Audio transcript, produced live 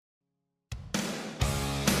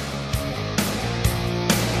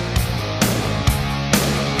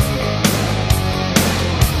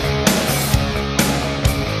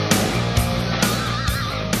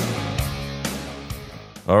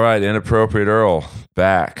All right, Inappropriate Earl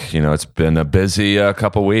back. It's been a busy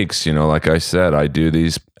couple weeks. Like I said, I do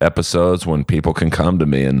these episodes when people can come to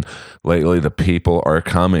me, and lately the people are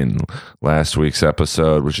coming. Last week's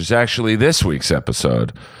episode, which is actually this week's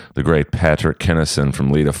episode, the great Patrick Kinnison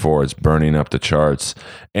from Lita Ford's Burning Up the Charts,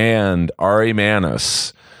 and Ari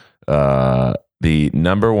Manis, the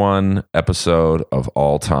number one episode of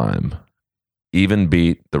all time. Even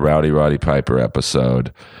beat the Rowdy Roddy Piper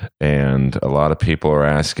episode. And a lot of people are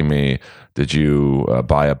asking me, did you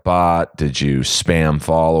buy a bot? Did you spam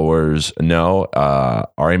followers? No.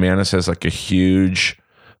 Ari Manis has like a huge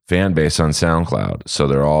fan base on SoundCloud, so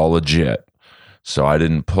they're all legit. So I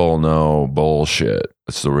didn't pull no bullshit.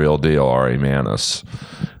 It's the real deal, Ari Manis.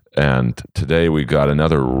 And today we got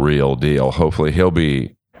another real deal. Hopefully he'll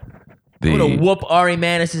be I'm going to whoop Ari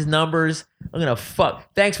Manis's numbers. I'm going to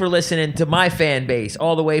fuck. Thanks for listening to my fan base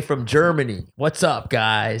all the way from Germany. What's up,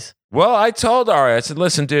 guys? Well, I told Ari, I said,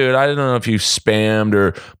 listen, dude, I don't know if you spammed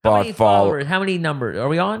or bought followers. How many numbers? Are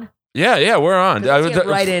we on? Yeah, we're on. Let's get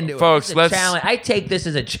right into folks, it. I take this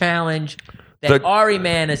as a challenge that Ari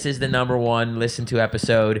Manis is the number one listened to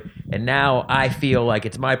episode, and now I feel like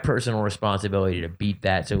it's my personal responsibility to beat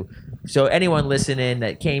that. So anyone listening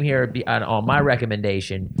that came here on my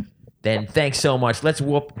recommendation, then thanks so much. Let's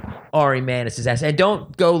whoop Ari Manis's ass. And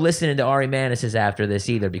don't go listening to Ari Manis's after this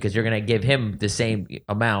either, because you're going to give him the same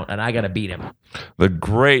amount, and I got to beat him. The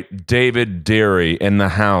great David Deary in the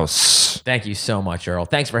house. Thank you so much, Earl.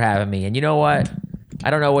 Thanks for having me. And you know what? I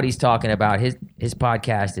don't know what he's talking about. His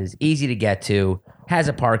podcast is easy to get to, has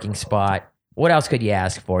a parking spot. What else could you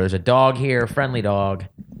ask for? There's a dog here, friendly dog,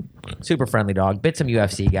 super friendly dog. Bit some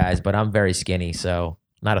UFC guys, but I'm very skinny, so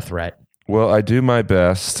not a threat. Well, I do my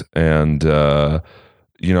best, and I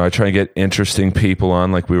try and get interesting people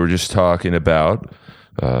on, like we were just talking about.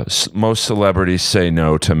 Most celebrities say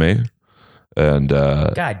no to me, and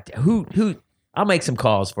God, who? I'll make some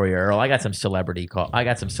calls for you, Earl. I got some celebrity call. I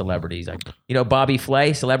got some celebrities. Bobby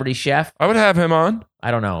Flay, celebrity chef. I would have him on.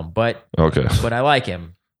 I don't know him, but okay, but I like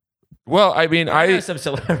him. Well, I mean, I have some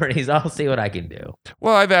celebrities. I'll see what I can do.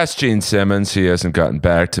 Well, I've asked Gene Simmons. He hasn't gotten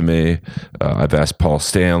back to me. I've asked Paul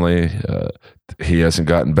Stanley. He hasn't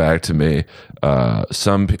gotten back to me. I'll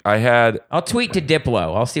tweet to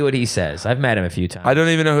Diplo. I'll see what he says. I've met him a few times. I don't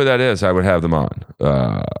even know who that is. I would have them on.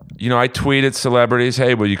 I tweeted celebrities,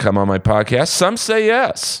 hey, will you come on my podcast? Some say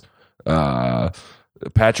yes.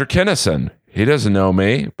 Patrick Kinnison. He doesn't know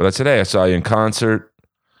me, but I said, hey, I saw you in concert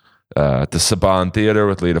at the Saban Theater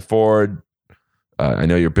with Lita Ford. I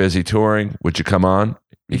know you're busy touring. Would you come on?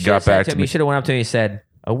 He got back to me. You should have went up to me and said,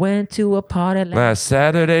 I went to a party last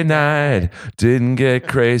Saturday night. Didn't get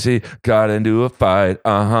crazy. Got into a fight.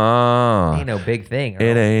 Ain't no big thing.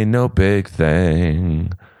 It ain't no big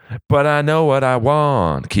thing. But I know what I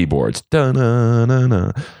want. Keyboards.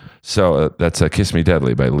 Da-na-na-na. So that's Kiss Me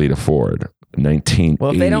Deadly by Lita Ford. 1988.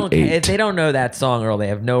 Well, if they don't know that song, Earl, they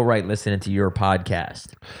have no right listening to your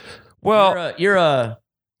podcast. Well, you're a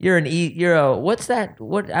what's that?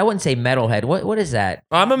 What I wouldn't say metalhead. What is that?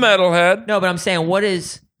 I'm a metalhead. No, but I'm saying what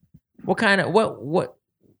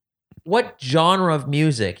genre of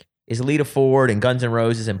music is Lita Ford and Guns N'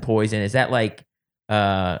 Roses and Poison? Is that like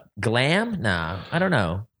glam? Nah, I don't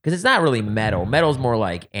know, because it's not really metal. Metal's more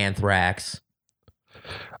like Anthrax.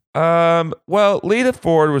 Well, Lita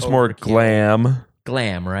Ford was more glam.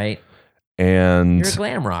 Glam, right? And you're a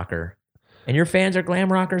glam rocker. And your fans are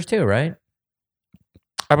glam rockers too, right?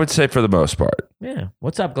 I would say for the most part. Yeah.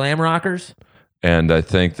 What's up, glam rockers? And I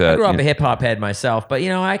think that I grew up a hip hop head myself, but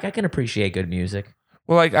I can appreciate good music.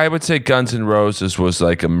 Well, I would say Guns N' Roses was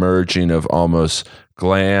like a merging of almost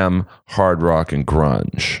glam, hard rock, and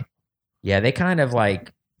grunge. Yeah, they kind of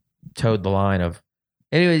like towed the line of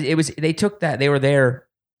it was they took that, they were there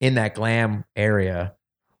in that glam area,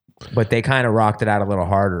 but they kind of rocked it out a little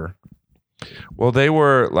harder. Well, they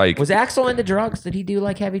were like... Was Axl into drugs? Did he do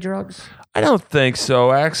like heavy drugs? I don't think so.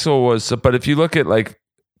 Axl was... But if you look at like...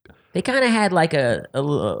 They kind of had like a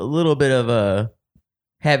little bit of a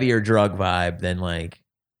heavier drug vibe than like...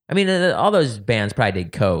 I mean, all those bands probably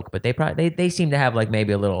did coke, but they seem to have like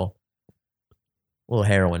maybe a little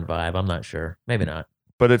heroin vibe. I'm not sure. Maybe not.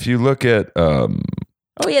 But if you look at...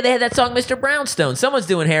 Oh yeah, they had that song "Mr. Brownstone." Someone's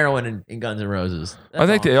doing heroin in Guns N' Roses. I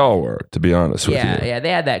think they all were, to be honest with you. Yeah, they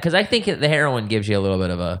had that, because I think the heroin gives you a little bit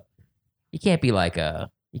of a. You can't be like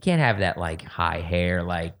you can't have that like high hair,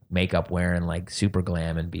 like makeup wearing, like super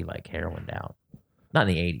glam and be like heroined out. Not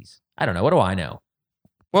in the '80s. I don't know. What do I know?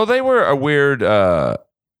 Well, they were a weird.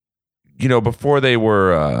 Before they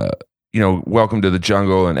were, Welcome to the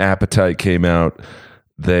Jungle and Appetite came out.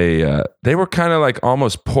 They were kind of like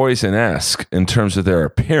almost Poison-esque in terms of their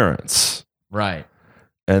appearance. Right.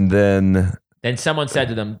 And then someone said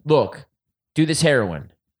to them, "Look, do this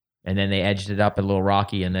heroin." And then they edged it up a little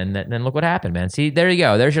rocky, and then look what happened, man. See, there you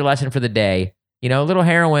go. There's your lesson for the day. You know, a little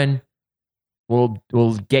heroin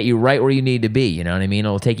will get you right where you need to be. You know what I mean?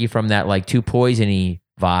 It'll take you from that like too poisony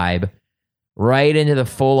vibe right into the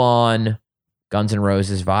full on Guns N'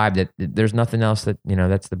 Roses vibe. That there's nothing else that, you know,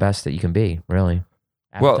 that's the best that you can be, really.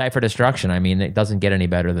 Appetite for Destruction. I mean, it doesn't get any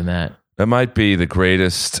better than that. That might be the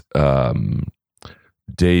greatest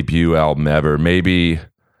debut album ever. Maybe.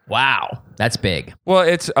 Wow, that's big. Well,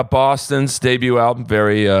 it's a Boston's debut album.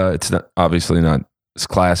 Very. It's not obviously not. It's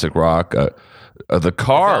classic rock. The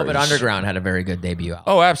Cars. Velvet Underground had a very good debut album.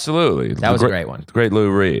 Oh, absolutely. That was a great one. Great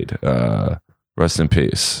Lou Reed. Rest in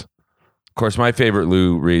peace. Of course, my favorite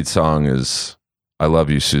Lou Reed song is "I Love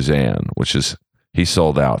You, Suzanne," which is he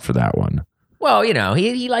sold out for that one. Well, you know,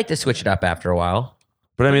 he liked to switch it up after a while.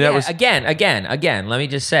 But I mean, that was again. Let me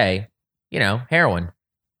just say, you know, heroin.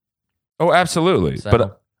 Oh, absolutely. So,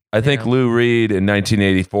 but I think Lou Reed in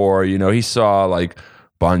 1984, you know, he saw like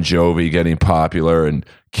Bon Jovi getting popular, and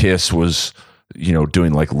Kiss was, you know,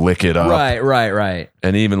 doing like "Lick It Up." Right.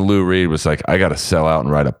 And even Lou Reed was like, "I got to sell out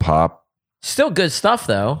and write a pop." Still good stuff,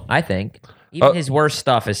 though. I think even his worst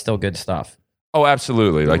stuff is still good stuff. Oh,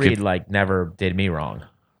 absolutely. Lou Reed never did me wrong.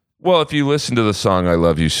 Well, if you listen to the song "I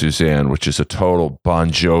Love You, Suzanne," which is a total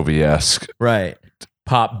Bon Jovi-esque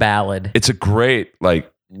pop ballad, it's a great,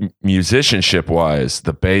 like, musicianship wise,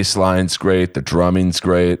 the bass line's great, the drumming's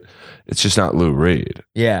great. It's just not Lou Reed.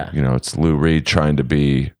 Yeah. You know, it's Lou Reed trying to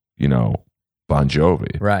be, you know, Bon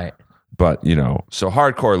Jovi. Right. But, you know, so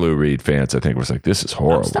hardcore Lou Reed fans, I think, was like, this is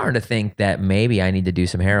horrible. I'm starting to think that maybe I need to do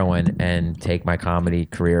some heroin and take my comedy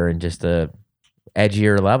career in just a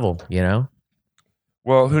edgier level, you know?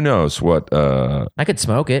 Well, who knows what... I could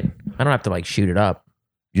smoke it. I don't have to, like, shoot it up.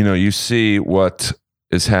 You know, you see what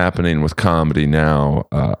is happening with comedy now.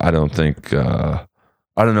 I don't think... I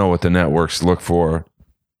don't know what the networks look for.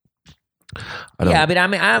 I'm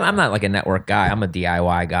not like a network guy. I'm a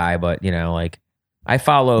DIY guy, but, you know, like, I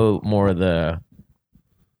follow more of the...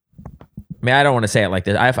 I mean, I don't want to say it like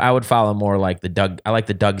this. I would follow more like the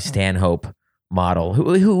Doug Stanhope model,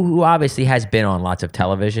 who obviously has been on lots of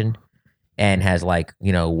television and has, like,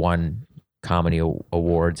 you know, won comedy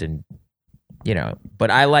awards, and, you know, but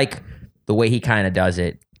I like the way he kind of does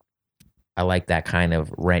it. I like that kind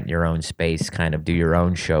of rent your own space, kind of do your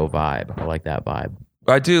own show vibe. I like that vibe.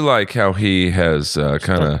 I do like how he has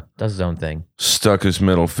kind of does his own thing, stuck his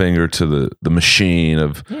middle finger to the machine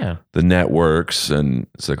of the networks, and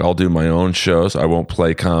it's like, I'll do my own shows. I won't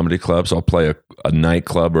play comedy clubs. I'll play a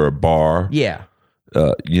nightclub or a bar. Yeah.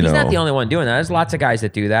 He's not the only one doing that. There's lots of guys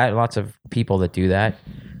that do that. Lots of people that do that.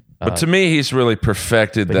 But to me, he's really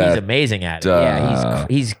perfected that. He's amazing at it. Yeah,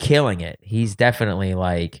 he's killing it. He's definitely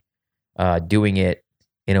like doing it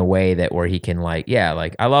in a way that where he can like,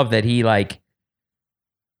 like I love that he like,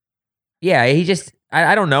 he just,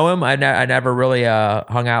 I don't know him. I never really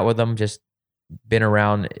hung out with him. Just been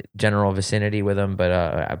around general vicinity with him,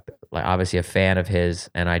 but like obviously a fan of his,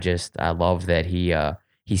 and I love that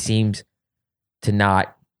he seems to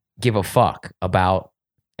not give a fuck about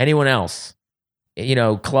anyone else. You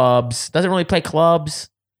know, clubs, doesn't really play clubs.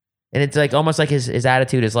 And it's like almost like his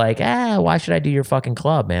attitude is like, why should I do your fucking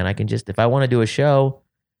club, man? I can just, if I want to do a show,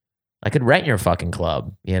 I could rent your fucking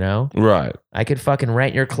club, you know? Right. I could fucking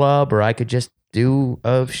rent your club, or I could just do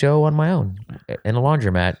a show on my own in a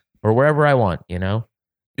laundromat or wherever I want, you know?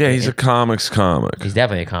 Yeah, he's a comics comic. He's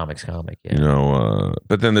definitely a comics comic, yeah. You know,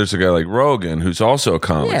 but then there's a guy like Rogan who's also a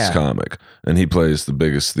comics comic, and he plays the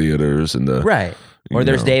biggest theaters and the... Right. Or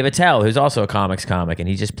there's Dave Attell, who's also a comics comic, and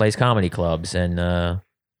he just plays comedy clubs, and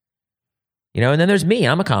you know, and then there's me.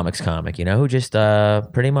 I'm a comics comic, you know, who just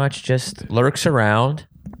pretty much just lurks around,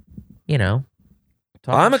 you know.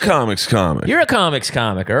 I'm a comics comic. You're a comics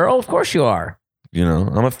comic, Earl. Of course you are. You know,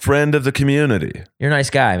 I'm a friend of the community. You're a nice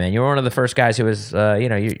guy, man. You're one of the first guys who was, you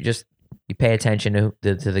know, you pay attention to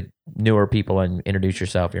the newer people and introduce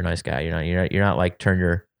yourself. You're a nice guy. You're not like turn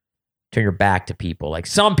your back to people. Like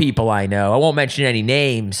some people I know. I won't mention any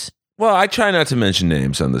names. Well, I try not to mention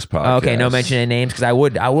names on this podcast. Okay, no mentioning names, because I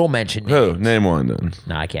will mention names. Who? Name one then.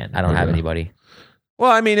 No, I can't. I don't have anybody.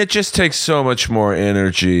 Well, I mean, it just takes so much more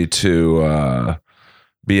energy to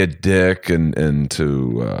be a dick and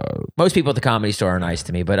to... Most people at the Comedy Store are nice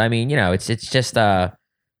to me, but I mean, you know, it's just...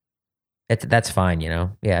 that's fine, you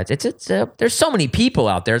know. Yeah, it's there's so many people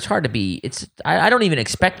out there. It's hard to be. I don't even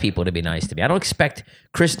expect people to be nice to me. I don't expect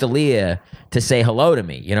Chris D'Elia to say hello to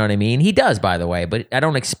me. You know what I mean? He does, by the way, but I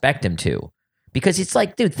don't expect him to, because it's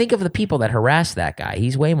like, dude, think of the people that harass that guy.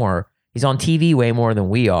 He's on TV way more than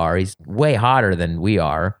we are. He's way hotter than we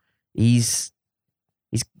are. He's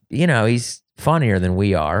he's funnier than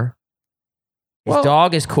we are. His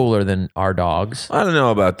dog is cooler than our dogs. I don't know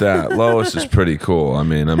about that. Lois is pretty cool. I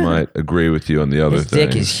mean, I might agree with you on the other thing.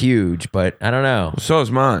 His dick is huge, but I don't know. So is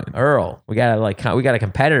mine. Earl, we got a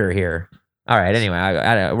competitor here. All right. Anyway,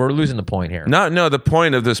 we're losing the point here. No. The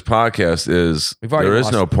point of this podcast is there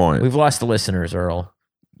is no point. We've lost the listeners, Earl.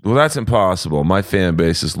 Well, that's impossible. My fan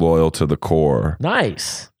base is loyal to the core.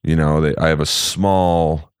 Nice. I have a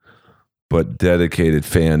small but dedicated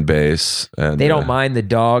fan base. And they don't mind the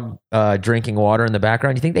dog drinking water in the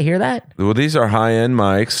background. You think they hear that? Well, these are high-end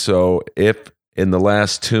mics, so if in the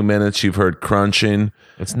last 2 minutes you've heard crunching...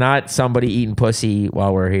 It's not somebody eating pussy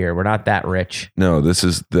while we're here. We're not that rich. No, this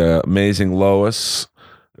is the amazing Lois,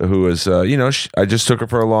 who is, I just took her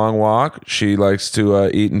for a long walk. She likes to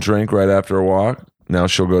eat and drink right after a walk. Now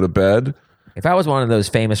she'll go to bed. If I was one of those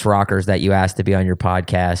famous rockers that you asked to be on your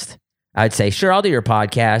podcast, I'd say, sure, I'll do your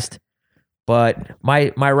podcast. But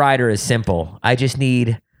my rider is simple. I just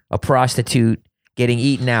need a prostitute getting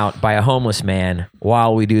eaten out by a homeless man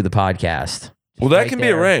while we do the podcast. Well, that can be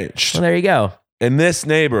arranged. Well, there you go. In this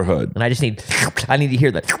neighborhood. And I need to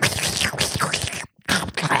hear that.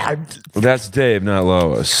 Well, that's Dave, not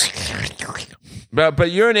Lois.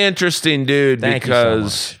 But you're an interesting dude. Thank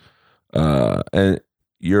because you so much. And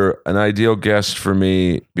you're an ideal guest for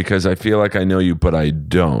me because I feel like I know you, but I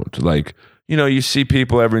don't. Like, you see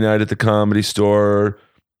people every night at the Comedy Store,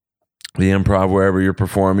 the Improv, wherever you're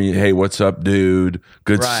performing. Hey, what's up, dude?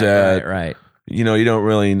 Good set. Right. You don't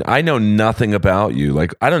really... I know nothing about you.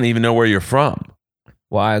 Like, I don't even know where you're from.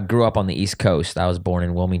 Well, I grew up on the East Coast. I was born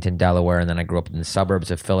in Wilmington, Delaware, and then I grew up in the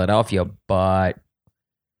suburbs of Philadelphia. But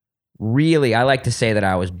really, I like to say that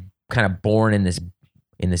I was kind of born in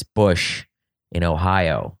this bush in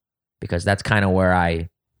Ohio, because that's kind of where I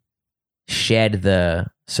shed the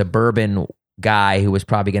suburban guy who was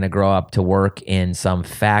probably going to grow up to work in some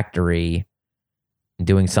factory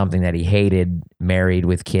doing something that he hated, married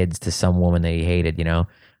with kids to some woman that he hated,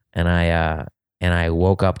 and I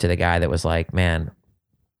woke up to the guy that was like, man,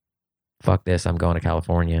 fuck this, I'm going to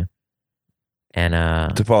California.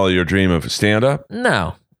 And to follow your dream of stand-up?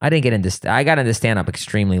 No, I didn't get into I got into stand-up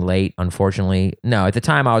extremely late, unfortunately. No, at the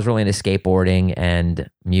time I was really into skateboarding and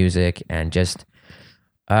music and just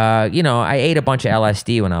I ate a bunch of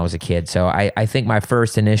LSD when I was a kid. So I think my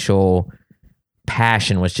first initial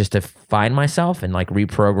passion was just to find myself and like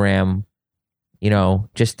reprogram,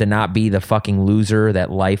 just to not be the fucking loser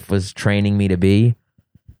that life was training me to be.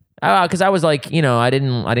 Because I was like, I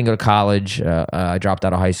didn't go to college. I dropped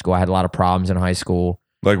out of high school. I had a lot of problems in high school.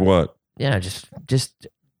 Like what? Yeah, just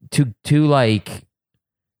too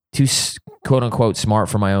quote unquote smart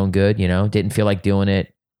for my own good. Didn't feel like doing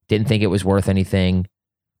it. Didn't think it was worth anything.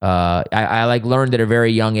 I like learned at a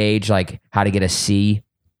very young age like how to get a C,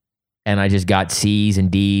 and I just got C's and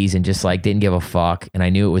D's and just like didn't give a fuck, and I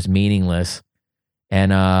knew it was meaningless.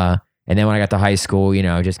 And then when I got to high school,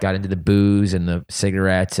 just got into the booze and the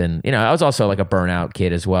cigarettes, and I was also like a burnout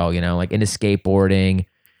kid as well, like into skateboarding.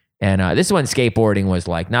 And this is when skateboarding was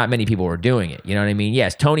like not many people were doing it. You know what I mean?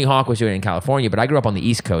 Yes, Tony Hawk was doing it in California, but I grew up on the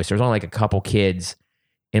East Coast. There was only like a couple kids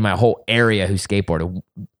in my whole area who skateboarded.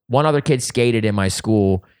 One other kid skated in my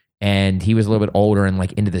school, and he was a little bit older and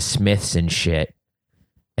like into the Smiths and shit.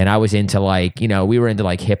 And I was into like, we were into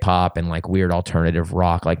like hip hop and like weird alternative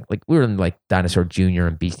rock. Like we were in like Dinosaur Jr.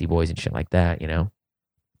 and Beastie Boys and shit like that, And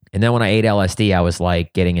then when I ate LSD, I was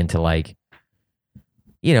like getting into like,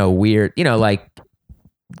 weird, like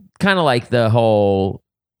kind of like the whole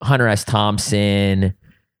Hunter S. Thompson,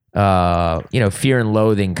 Fear and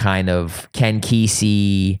Loathing kind of Ken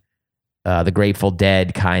Kesey, the Grateful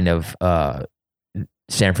Dead kind of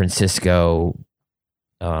San Francisco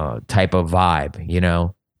type of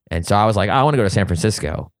vibe, And so I was like, I want to go to San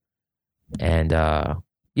Francisco, and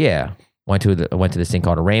went to this thing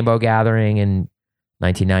called a Rainbow Gathering in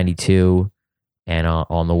 1992, and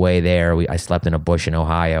on the way there, I slept in a bush in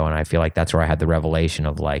Ohio, and I feel like that's where I had the revelation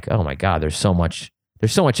of like, oh my God, there's so much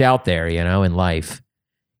out there, in life.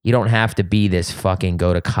 You don't have to be this fucking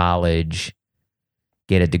go to college,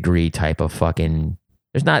 get a degree type of fucking.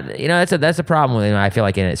 There's not, that's a problem. I feel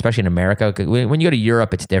like, especially in America, when you go to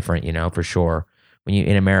Europe, it's different, for sure. When you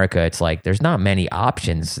in America, it's like there's not many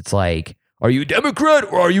options. It's like, are you Democrat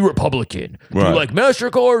or are you Republican? Right. Do you like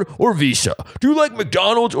MasterCard or Visa? Do you like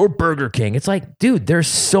McDonald's or Burger King? It's like, dude, there's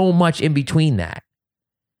so much in between that.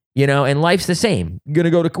 And life's the same. You're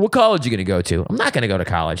gonna go to what college? You gonna go to? I'm not gonna go to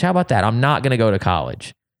college. How about that? I'm not gonna go to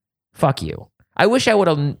college. Fuck you. I wish I would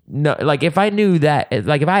have like if I knew that.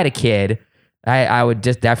 Like if I had a kid, I would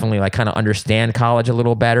just definitely like kind of understand college a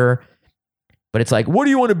little better. But it's like, what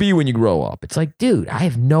do you want to be when you grow up? It's like, dude, I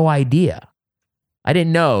have no idea. I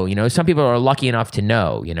didn't know, some people are lucky enough to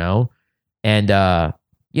know, and,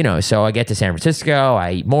 so I get to San Francisco,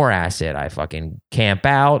 I eat more acid, I fucking camp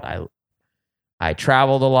out, I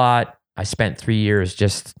traveled a lot. I spent 3 years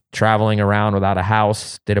just traveling around without a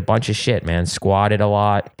house, did a bunch of shit, man, squatted a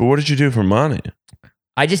lot. But what did you do for money?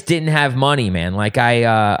 I just didn't have money, man. Like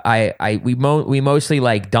we mostly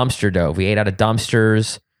like dumpster dove. We ate out of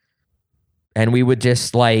dumpsters, and we would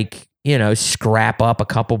just like, scrap up a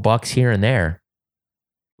couple bucks here and there.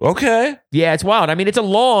 Okay. Yeah, it's wild. I mean,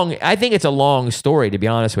 I think it's a long story, to be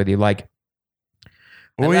honest with you. Like,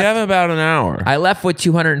 well, we have about an hour. I left with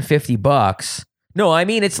 $250. No, I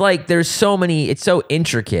mean, it's like there's so many. It's so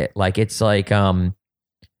intricate. Like it's like, I'm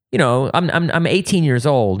 18 years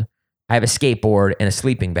old. I have a skateboard and a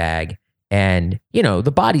sleeping bag, and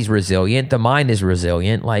the body's resilient, the mind is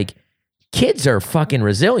resilient. Like kids are fucking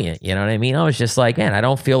resilient. You know what I mean? I was just like, man, I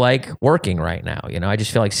don't feel like working right now. I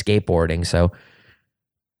just feel like skateboarding. So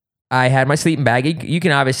I had my sleeping bag. You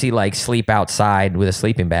can obviously like sleep outside with a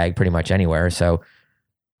sleeping bag pretty much anywhere. So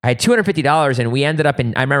I had $250, and we ended up I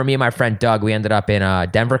remember me and my friend Doug, we ended up in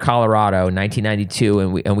Denver, Colorado in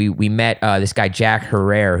 1992. And we met this guy, Jack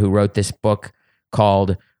Herrera, who wrote this book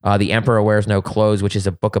called The Emperor Wears No Clothes, which is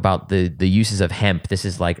a book about the uses of hemp. This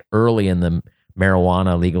is like early in the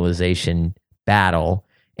marijuana legalization battle.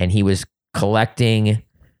 And he was collecting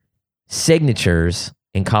signatures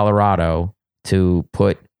in Colorado to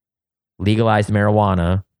put legalized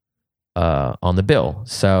marijuana on the bill.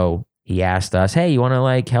 So he asked us, hey, you want to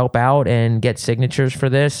like help out and get signatures for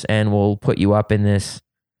this? And we'll put you up in this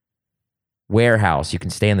warehouse. You can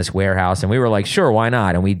stay in this warehouse. And we were like, sure, why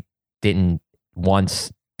not? And we didn't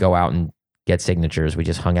once go out and get signatures. We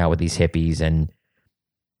just hung out with these hippies and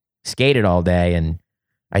skated all day. And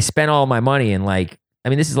I spent all my money. And like, I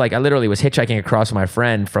mean, this is like, I literally was hitchhiking across with my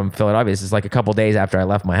friend from Philadelphia. This is like a couple days after I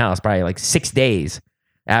left my house, probably like 6 days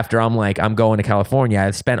after I'm going to California.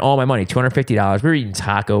 I spent all my money, $250. We were eating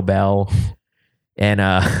Taco Bell and,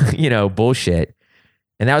 bullshit.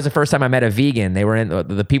 And that was the first time I met a vegan. They were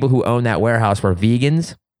the people who owned that warehouse were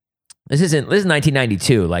vegans. This is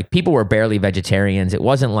 1992. Like people were barely vegetarians. It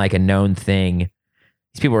wasn't like a known thing.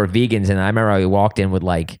 These people were vegans. And I remember I walked in with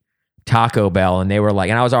like Taco Bell, and they were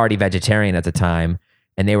like, and I was already vegetarian at the time.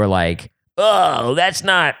 And they were like, oh, that's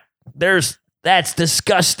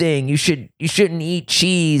disgusting. You shouldn't eat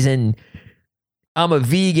cheese, and I'm a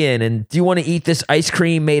vegan, and do you want to eat this ice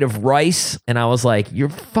cream made of rice? And I was like, you're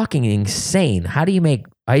fucking insane. How do you make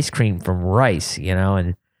ice cream from rice?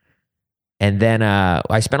 And then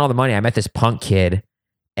I spent all the money. I met this punk kid,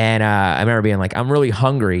 and I remember being like, I'm really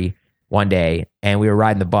hungry one day, and we were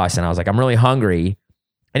riding the bus, and I was like, I'm really hungry.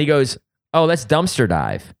 And he goes, oh, let's dumpster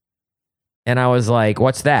dive. And I was like,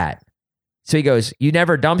 what's that? So he goes, you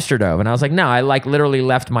never dumpster dove? And I was like, no, I like literally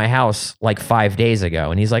left my house like 5 days ago.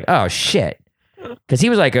 And he's like, oh shit. Cause he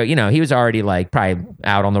was like, he was already like probably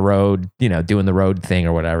out on the road, doing the road thing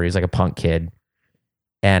or whatever. He's like a punk kid.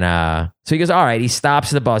 And so he goes, all right, he stops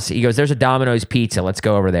the bus. He goes, there's a Domino's Pizza. Let's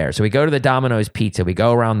go over there. So we go to the Domino's Pizza. We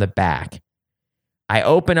go around the back. I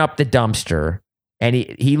open up the dumpster, and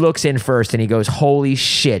he looks in first, and he goes, holy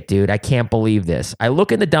shit, dude, I can't believe this. I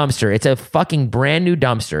look in the dumpster. It's a fucking brand new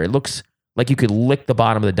dumpster. It looks like you could lick the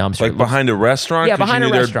bottom of the dumpster. Like behind a restaurant? Yeah, behind a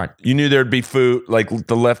restaurant. You knew there'd be food, like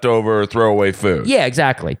the leftover throwaway food. Yeah,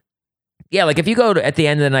 exactly. Yeah, like if you go at the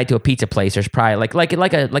end of the night to a pizza place, there's probably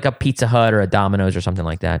like a Pizza Hut or a Domino's or something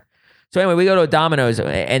like that. So anyway, we go to a Domino's,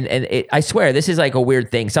 and I swear, this is like a weird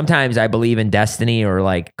thing. Sometimes I believe in destiny or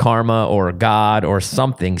like karma or God or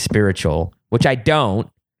something spiritual, which I don't.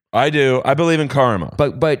 I do. I believe in karma.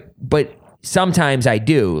 But sometimes I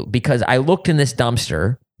do, because I looked in this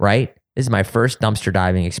dumpster, right? This is my first dumpster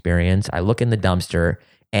diving experience. I look in the dumpster,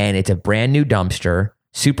 and it's a brand new dumpster,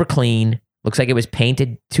 super clean. Looks like it was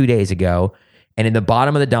painted 2 days ago. And in the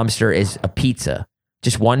bottom of the dumpster is a pizza,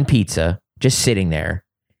 just one pizza, just sitting there.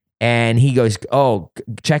 And he goes, oh,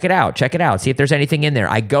 check it out. See if there's anything in there.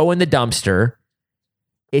 I go in the dumpster.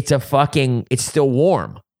 It's still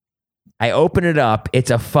warm. I open it up.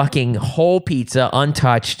 It's a fucking whole pizza,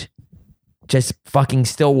 untouched, just fucking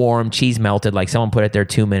still warm, cheese melted, like someone put it there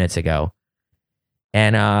 2 minutes ago.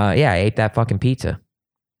 And I ate that fucking pizza.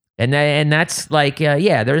 And that's like,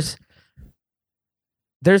 there's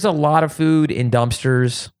a lot of food in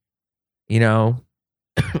dumpsters,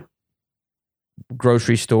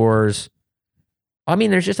 grocery stores. I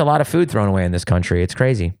mean, there's just a lot of food thrown away in this country. It's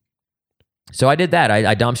crazy. So I did that.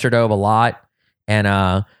 I dumpster dove a lot. And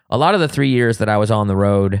a lot of the 3 years that I was on the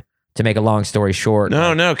road, to make a long story short.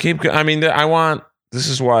 No, keep. I mean, this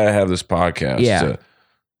is why I have this podcast. Yeah.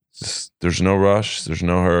 There's no rush. There's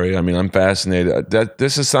no hurry. I mean, I'm fascinated.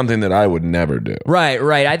 This is something that I would never do. Right.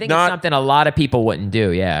 I think it's something a lot of people wouldn't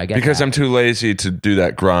do. Yeah, I guess because I'm too lazy to do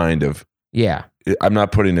that grind of. Yeah. I'm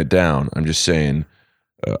not putting it down. I'm just saying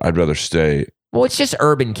I'd rather stay. Well, it's just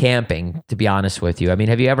urban camping, to be honest with you. I mean,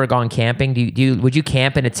 have you ever gone camping? Would you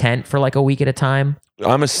camp in a tent for like a week at a time?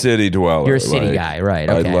 I'm a city dweller. You're a city guy, right?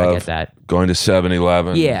 Okay, I get that. Going to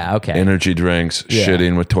 7-Eleven. Yeah, okay. Energy drinks,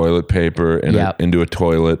 shitting with toilet paper into a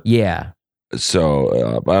toilet. Yeah.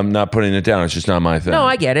 So I'm not putting it down. It's just not my thing. No,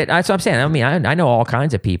 I get it. That's what I'm saying. I mean, I know all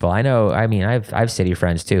kinds of people. I've city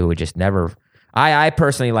friends too who would just never. I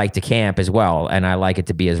personally like to camp as well, and I like it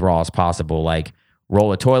to be as raw as possible. Like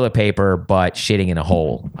roll of toilet paper, but shitting in a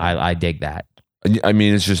hole. I dig that. I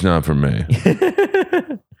mean, it's just not for me.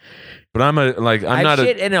 But I've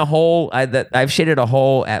shit in a hole. I've shitted a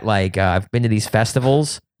hole at I've been to these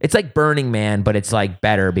festivals. It's like Burning Man, but it's like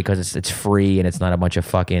better because it's free and it's not a bunch of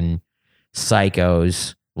fucking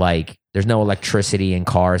psychos. Like there's no electricity in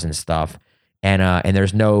cars and stuff, and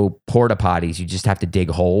there's no porta potties. You just have to dig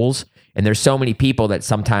holes. And there's so many people that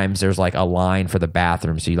sometimes there's like a line for the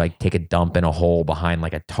bathroom. So you like take a dump in a hole behind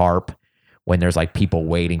like a tarp when there's like people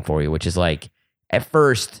waiting for you, which is like at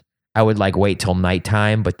first I would like wait till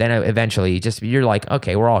nighttime, but then eventually you're like,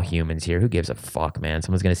 okay, we're all humans here. Who gives a fuck, man?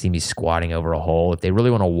 Someone's going to see me squatting over a hole. If they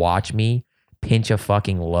really want to watch me pinch a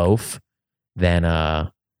fucking loaf, then,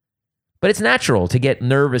 but it's natural to get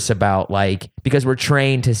nervous about because we're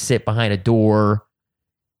trained to sit behind a door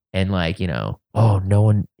and oh, no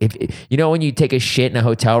one, if when you take a shit in a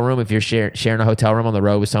hotel room, if you're sharing a hotel room on the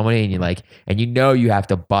road with somebody and you have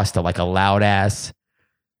to bust a loud ass,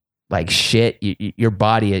 shit, your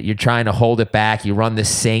body, you're trying to hold it back. You run the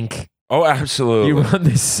sink. Oh, absolutely. You run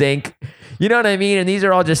the sink. You know what I mean? And these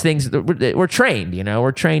are all just things that we're trained,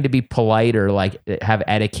 we're trained to be polite or have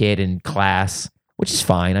etiquette in class, which is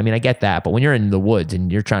fine. I mean, I get that. But when you're in the woods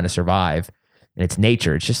and you're trying to survive and it's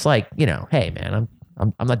nature, it's just hey man,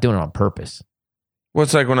 I'm not doing it on purpose. Well,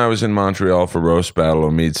 it's like when I was in Montreal for Roast Battle,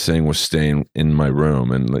 Amit Singh was staying in my room.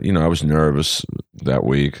 And, I was nervous that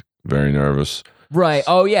week, very nervous. Right.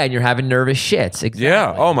 Oh, yeah. And you're having nervous shits. Exactly.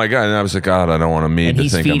 Yeah. Oh, my God. And I was like, God, I don't want Amit to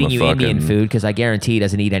think I'm a fucking... And he's feeding you Indian food because I guarantee he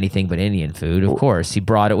doesn't eat anything but Indian food. Of course. He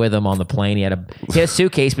brought it with him on the plane. He had a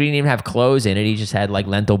suitcase, but he didn't even have clothes in it. He just had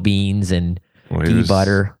lentil beans and ghee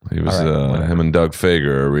butter. He was him and Doug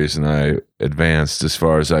Fager, a reason I advanced as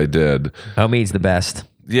far as I did. Homies the best.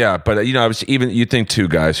 Yeah, but I was you think two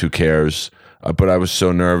guys, who cares? But I was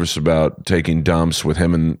so nervous about taking dumps with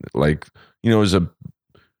him, and it was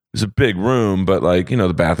a big room, but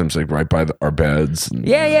the bathroom's right by our beds.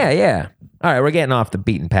 Yeah. All right, we're getting off the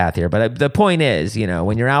beaten path here, but the point is,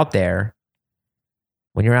 when you're out there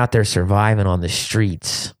surviving on the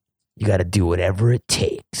streets, you got to do whatever it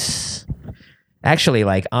takes. Actually,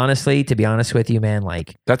 honestly, to be honest with you, man,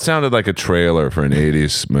 that sounded like a trailer for an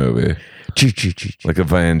 80s movie. Like a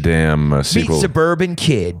Van Damme sequel. Meet suburban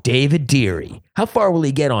kid, David Deary. How far will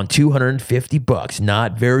he get on $250?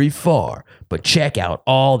 Not very far. But check out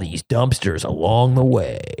all these dumpsters along the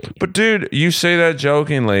way. But dude, you say that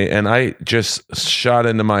jokingly, and I just shot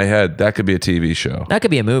into my head, that could be a TV show. That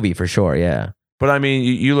could be a movie for sure, yeah. But I mean,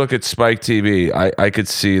 you look at Spike TV, I could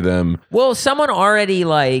see them. Well, someone already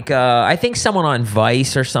I think someone on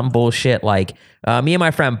Vice or some bullshit, me and my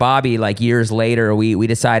friend Bobby, years later, we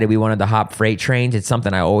decided we wanted to hop freight trains. It's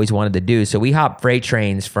something I always wanted to do. So we hopped freight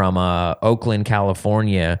trains from Oakland,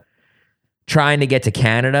 California, trying to get to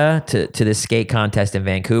Canada to this skate contest in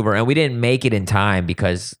Vancouver. And we didn't make it in time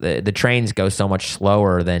because the trains go so much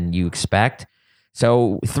slower than you expect.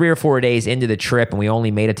 So 3 or 4 days into the trip, and we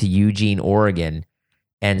only made it to Eugene, Oregon.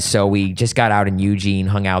 And so we just got out in Eugene,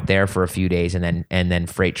 hung out there for a few days, and then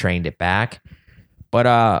freight trained it back. But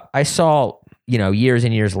I saw, years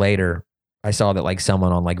and years later, I saw that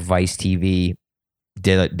someone on Vice TV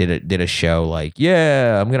did a show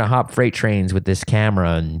I'm gonna hop freight trains with this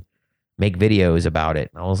camera and make videos about it.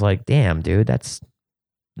 And I was like, damn, dude, that's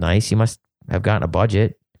nice. You must have gotten a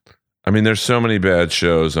budget. I mean, there's so many bad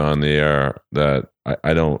shows on the air that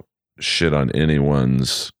I don't shit on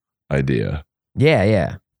anyone's idea.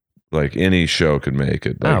 Yeah. Any show could make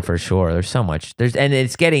it. Oh, for sure. There's so much. And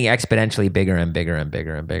it's getting exponentially bigger and bigger and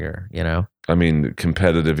bigger and bigger, I mean,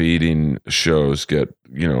 competitive eating shows get,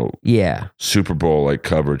 Super Bowl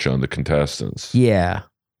coverage on the contestants. Yeah.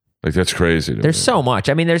 That's crazy. There's so much.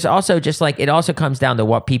 I mean, there's also just it also comes down to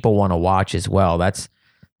what people want to watch as well. That's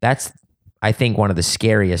I think one of the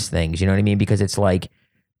scariest things, you know what I mean? Because it's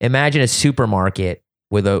imagine a supermarket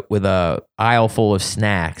with a aisle full of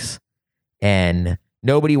snacks, and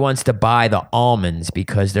nobody wants to buy the almonds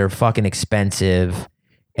because they're fucking expensive,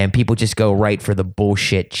 and people just go right for the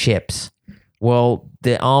bullshit chips. Well,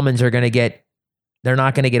 the almonds are going to they're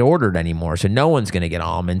not going to get ordered anymore. So no one's going to get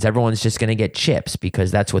almonds. Everyone's just going to get chips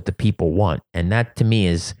because that's what the people want. And that to me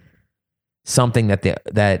is something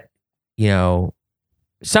that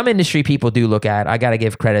some industry people do look at. I got to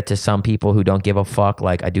give credit to some people who don't give a fuck.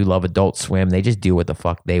 Like I do love Adult Swim. They just do what the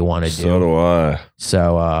fuck they want to do. So do I.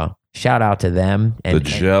 So shout out to them. The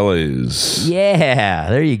jellies. Yeah,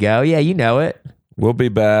 there you go. Yeah, you know it. We'll be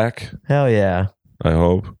back. Hell yeah. I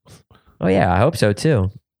hope. Oh yeah, I hope so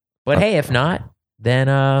too. But hey, if not, then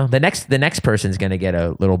the next person's gonna get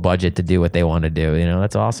a little budget to do what they want to do.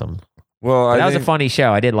 That's awesome. Well, that was a funny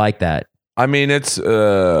show. I did like that. I mean, it's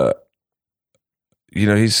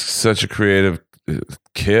he's such a creative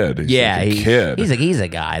kid. He's He's a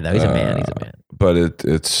guy though. He's a man. He's a man. But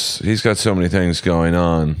he's got so many things going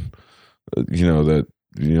on.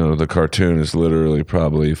 The cartoon is literally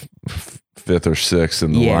probably fifth or sixth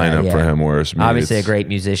in the lineup for him. Whereas obviously a great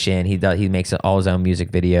musician. He makes all his own music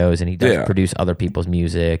videos and he does produce other people's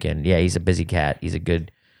music. And he's a busy cat. He's a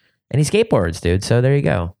good, and he skateboards, dude. So there you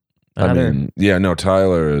go.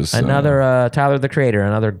 Tyler is another Tyler the Creator,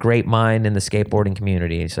 another great mind in the skateboarding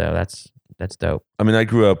community. So that's dope. I mean, I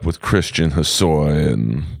grew up with Christian Hosoi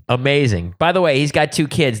and amazing. By the way, he's got 2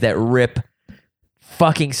 kids that rip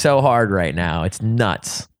fucking so hard right now. It's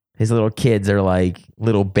nuts. His little kids are like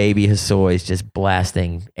little baby Hosois just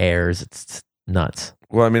blasting airs. It's nuts.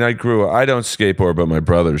 Well, I mean, I don't skateboard, but my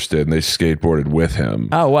brothers did, and they skateboarded with him.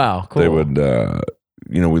 Oh, wow. Cool. They would,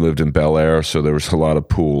 we lived in Bel Air, so there was a lot of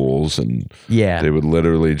pools, and they would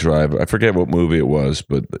literally drive. I forget what movie it was,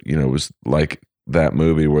 but, it was like that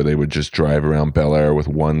movie where they would just drive around Bel Air with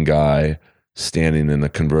one guy standing in the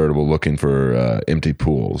convertible looking for empty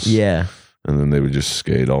pools. Yeah. And then they would just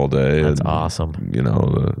skate all day. That's awesome.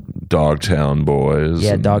 The Dogtown Boys.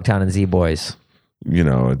 Yeah, Dogtown and Z-Boys. The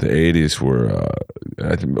 80s were,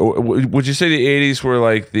 would you say the 80s were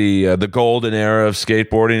like the golden era of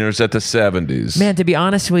skateboarding, or is that the 70s? Man, to be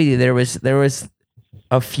honest with you, there was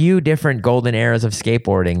a few different golden eras of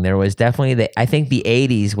skateboarding. There was definitely I think the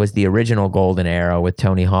 80s was the original golden era with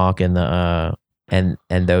Tony Hawk and the and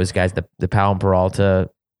those guys, the Powell and Peralta,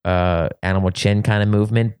 Animal Chin kind of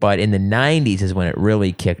movement. But in the 90s is when it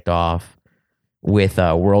really kicked off with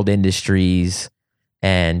World Industries,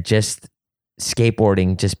 and just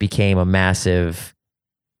skateboarding just became a massive,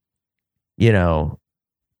 it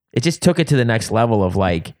just took it to the next level of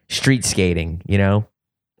like street skating, Which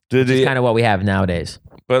is kind of what we have nowadays.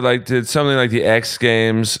 But like, did something like the X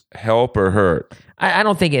Games help or hurt? I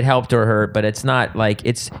don't think it helped or hurt, but it's not like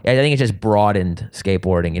I think it just broadened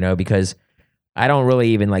skateboarding, because I don't really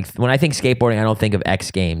even like, when I think skateboarding, I don't think of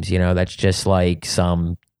X Games, that's just like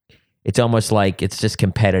it's almost like it's just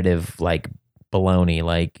competitive, like baloney.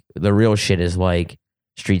 Like the real shit is like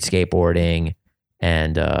street skateboarding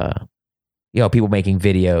and, people making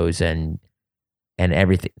videos and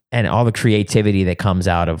everything, and all the creativity that comes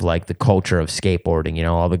out of like the culture of skateboarding,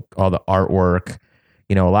 all the artwork,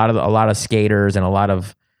 a lot of skaters and a lot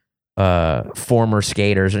of former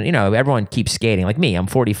skaters, and everyone keeps skating. Like me, I'm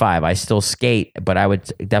 45. I still skate, but I would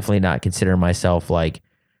definitely not consider myself like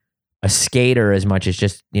a skater as much as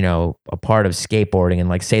just, a part of skateboarding. And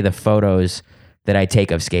like, say the photos that I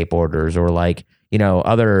take of skateboarders, or like,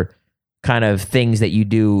 other kind of things that you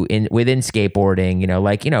do within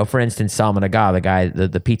skateboarding, for instance, Salman Aga, the guy,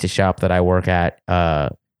 the pizza shop that I work at.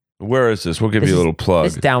 Where is this? We'll give you a little plug.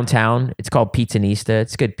 It's downtown. It's called Pizzanista.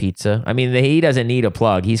 It's good pizza. I mean, he doesn't need a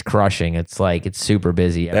plug. He's crushing. It's super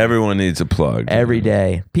busy. Everyone needs a plug. Every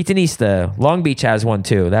day. Pizzanista. Long Beach has one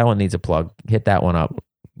too. That one needs a plug. Hit that one up.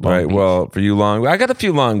 Right. Well, for you I got a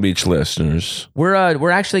few Long Beach listeners.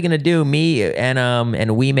 We're actually gonna do, me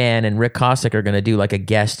and Wee Man and Rick Kosick are gonna do like a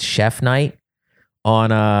guest chef night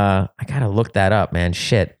on I gotta look that up, man.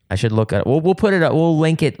 Shit. I should look at it. We'll put it up. We'll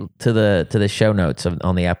link it to the show notes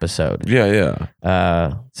on the episode. Yeah.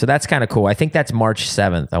 So that's kind of cool. I think that's March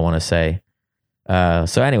 7th, I want to say.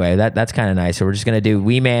 So anyway, that's kind of nice. So we're just going to do,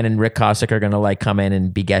 Wee Man and Rick Kosick are going to like come in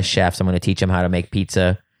and be guest chefs. I'm going to teach them how to make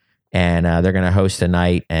pizza, and they're going to host a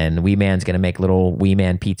night, and Wee Man's going to make little Wee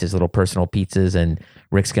Man pizzas, little personal pizzas, and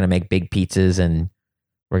Rick's going to make big pizzas, and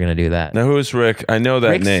we're going to do that. Now, who is Rick? I know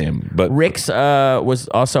that name, but Rick's was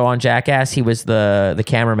also on Jackass. He was the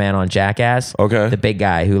cameraman on Jackass. Okay. The big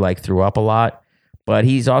guy who like threw up a lot. But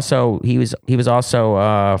he was also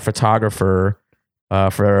a photographer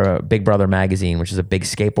for Big Brother magazine, which is a big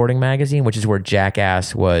skateboarding magazine, which is where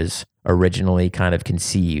Jackass was originally kind of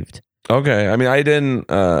conceived. Okay. I mean, I didn't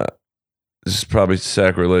this is probably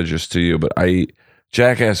sacrilegious to you, but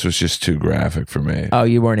Jackass was just too graphic for me. Oh,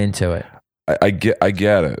 you weren't into it. I get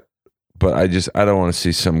it, but I don't want to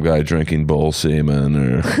see some guy drinking bull semen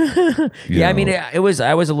or. Yeah, I mean, I was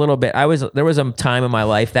a little bit. There was a time in my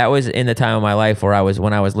life that was in the time of my life where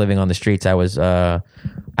when I was living on the streets. I was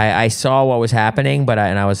I saw what was happening, and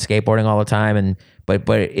I was skateboarding all the time, but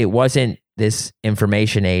it wasn't this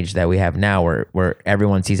information age that we have now, where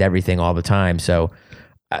everyone sees everything all the time. So.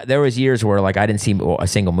 There was years where like I didn't see a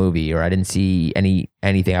single movie or I didn't see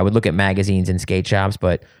anything. I would look at magazines and skate shops,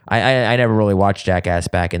 but I never really watched Jackass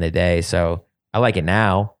back in the day. So I like it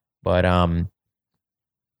now, but I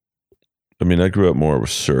mean, I grew up more with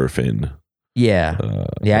surfing. Yeah,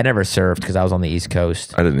 I never surfed because I was on the East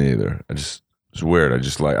Coast. I didn't either. It's weird.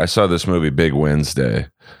 I saw this movie Big Wednesday,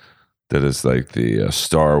 that is like the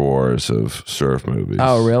Star Wars of surf movies.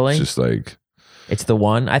 Oh, really? It's just like it's the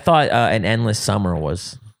one. I thought An Endless Summer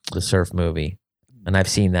was the surf movie, and I've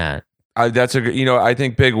seen that. I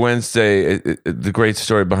think Big Wednesday. The great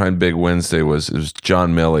story behind Big Wednesday was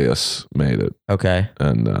John Milius made it. Okay,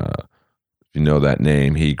 and if you know that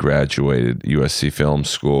name, he graduated USC Film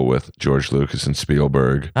School with George Lucas and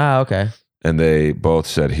Spielberg. Ah, okay. And they both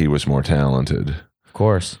said he was more talented. Of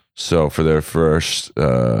course. So for their first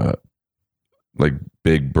like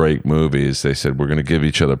big break movies, they said we're going to give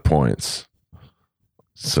each other points.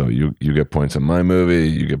 So you get points on my movie,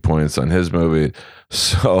 you get points on his movie.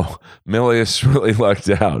 So Milius really lucked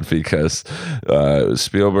out because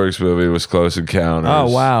Spielberg's movie was Close Encounters. Oh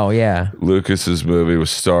wow, yeah. Lucas's movie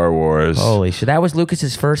was Star Wars. Holy shit, that was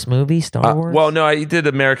Lucas's first movie, Star Wars? Well, no, he did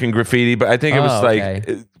American Graffiti, but I think it was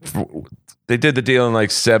okay. They did the deal in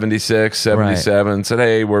like 76, 77, right. Said,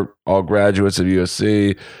 hey, we're all graduates of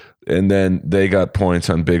USC. And then they got points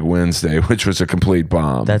on Big Wednesday, which was a complete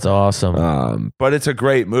bomb. That's awesome. But it's a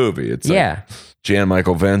great movie. It's like Jan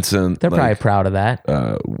Michael Vincent. They're probably proud of that.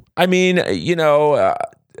 I mean,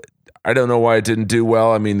 I don't know why it didn't do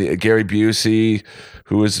well. I mean, Gary Busey,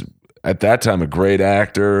 who was at that time a great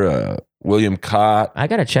actor, William Cott. I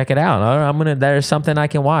gotta check it out. There's something I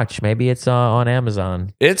can watch. Maybe it's on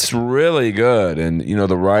Amazon. It's really good, and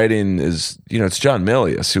the writing is it's John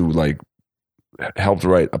Milius who like helped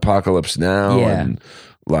write Apocalypse Now, and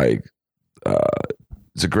like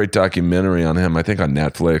it's a great documentary on him. I think on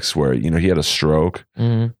Netflix where he had a stroke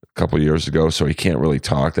a couple of years ago, so he can't really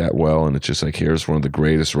talk that well, and it's just like here's one of the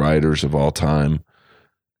greatest writers of all time,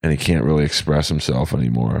 and he can't really express himself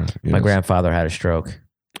anymore. My grandfather had a stroke.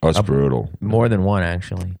 Oh, it's brutal. More than one,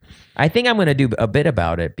 actually. I think I'm going to do a bit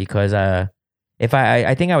about it because if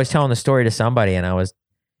I think I was telling the story to somebody and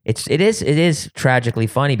it is tragically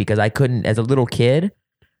funny because I couldn't, as a little kid,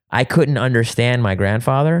 I couldn't understand my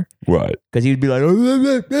grandfather. Right. Because he'd be like,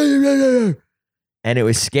 and it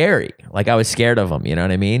was scary. Like I was scared of him. You know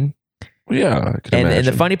what I mean? Yeah. And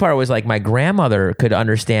the funny part was like my grandmother could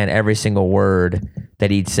understand every single word that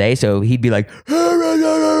he'd say. So he'd be like,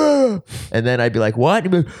 and then I'd be like, what?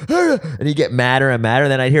 And he'd get madder and madder.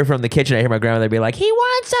 And then I'd hear from the kitchen, I hear my grandmother be like, he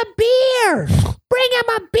wants a beer. Bring him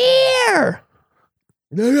a beer.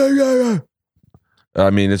 I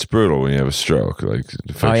mean, it's brutal when you have a stroke. Like, it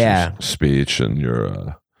affects your speech and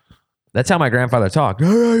your. That's how my grandfather talked. It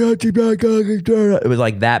was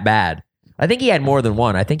like that bad. I think he had more than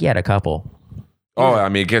one. I think he had a couple. Oh, I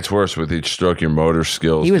mean, it gets worse with each stroke. Your motor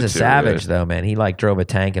skills. He was a savage, though, man. He like drove a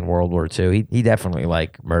tank in World War II. He definitely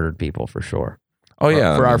like murdered people for sure. Oh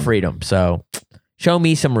yeah, for our freedom. So show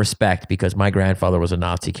me some respect because my grandfather was a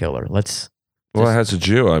Nazi killer. Well, as a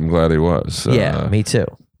Jew, I'm glad he was. Yeah, me too.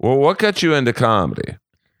 Well, what got you into comedy?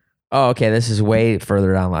 Oh, okay. This is way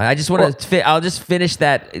further down the line. I just want to. I'll just finish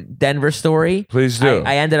that Denver story. Please do.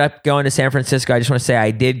 I ended up going to San Francisco. I just want to say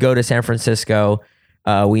I did go to San Francisco.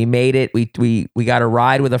 We made it. We got a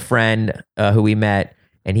ride with a friend who we met,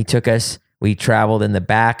 and he took us. We traveled in the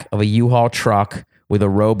back of a U-Haul truck with a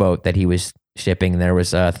rowboat that he was shipping. There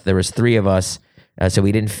was three of us, so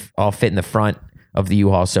we didn't all fit in the front of the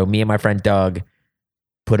U-Haul. So me and my friend Doug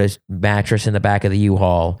put a mattress in the back of the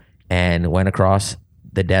U-Haul and went across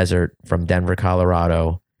the desert from Denver,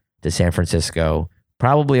 Colorado to San Francisco.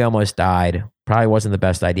 Probably almost died. Probably wasn't the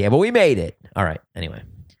best idea, but we made it. All right. Anyway.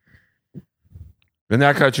 And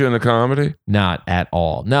that got you into comedy? Not at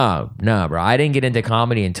all. No, bro. I didn't get into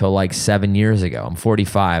comedy until like 7 years ago. I'm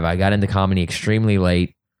 45. I got into comedy extremely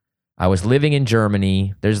late. I was living in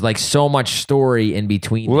Germany. There's like so much story in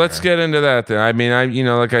between. Well, let's get into that then. I mean,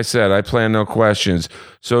 like I said, I plan no questions.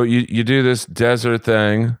 So you do this desert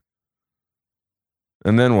thing.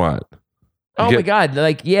 And then what? My God.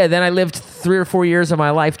 Then I lived 3 or 4 years of my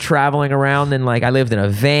life traveling around, and like I lived in a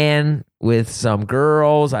van with some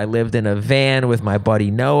girls. I lived in a van with my buddy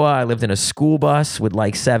Noah. I lived in a school bus with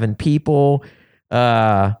like 7 people.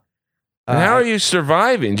 And how are you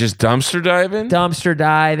surviving? Just dumpster diving? Dumpster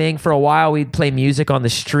diving. For a while, we'd play music on the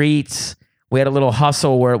streets. We had a little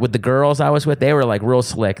hustle where with the girls I was with, they were like real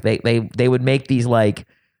slick. They would make these like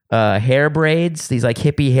hair braids, these like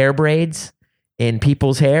hippie hair braids in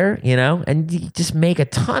people's hair, you know, and you just make a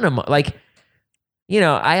ton of like, you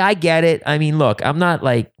know, I get it. I mean, look, I'm not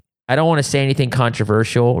like, I don't want to say anything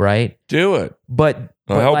controversial, right? Do it. But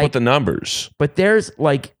I'll help like, with the numbers. But there's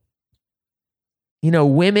like, you know,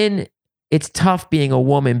 women, it's tough being a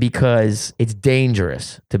woman because it's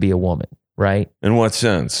dangerous to be a woman, right? In what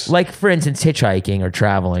sense? Like, for instance, hitchhiking or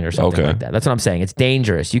traveling or something like that. That's what I'm saying. It's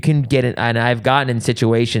dangerous. You can get in, and I've gotten in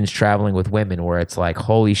situations traveling with women where it's like,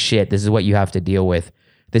 holy shit, this is what you have to deal with.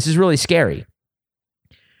 This is really scary.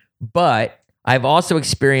 But I've also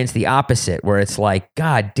experienced the opposite where it's like,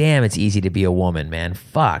 God damn, it's easy to be a woman, man.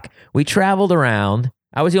 Fuck. We traveled around.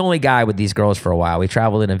 I was the only guy with these girls for a while. We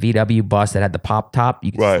traveled in a VW bus that had the pop top.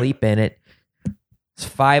 You could sleep in it. It's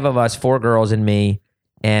 5 of us, 4 girls and me.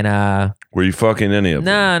 And were you fucking any of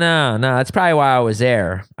them? No. That's probably why I was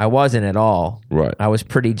there. I wasn't at all. Right. I was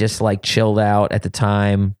pretty just like chilled out at the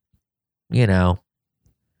time. You know.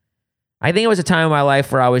 I think it was a time in my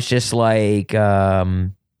life where I was just like, I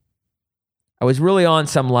was really on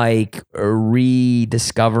some like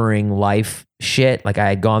rediscovering life shit. Like I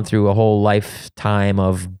had gone through a whole lifetime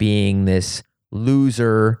of being this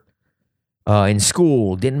loser in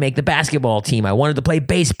school, didn't make the basketball team. I wanted to play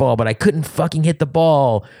baseball, but I couldn't fucking hit the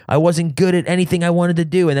ball. I wasn't good at anything I wanted to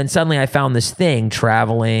do. And then suddenly I found this thing,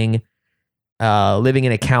 traveling, living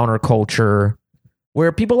in a counterculture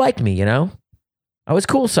where people liked me, you know? I was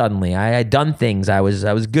cool suddenly. I had done things. I was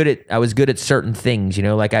good at certain things, you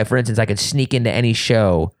know, like for instance, I could sneak into any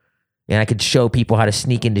show. And I could show people how to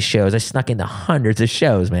sneak into shows. I snuck into hundreds of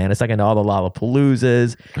shows, man. I snuck into all the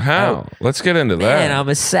Lollapaloozas. How? Let's get into that. Man, I'm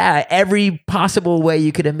a sad every possible way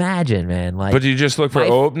you could imagine, man. Like, but you just look for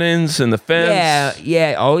openings in the fence?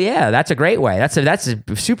 Yeah. Oh, yeah. That's a great way. That's a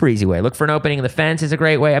super easy way. Look for an opening in the fence is a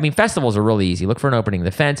great way. I mean, festivals are really easy. Look for an opening in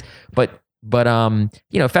the fence, but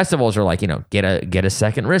you know, festivals are like, you know, get a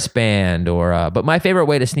second wristband or. But my favorite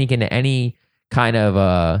way to sneak into any kind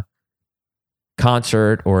of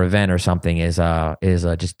concert or event or something is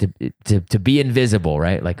just to be invisible,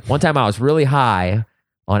 right? Like one time I was really high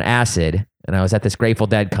on acid and I was at this Grateful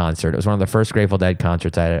Dead concert. It was one of the first Grateful Dead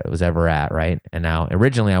concerts I was ever at, right? And now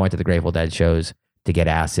originally I went to the Grateful Dead shows to get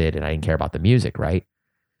acid and I didn't care about the music, right?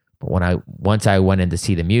 But once I went in to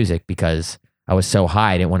see the music because I was so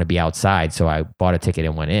high I didn't want to be outside, so I bought a ticket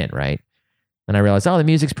and went in, right? And I realized, the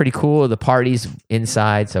music's pretty cool, the party's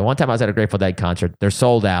inside. So one time I was at a Grateful Dead concert, they're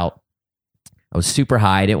sold out. I was super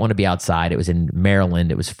high. I didn't want to be outside. It was in Maryland.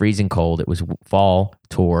 It was freezing cold. It was fall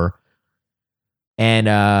tour. And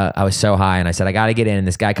I was so high. And I said, I got to get in. And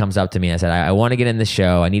this guy comes up to me. And I said, I want to get in the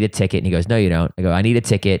show. I need a ticket. And he goes, no, you don't. I go, I need a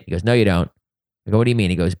ticket. He goes, no, you don't. I go, what do you mean?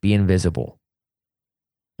 He goes, be invisible.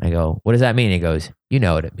 I go, what does that mean? He goes, you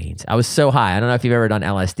know what it means. I was so high. I don't know if you've ever done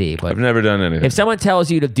LSD. But I've never done anything. If someone tells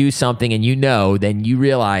you to do something and you know, then you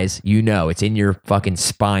realize you know. It's in your fucking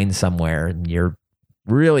spine somewhere. And you're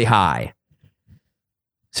really high.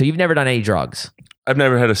 So you've never done any drugs? I've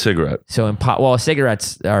never had a cigarette. So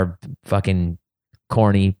cigarettes are fucking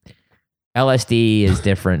corny. LSD is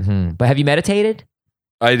different. But have you meditated?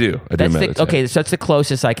 I do. I do meditate. Okay, so that's the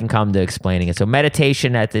closest I can come to explaining it. So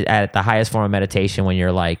meditation at the highest form of meditation when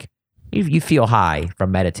you're like, you feel high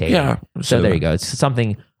from meditating. Yeah. So there you go. It's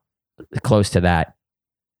something close to that.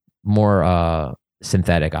 More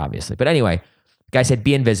synthetic, obviously. But anyway, the guy said,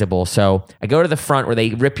 be invisible. So I go to the front where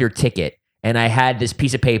they rip your ticket. And I had this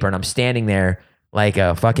piece of paper and I'm standing there like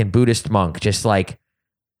a fucking Buddhist monk, just like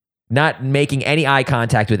not making any eye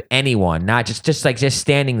contact with anyone, not just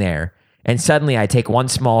standing there. And suddenly I take one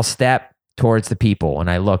small step towards the people and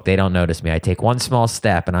I look, they don't notice me. I take one small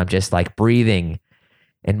step and I'm just like breathing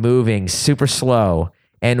and moving super slow.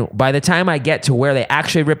 And by the time I get to where they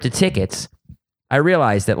actually rip the tickets, I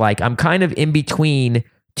realize that like I'm kind of in between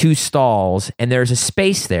 2 stalls and there's a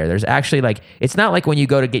space there. There's actually like, it's not like when you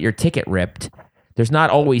go to get your ticket ripped, there's not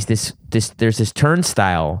always there's this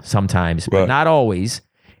turnstile sometimes, but not always.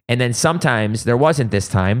 And then sometimes there wasn't this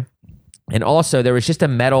time. And also there was just a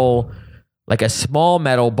metal, like a small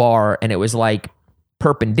metal bar and it was like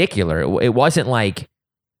perpendicular. It wasn't like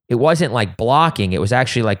blocking. It was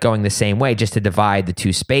actually like going the same way just to divide the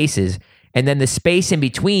 2 spaces. And then the space in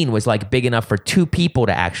between was like big enough for 2 people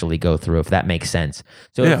to actually go through, if that makes sense.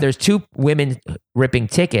 So if there's 2 women ripping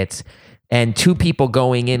tickets and 2 people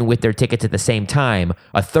going in with their tickets at the same time,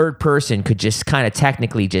 a third person could just kind of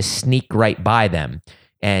technically just sneak right by them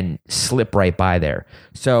and slip right by there.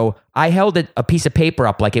 So I held a piece of paper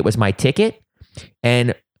up like it was my ticket.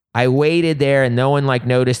 And I waited there and no one like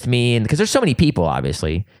noticed me, and because there's so many people,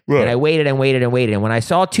 obviously. Right. And I waited and waited and waited. And when I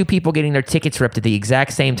saw two people getting their tickets ripped at the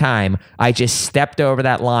exact same time, I just stepped over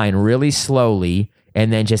that line really slowly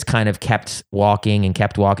and then just kind of kept walking, and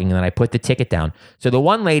then I put the ticket down. So the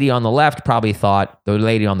one lady on the left probably thought the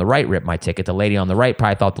lady on the right ripped my ticket. The lady on the right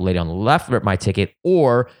probably thought the lady on the left ripped my ticket,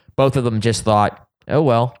 or both of them just thought, oh,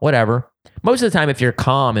 well, whatever. Most of the time, if you're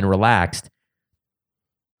calm and relaxed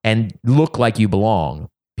and look like you belong,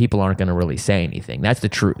 people aren't going to really say anything. That's the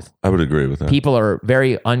truth. I would agree with that. People are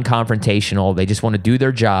very unconfrontational. They just want to do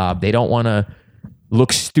their job. They don't want to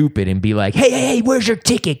look stupid and be like, hey, where's your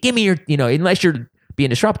ticket? Give me your, unless you're being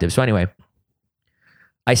disruptive. So anyway,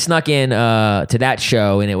 I snuck in to that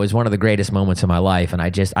show, and it was one of the greatest moments of my life. And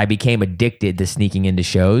I became addicted to sneaking into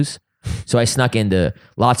shows. So I snuck into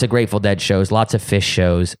lots of Grateful Dead shows, lots of Fish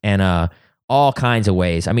shows, and all kinds of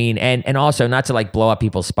ways. I mean, and also not to like blow up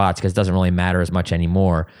people's spots because it doesn't really matter as much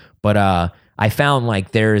anymore. But I found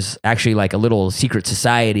like there's actually like a little secret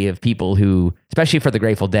society of people who, especially for the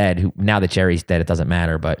Grateful Dead, who now that Jerry's dead, it doesn't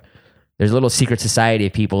matter. But there's a little secret society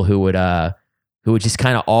of people who would just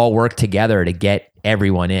kind of all work together to get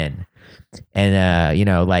everyone in.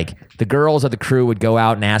 And, like the girls of the crew would go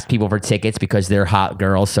out and ask people for tickets because they're hot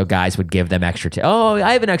girls. So guys would give them extra tickets. Oh,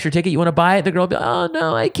 I have an extra ticket. You want to buy it? The girl would be, oh,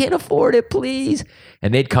 no, I can't afford it, please.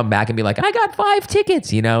 And they'd come back and be like, I got 5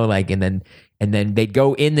 tickets, and then they'd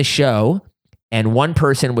go in the show, and one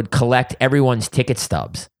person would collect everyone's ticket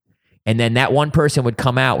stubs. And then that one person would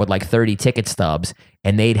come out with like 30 ticket stubs,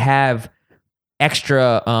 and they'd have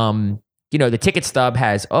extra, the ticket stub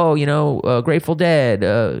has, Grateful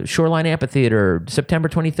Dead, Shoreline Amphitheater, September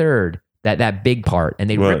 23rd, that big part. And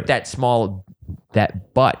they rip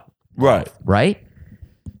that butt. Right. Right?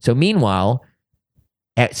 So meanwhile,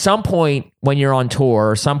 at some point when you're on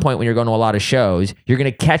tour, or some point when you're going to a lot of shows, you're going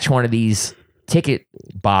to catch one of these ticket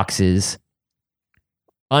boxes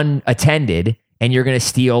unattended, and you're going to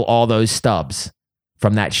steal all those stubs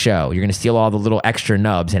from that show. You're going to steal all the little extra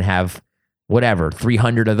nubs and have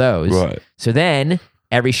 300 of those. Right. So then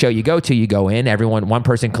every show you go to, you go in, one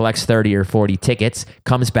person collects 30 or 40 tickets,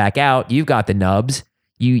 comes back out, you've got the nubs,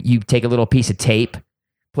 you take a little piece of tape,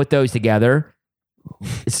 put those together,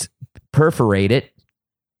 perforate it,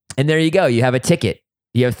 and there you go. You have a ticket.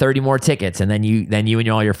 You have 30 more tickets, and then you and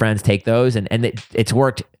all your friends take those, and it's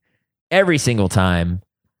worked every single time.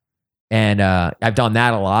 And I've done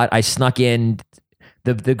that a lot. I snuck in.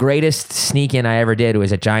 The greatest sneak in I ever did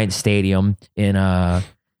was at Giant Stadium in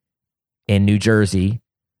New Jersey,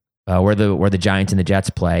 where the Giants and the Jets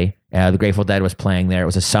play. The Grateful Dead was playing there. It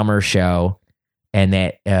was a summer show, and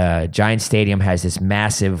that Giant Stadium has this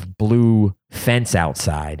massive blue fence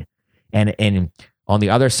outside, and on the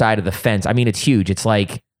other side of the fence, I mean, it's huge. It's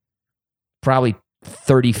like probably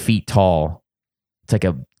 30 feet tall. It's like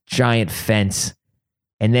a giant fence,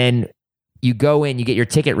 and then you go in, you get your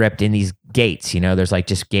ticket ripped in these gates. There's like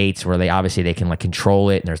just gates where they can like control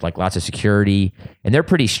it, and there's like lots of security, and they're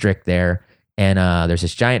pretty strict there. And there's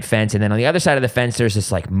this giant fence, and then on the other side of the fence, there's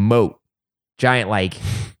this like moat, giant like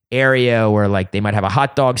area where like they might have a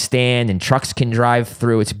hot dog stand and trucks can drive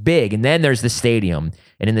through. It's big. And then there's the stadium,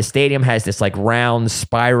 and in the stadium has this like round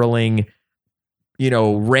spiraling,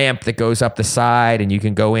 ramp that goes up the side, and you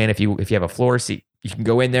can go in if you have a floor seat. You can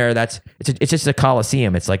go in there. It's just a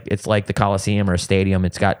Coliseum. It's like the Coliseum or a stadium.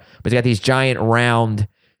 It's got these giant round,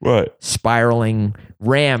 spiraling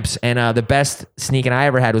ramps. And the best sneaking I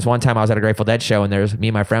ever had was one time I was at a Grateful Dead show, and me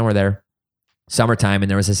and my friend were there, summertime, and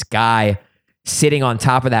there was this guy sitting on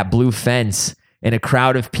top of that blue fence, and a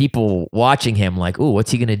crowd of people watching him. Like, ooh,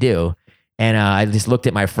 what's he gonna do? And I just looked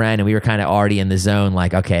at my friend, and we were kind of already in the zone.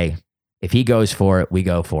 Like, okay, if he goes for it, we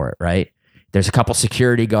go for it, right? There's a couple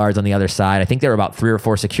security guards on the other side. I think there were about 3 or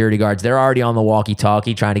 4 security guards. They're already on the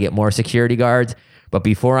walkie-talkie trying to get more security guards. But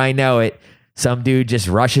before I know it, some dude just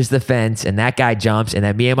rushes the fence, and that guy jumps, and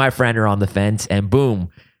then me and my friend are on the fence, and boom,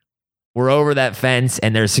 we're over that fence,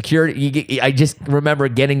 and there's security. I just remember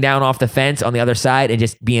getting down off the fence on the other side and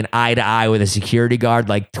just being eye to eye with a security guard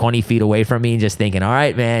like 20 feet away from me, and just thinking, all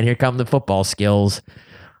right, man, here come the football skills.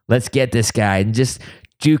 Let's get this guy. And just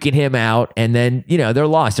juking him out, and then they're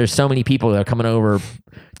lost. There's so many people that are coming over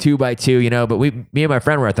 2 by 2, but me and my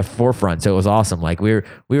friend were at the forefront, so it was awesome. Like we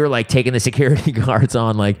were like taking the security guards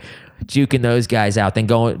on, like juking those guys out, then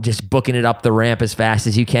just booking it up the ramp as fast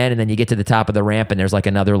as you can, and then you get to the top of the ramp, and there's like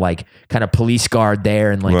another like kind of police guard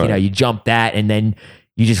there, and like you jump that, and then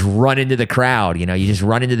you just run into the crowd. You just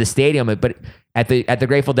run into the stadium. But at the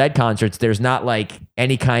Grateful Dead concerts, there's not like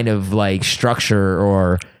any kind of like structure,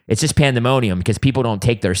 or it's just pandemonium because people don't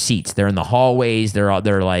take their seats. They're in the hallways.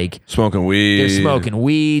 They're like smoking weed. They're smoking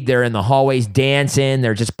weed. They're in the hallways dancing.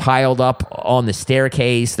 They're just piled up on the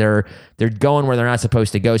staircase. They're going where they're not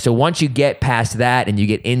supposed to go. So once you get past that and you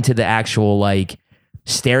get into the actual like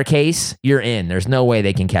staircase, you're in. There's no way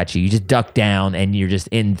they can catch you. You just duck down and you're just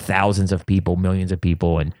in thousands of people, millions of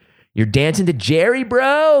people, and you're dancing to Jerry,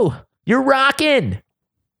 bro. You're rocking.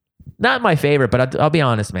 Not my favorite, but I'll be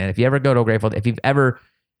honest, man. If you've ever gone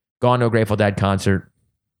to a Grateful Dead concert,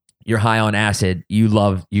 you're high on acid,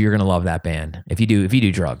 you're gonna love that band. If you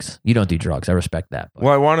do drugs. You don't do drugs. I respect that.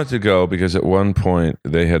 Well, I wanted to go because at one point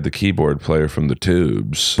they had the keyboard player from the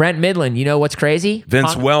Tubes. Brent Midland, you know what's crazy?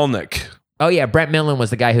 Vince Welnick. Oh yeah, Brent Midland was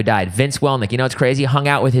the guy who died. Vince Welnick, you know what's crazy? Hung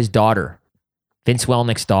out with his daughter. Vince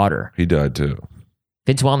Welnick's daughter. He died too.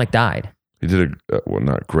 Vince Welnick died. He did well,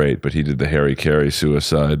 not great, but he did the Harry Carey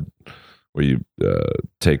suicide where you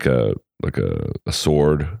take a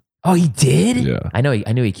sword. Oh, he did? Yeah. I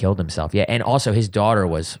knew he killed himself. Yeah, and also his daughter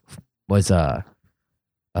was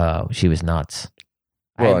she was nuts.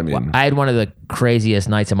 Well, I had one of the craziest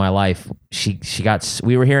nights of my life.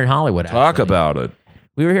 We were here in Hollywood. Talk about it.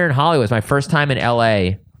 We were here in Hollywood. It was my first time in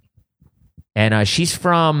LA. And she's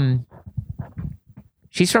from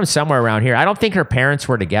somewhere around here. I don't think her parents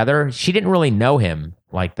were together. She didn't really know him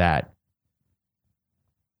like that.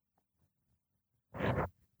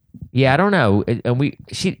 Yeah, I don't know. And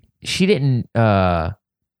she didn't I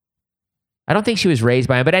don't think she was raised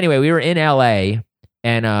by him. But anyway, we were in LA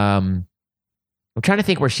and I'm trying to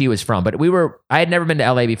think where she was from, but I had never been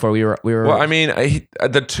to LA before. We were Well, I mean,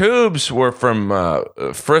 the Tubes were from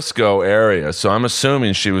Frisco area, so I'm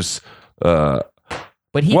assuming she was but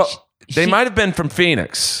they might have been from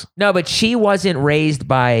Phoenix. No, but she wasn't raised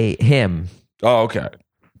by him. Oh, okay.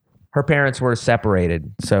 Her parents were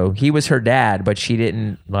separated. So he was her dad, but she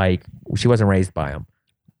wasn't raised by him.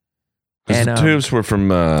 And the Tubes were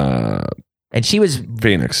from and she was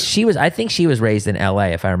Phoenix. I think she was raised in LA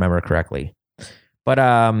if I remember correctly. But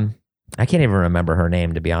I can't even remember her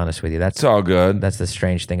name, to be honest with you. It's all good. That's the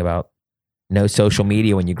strange thing about no social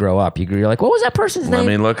media when you grow up. You're like, what was that person's name? I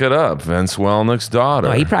mean, look it up. Vince Welnick's daughter.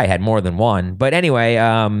 No, he probably had more than one. But anyway,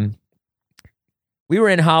 we were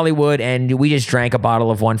in Hollywood and we just drank a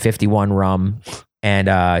bottle of 151 rum.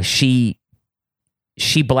 And she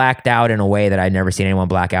blacked out in a way that I'd never seen anyone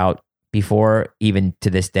black out before, even to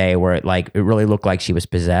this day, where it really looked like she was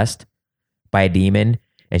possessed by a demon.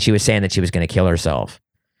 And she was saying that she was going to kill herself.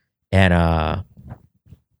 And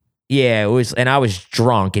yeah, it was, and I was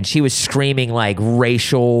drunk and she was screaming like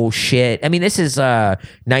racial shit. I mean, this is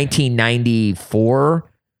 1994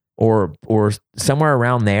 or somewhere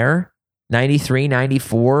around there, 93,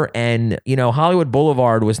 94. And, Hollywood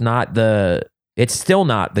Boulevard was it's still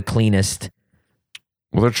not the cleanest.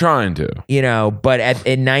 Well, they're trying to. But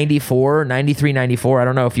in 94, 93, 94, I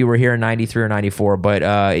don't know if you were here in 93 or 94, but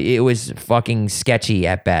it was fucking sketchy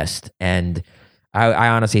at best. And I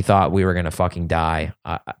honestly thought we were going to fucking die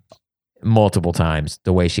multiple times.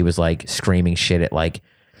 The way she was like screaming shit at like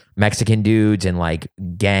Mexican dudes and like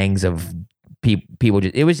gangs of people.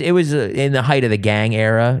 It was in the height of the gang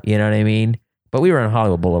era. You know what I mean? But we were on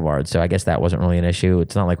Hollywood Boulevard, so I guess that wasn't really an issue.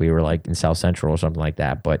 It's not like we were like in South Central or something like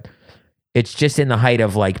that, but it's just in the height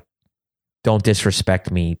of like, don't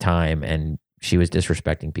disrespect me time. And she was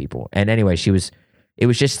disrespecting people. And anyway, she was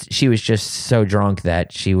just so drunk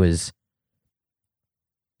that she was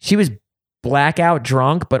blackout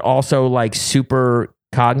drunk, but also like super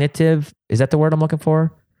cognitive. Is that the word I'm looking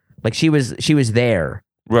for? Like she was there.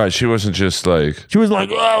 Right. She wasn't just like, she was like,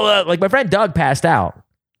 oh, like my friend Doug passed out.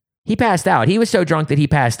 He passed out. He was so drunk that he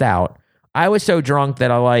passed out. I was so drunk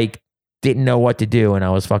that I like didn't know what to do. And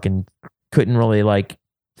I was fucking couldn't really like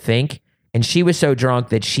think. And she was so drunk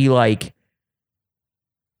that she like,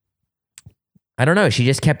 I don't know. She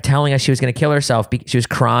just kept telling us she was going to kill herself. She was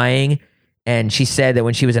crying. And she said that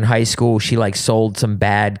when she was in high school, she like sold some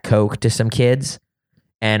bad coke to some kids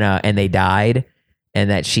and they died and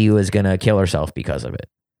that she was going to kill herself because of it.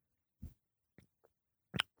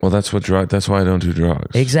 Well, that's why I don't do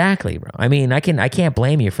drugs. Exactly, bro. I mean, I can't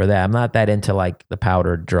blame you for that. I'm not that into like the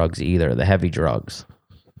powdered drugs either, the heavy drugs.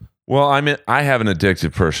 Well, I have an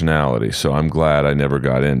addictive personality, so I'm glad I never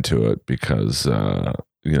got into it because,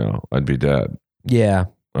 I'd be dead. Yeah.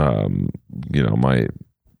 The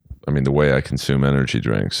way I consume energy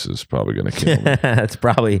drinks is probably going to kill me. That's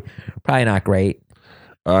probably not great.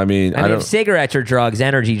 I mean, if cigarettes are drugs,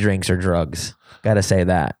 energy drinks are drugs. Got to say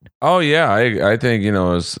that. Oh yeah, I think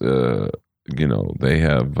as they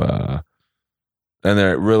have, and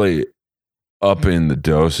they're really upping the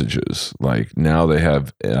dosages. Like now they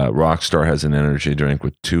have Rockstar has an energy drink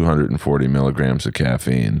with 240 milligrams of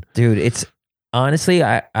caffeine. Dude, it's honestly,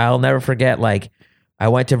 I'll never forget. Like, I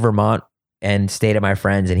went to Vermont and stayed at my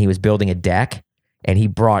friend's, and he was building a deck, and he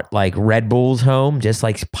brought like Red Bulls home, just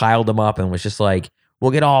like piled them up, and was just like,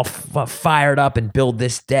 "We'll get all fired up and build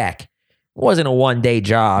this deck." It wasn't a 1-day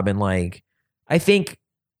job, and like, I think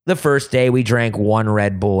the first day we drank 1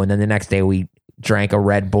 Red Bull, and then the next day we drank a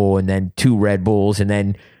Red Bull, and then 2 Red Bulls, and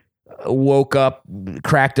then woke up,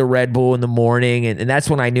 cracked a Red Bull in the morning, and that's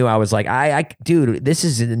when I knew. I was like, dude, this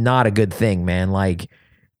is not a good thing, man. Like,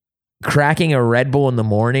 cracking a Red Bull in the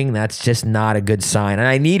morning, that's just not a good sign. And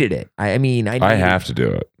I needed it. I have to do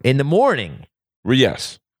it in the morning. Well,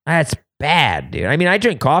 yes, that's bad, dude. I mean, I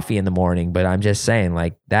drink coffee in the morning, but I'm just saying,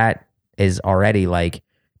 like, that is already like,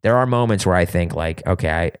 there are moments where I think like,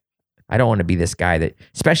 okay, I don't want to be this guy that,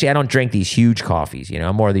 especially I don't drink these huge coffees, you know.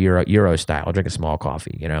 I'm more the Euro style. I'll drink a small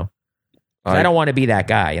coffee, you know. I don't want to be that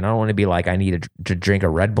guy, you know. I don't want to be like, I need to drink a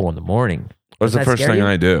Red Bull in the morning. What's the first thing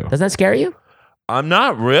I do? Doesn't that scare you? I'm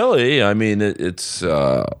not really. I mean, it's.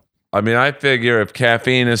 I mean, I figure if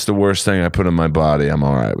caffeine is the worst thing I put in my body, I'm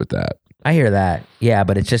all right with that. I hear that. Yeah,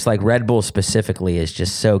 but it's just like Red Bull specifically is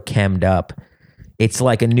just so chemmed up. It's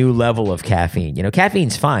like a new level of caffeine. You know,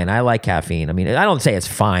 caffeine's fine. I like caffeine. I mean, I don't say it's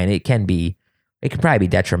fine. It can probably be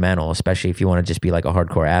detrimental, especially if you want to just be like a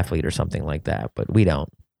hardcore athlete or something like that. But we don't.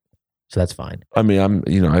 So that's fine. I mean,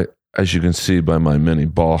 as you can see by my many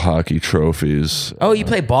ball hockey trophies. Oh, you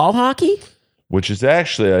play ball hockey? Which is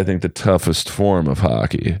actually, I think, the toughest form of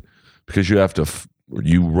hockey because you have to,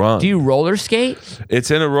 you run. Do you roller skate?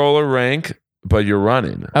 It's in a roller rink, but you're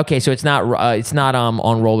running. Okay, so it's not on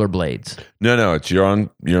rollerblades. No,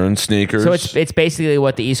 you're on sneakers. So it's basically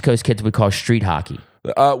what the East Coast kids would call street hockey.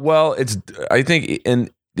 Well, I think in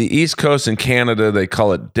the East Coast in Canada they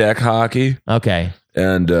call it deck hockey. Okay.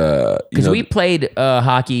 And because we played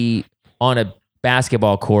hockey on a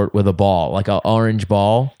basketball court with a ball, like an orange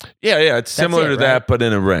ball. Yeah, it's similar to that, but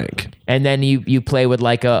in a rink. And then you play with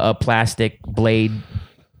like a plastic blade.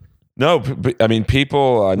 No, I mean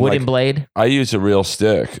people wooden blade. I use a real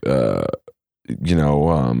stick, and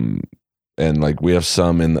like we have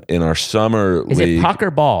some in our summer Is league. it puck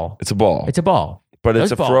or ball? It's a ball. It's a ball, but Those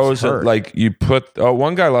it's a balls frozen. hurt. Like you put. Oh,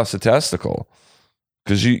 one guy lost a testicle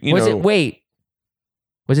because you was know. It wait?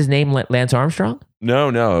 Was his name Lance Armstrong? No,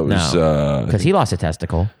 it was because he lost a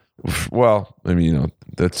testicle. Well, I mean,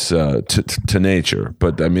 that's to nature,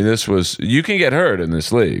 but I mean, this was you can get hurt in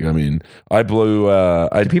this league. I mean, I blew.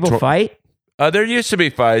 Do people fight? There used to be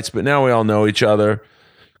fights, but now we all know each other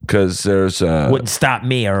because there's. Wouldn't stop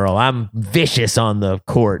me, Earl. I'm vicious on the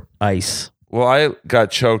court ice. Well, I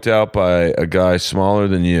got choked out by a guy smaller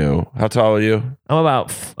than you. How tall are you? I'm about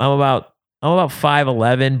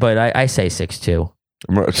 5'11", but I say 6'2".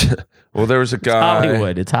 Well, there was a guy.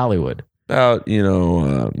 It's Hollywood. About, I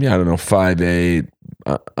don't know, 5'8",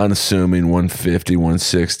 unassuming, 150,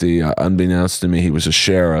 160. Unbeknownst to me, he was a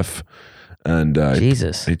sheriff. And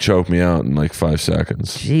Jesus. He choked me out in like 5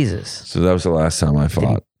 seconds. Jesus. So that was the last time I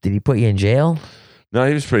fought. Did he put you in jail? No,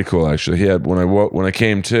 he was pretty cool, actually. He had, when I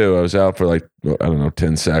came to, I was out for like, I don't know,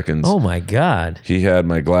 10 seconds. Oh, my God. He had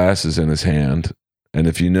my glasses in his hand. And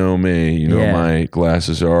if you know me, you know my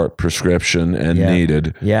glasses are prescription and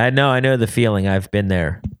needed. Yeah, I know the feeling. I've been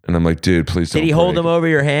there. And I'm like, dude, please don't. Did he hold them over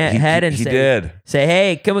your head and say,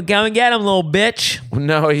 "Hey, come and get him, little bitch"?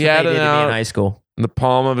 No, he had it out in high school. In the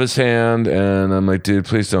palm of his hand, and I'm like, dude,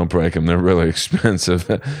 please don't break them. They're really expensive.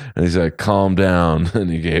 And he's like, calm down, and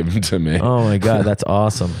he gave them to me. Oh my God, that's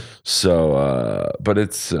awesome. So, but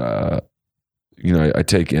it's, I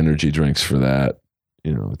take energy drinks for that.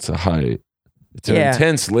 It's an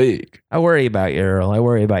intense league. I worry about you, Earl. I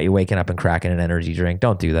worry about you waking up and cracking an energy drink.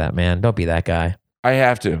 Don't do that, man. Don't be that guy. I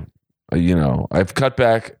have to. I've cut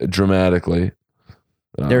back dramatically.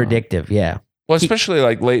 They're addictive, yeah. Well, especially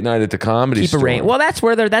like late night at the Comedy Store. Well, that's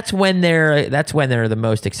when they're the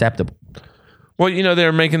most acceptable. Well,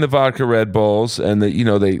 they're making the vodka Red Bulls, and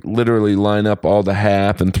they literally line up all the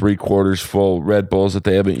half and 3/4 full Red Bulls that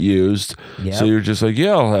they haven't used. Yep. So you're just like,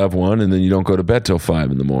 yeah, I'll have one, and then you don't go to bed till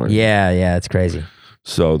 5 a.m. Yeah, it's crazy.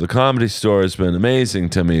 So the Comedy Store has been amazing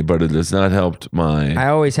to me, but it has not helped my. I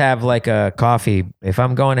always have like a coffee. If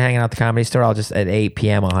I'm going to hang out at the Comedy Store, I'll just at 8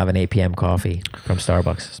 p.m. I'll have an 8 p.m. coffee from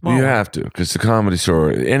Starbucks. You have to, because the Comedy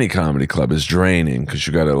Store, any comedy club is draining because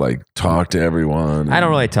you got to like talk to everyone. I don't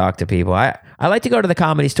really talk to people. I like to go to the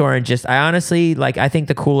Comedy Store and I honestly I think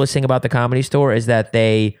the coolest thing about the Comedy Store is that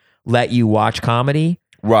they let you watch comedy.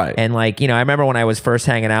 Right. And I remember when I was first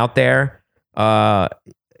hanging out there,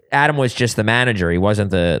 Adam was just the manager. He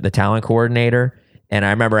wasn't the talent coordinator. And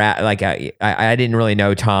I remember I didn't really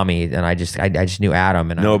know Tommy, and I just knew Adam,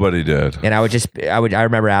 and Nobody did. And I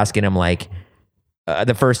remember asking him like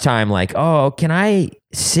the first time, like, oh, can I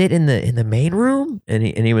sit in the main room? And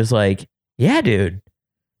he was like, yeah, dude,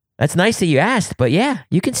 that's nice that you asked, but yeah,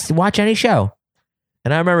 you can watch any show.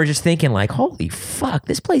 And I remember just thinking like, holy fuck,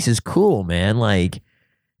 this place is cool, man. Like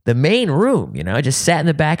the main room, you know, I just sat in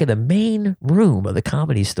the back of the main room of the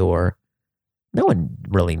Comedy Store. No one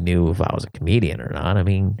really knew if I was a comedian or not. I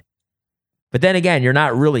mean, but then again, you're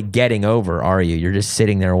not really getting over, are you? You're just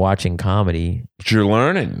sitting there watching comedy. But you're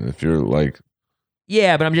learning if you're like.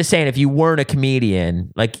 Yeah, but I'm just saying, if you weren't a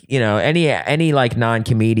comedian, like, you know, any like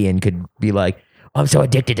non-comedian could be like, oh, I'm so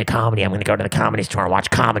addicted to comedy, I'm going to go to the Comedy Store and watch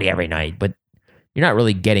comedy every night. But you're not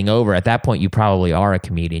really getting over. At that point, you probably are a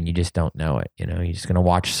comedian. You just don't know it. You know, you're just going to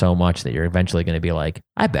watch so much that you're eventually going to be like,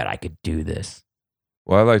 I bet I could do this.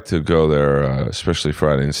 Well, I like to go there, especially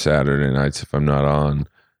Friday and Saturday nights if I'm not on,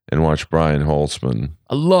 and watch Brian Holtzman.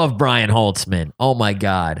 I love Brian Holtzman. Oh my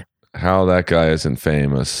God. How that guy isn't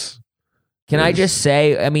famous. Can I just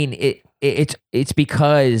say, I mean, it's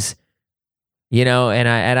because, you know, and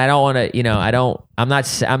I don't want to, you know,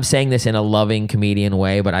 I'm saying this in a loving comedian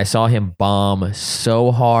way, but I saw him bomb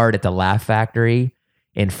so hard at the Laugh Factory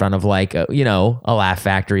in front of like, a Laugh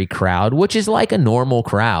Factory crowd, which is like a normal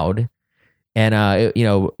crowd. And, you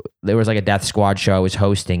know, there was like a Death Squad show. I was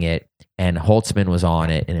hosting it and Holtzman was on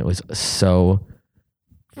it. And it was so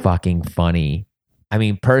fucking funny. I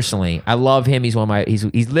mean, personally, I love him. He's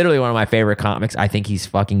he's literally one of my favorite comics. I think he's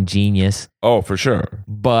fucking genius. Oh, for sure.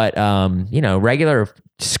 But, you know, regular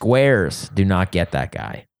squares do not get that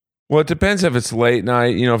guy. Well, it depends if it's late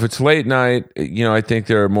night. You know, if it's late night, you know, I think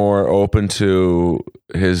they're more open to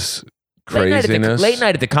his craziness. Late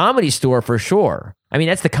night at the Comedy Store, for sure. I mean,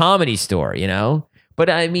 that's the Comedy Store, you know? But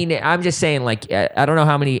I mean, I'm just saying, like, I don't know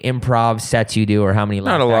how many improv sets you do or how many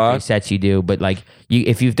Laugh Factory sets you do, but like,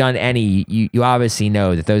 if you've done any, you obviously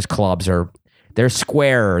know that those clubs they're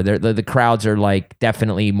square. The crowds are like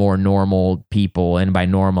definitely more normal people, and by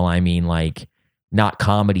normal I mean like not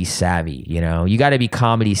comedy savvy. You know, you got to be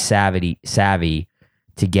comedy savvy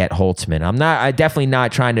to get Holtzman. I'm definitely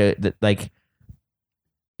not trying to like.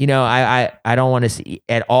 You know, I don't want to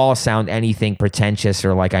at all sound anything pretentious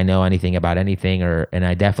or like I know anything about anything, and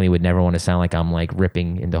I definitely would never want to sound like I'm like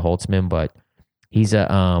ripping into Holtzman, but he's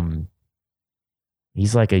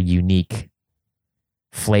like a unique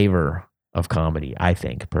flavor of comedy, I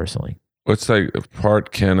think, personally. It's like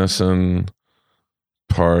part Kennison,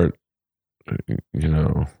 part, you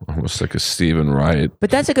know, almost like a Stephen Wright. But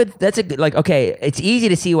that's a good like, okay, it's easy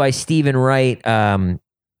to see why Stephen Wright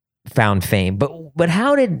found fame, but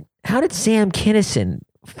how did Sam Kinison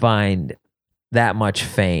find that much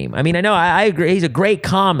fame? I mean, I know I agree he's a great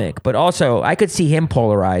comic, but also I could see him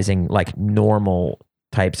polarizing like normal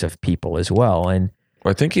types of people as well. And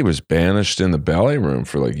I think he was banished in the belly room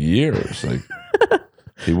for like years. Like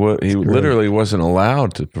he literally wasn't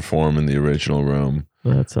allowed to perform in the original room.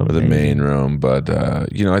 That's or the main room. But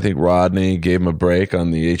you know, I think Rodney gave him a break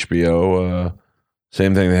on the HBO.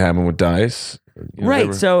 Same thing that happened with Dice.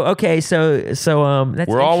 Right. So that's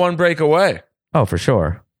we're all one break away. Oh, for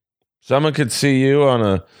sure. Someone could see you on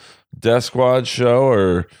a Death Squad show,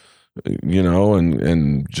 or you know,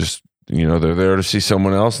 and just, you know, they're there to see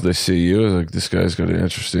someone else. They see you, like, this guy's got an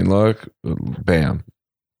interesting look. Bam.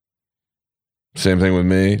 Same thing with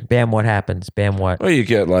me. Bam, what happens? Bam, what? Well, you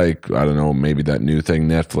get like, I don't know, maybe that new thing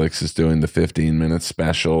Netflix is doing, the 15-minute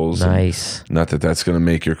specials. Nice. Not that that's going to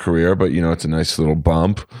make your career, but, you know, it's a nice little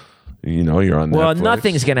bump. You know, you're on Netflix. Well,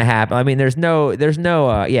 nothing's going to happen. I mean, there's no,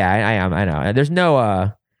 yeah, I know. There's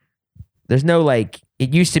no, like,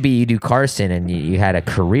 it used to be you do Carson and you had a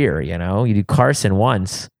career, you know? You do Carson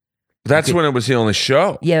once. That's when it was the only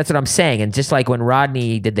show. Yeah, that's what I'm saying. And just like when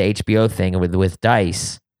Rodney did the HBO thing with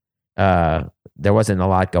Dice, there wasn't a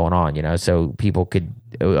lot going on, you know? So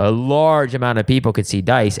a large amount of people could see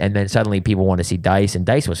Dice, and then suddenly people want to see Dice, and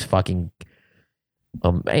Dice was fucking,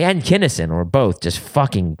 and Kinison were both just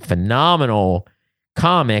fucking phenomenal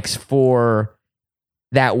comics for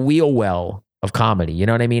that wheel well of comedy. You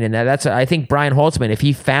know what I mean? And that's, I think Brian Holtzman, if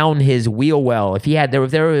he found his wheel well, if there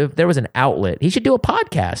was an outlet, he should do a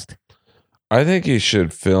podcast. I think he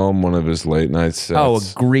should film one of his late night sets. Oh,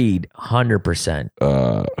 agreed. 100%.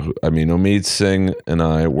 I mean, Omid Singh and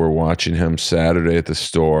I were watching him Saturday at the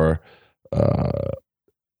store.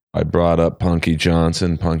 I brought up Punky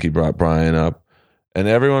Johnson. Punky brought Brian up. And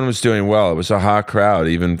everyone was doing well. It was a hot crowd,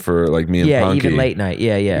 even for like me and Punky. Yeah, even late night.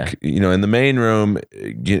 Yeah. You know, in the main room,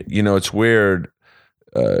 you know, it's weird,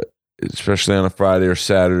 especially on a Friday or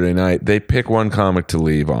Saturday night. They pick one comic to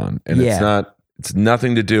leave on. And it's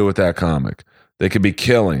nothing to do with that comic. They could be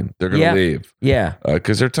killing. They're going to leave. Yeah.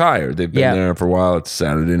 Because they're tired. They've been there for a while. It's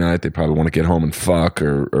Saturday night. They probably want to get home and fuck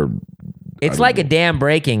or it's like a dam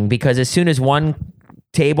breaking, because as soon as one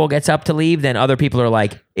table gets up to leave, then other people are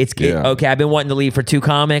like, okay, I've been wanting to leave for 2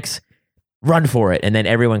 comics. Run for it. And then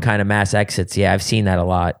everyone kind of mass exits. Yeah, I've seen that a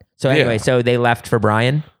lot. So anyway, so they left for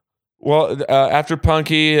Brian? Well, after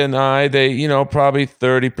Punky and I, they, probably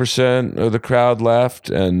 30% of the crowd left.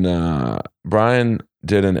 And Brian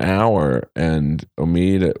did an hour, and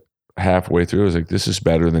Omid halfway through was like, this is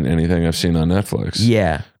better than anything I've seen on Netflix.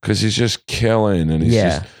 Yeah. Because he's just killing, and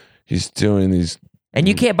he's doing these. And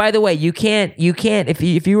you can't, by the way, you can't, if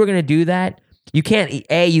you were going to do that, you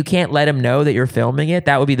can't let him know that you're filming it.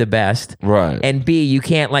 That would be the best. Right. And B, you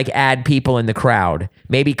can't like add people in the crowd,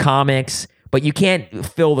 maybe comics, but you can't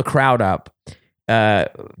fill the crowd up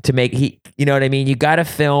to make, you know what I mean? You got to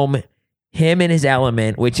film him in his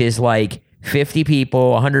element, which is like 50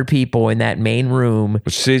 people, 100 people in that main room.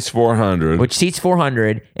 Which seats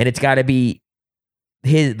 400. And it's got to be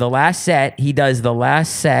the last set. He does the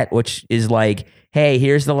last set, which is like, hey,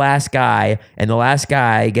 here's the last guy, and the last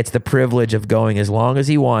guy gets the privilege of going as long as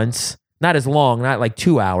he wants. Not as long, not like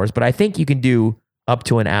 2 hours, but I think you can do up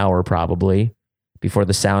to an hour probably before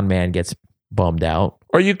the sound man gets bummed out.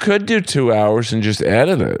 Or you could do 2 hours and just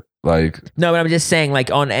edit it. No, but I'm just saying,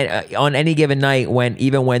 like on any given night,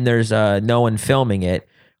 even when there's no one filming it,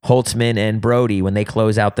 Holtzman and Brody, when they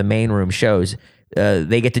close out the main room shows,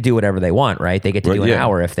 they get to do whatever they want, right? They get to do an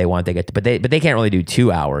hour if they want. But they can't really do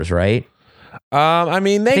 2 hours, right? I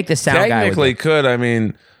mean, they technically could. I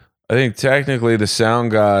mean, I think technically the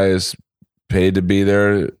sound guy is paid to be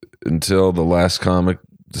there until the last comic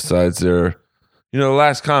decides they're. The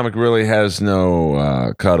last comic really has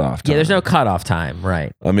no cutoff time. Yeah, there's no cutoff time,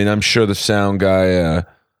 right? I mean, I'm sure the sound guy,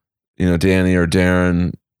 Danny or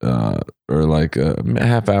Darren, are like a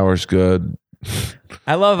half hour's good.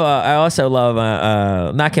 I also love,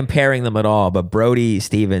 not comparing them at all, but Brody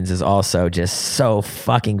Stevens is also just so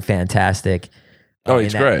fucking fantastic. Oh,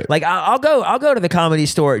 he's great. Like I'll go to the Comedy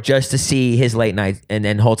Store just to see his late night and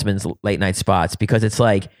Holtzman's late night spots, because it's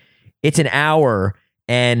like, it's an hour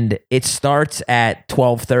and it starts at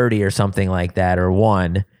 12:30 or something like that, or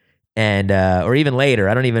 1. And or even later,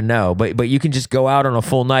 I don't even know. But you can just go out on a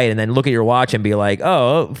full night and then look at your watch and be like,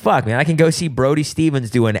 oh fuck, man, I can go see Brody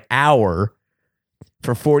Stevens do an hour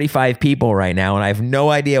for 45 people right now, and I have no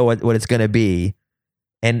idea what it's gonna be.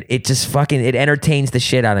 And it just it entertains the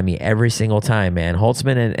shit out of me every single time, man.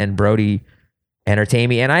 Holtzman and Brody entertain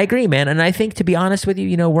me. And I agree, man. And I think, to be honest with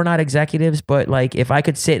you, we're not executives, but like, if I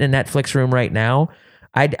could sit in a Netflix room right now,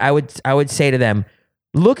 I would say to them,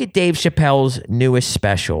 look at Dave Chappelle's newest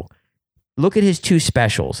special. Look at his 2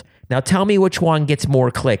 specials. Now tell me which one gets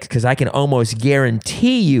more clicks, because I can almost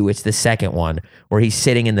guarantee you it's the second one where he's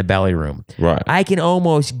sitting in the belly room. Right. I can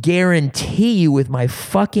almost guarantee you with my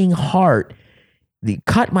fucking heart,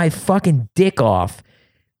 cut my fucking dick off,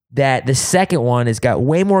 that the second one has got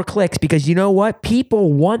way more clicks, because you know what?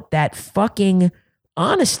 People want that fucking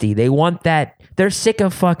honesty. They want that. They're sick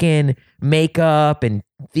of fucking makeup and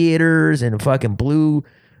theaters and fucking blue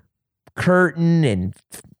curtain and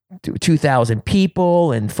 2,000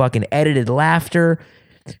 people and fucking edited laughter.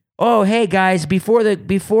 Oh, hey guys, before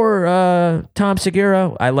Tom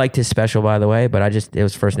Segura, I liked his special, by the way, but it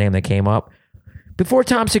was the first name that came up. Before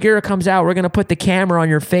Tom Segura comes out, we're going to put the camera on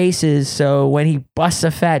your faces, so when he busts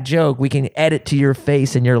a fat joke, we can edit to your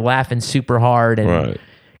face and you're laughing super hard, and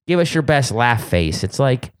give us your best laugh face. It's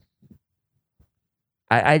like,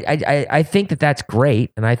 I think that's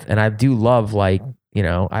great, and I do love, like,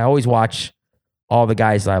 I always watch all the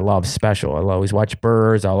guys that I love special. I'll always watch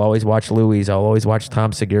Burrs, I'll always watch Louis, I'll always watch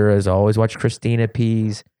Tom Segura's, I'll always watch Christina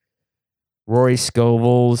P's, Rory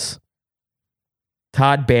Scovel's,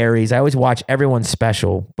 Todd Barry's. I always watch everyone's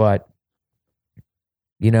special, but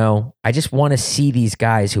I just want to see these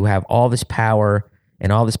guys who have all this power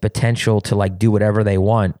and all this potential to like do whatever they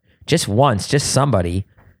want. Just once, just somebody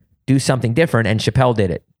do something different, and Chappelle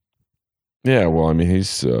did it. Yeah, well, I mean,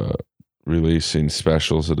 he's releasing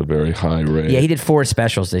specials at a very high rate. Yeah, he did 4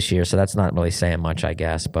 specials this year, so that's not really saying much, I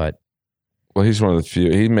guess. But well, he's one of the few.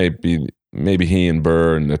 He maybe he and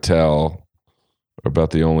Burr and Natel are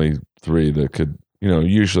about the only 3 that could.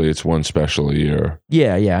 Usually it's 1 special a year.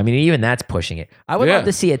 Yeah. I mean, even that's pushing it. I would love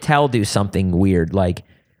to see Attell do something weird, like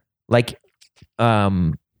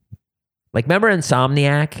remember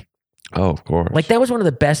Insomniac? Oh, of course. Like, that was one of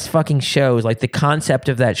the best fucking shows. Like, the concept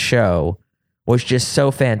of that show was just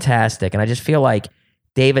so fantastic, and I just feel like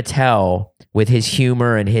Dave Attell, with his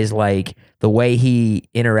humor and his like the way he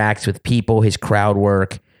interacts with people, his crowd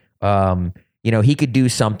work, he could do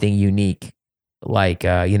something unique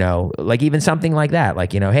you know, like even something like that,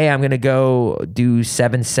 like, you know, hey, I'm going to go do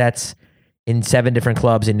 7 sets in 7 different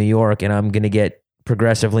clubs in New York, and I'm going to get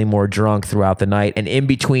progressively more drunk throughout the night. And in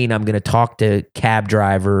between, I'm going to talk to cab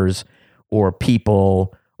drivers or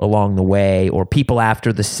people along the way or people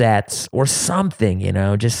after the sets or something, you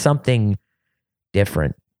know, just something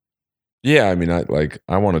different. Yeah, I mean,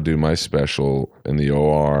 I want to do my special in the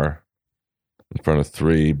OR in front of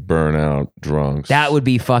 3 burnout drunks. That would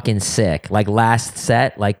be fucking sick. Like last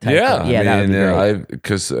set, like type yeah, yeah, that would be great.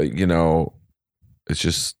 Because you know, it's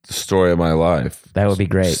just the story of my life. That would be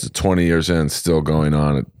great. Just 20 years in, still going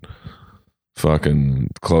on at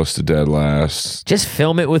fucking close to dead last. Just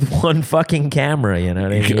film it with one fucking camera, you know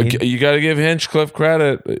what I mean? You got to give Hinchcliffe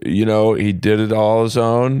credit. You know, he did it all his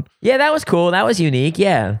own. Yeah, that was cool. That was unique.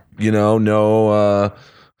 Yeah. You know, no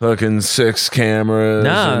fucking 6 cameras.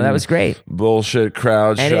 No, that was great. Bullshit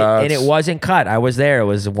crowd shots. And it wasn't cut. I was there. It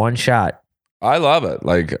was one shot. I love it.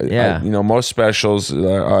 Like, yeah. You know, most specials,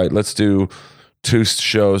 all right, let's do 2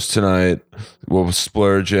 shows tonight. We'll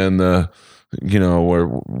splurge in the, you know, where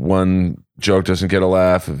one joke doesn't get a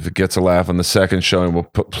laugh. If it gets a laugh on the second showing, we'll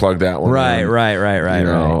plug that one. Right. You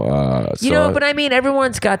know, you know, but I mean,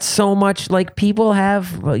 everyone's got so much, like, people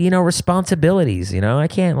have, you know, responsibilities, you know? I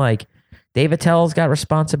can't, like, Dave Attell's got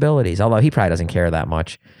responsibilities, although he probably doesn't care that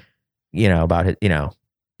much, you know, about it. You know,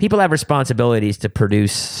 people have responsibilities to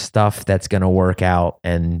produce stuff that's going to work out.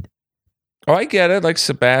 And oh, I get it. Like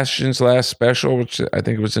Sebastian's last special, which I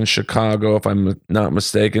think it was in Chicago, if I'm not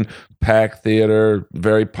mistaken. Packed theater,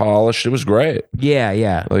 very polished. It was great.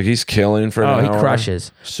 Yeah. Like he's killing for an hour. He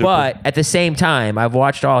crushes. Super. But at the same time, I've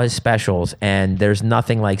watched all his specials, and there's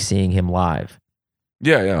nothing like seeing him live.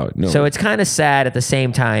 Yeah. No. So it's kind of sad at the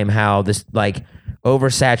same time how this, like,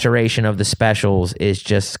 oversaturation of the specials is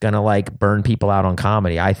just going to, like, burn people out on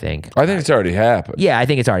comedy, I think. I think it's already happened. Yeah, I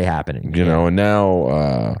think it's already happening. You know, and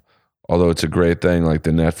now... although it's a great thing, like the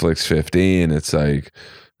Netflix 15, it's like,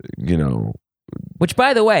 you know. Which,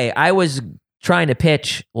 by the way, I was trying to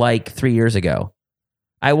pitch like 3 years ago.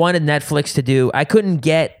 I wanted Netflix to do, I couldn't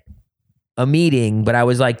get a meeting, but I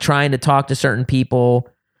was like trying to talk to certain people.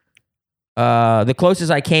 The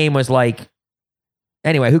closest I came was like,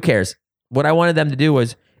 anyway, who cares? What I wanted them to do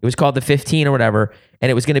was, it was called the 15 or whatever, and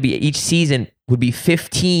it was going to be, each season would be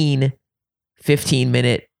 15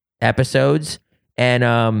 15-minute episodes.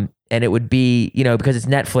 And it would be, you know, because it's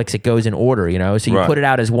Netflix, it goes in order, you know? So you put it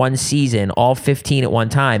out as one season, all 15 at one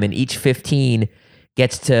time, and each 15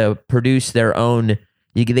 gets to produce their own,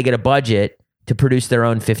 they get a budget to produce their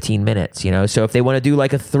own 15 minutes, you know? So if they want to do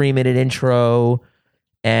like a 3-minute intro,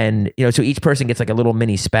 and, you know, so each person gets like a little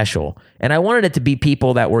mini special. And I wanted it to be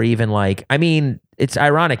people that were even like, I mean, it's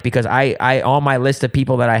ironic because I on my list of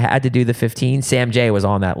people that I had to do the 15, Sam J was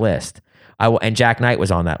on that list. And Jack Knight was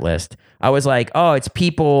on that list. I was like, oh, it's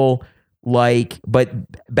people like, but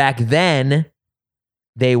back then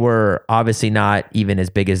they were obviously not even as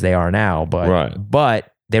big as they are now,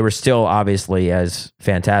 but they were still obviously as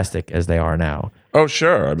fantastic as they are now. Oh,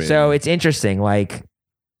 sure. I mean, so it's interesting. Like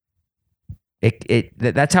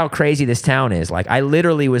that's how crazy this town is. Like I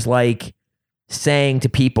literally was like saying to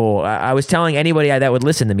people, I was telling anybody that would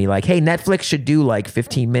listen to me, like, hey, Netflix should do like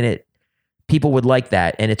 15-minute. People would like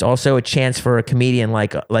that. And it's also a chance for a comedian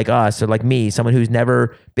like us or like me, someone who's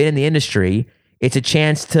never been in the industry. It's a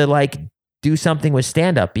chance to like do something with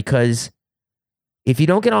stand-up, because if you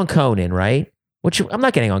don't get on Conan, right? Which I'm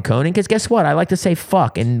not getting on Conan, because guess what? I like to say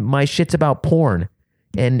fuck, and my shit's about porn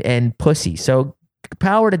and pussy. So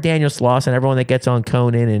power to Daniel Sloss and everyone that gets on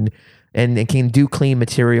Conan and can do clean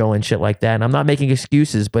material and shit like that. And I'm not making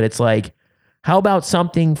excuses, but it's like, how about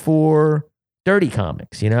something for dirty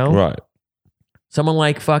comics, you know? Right. Someone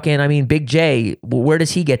like fucking, I mean, Big J, where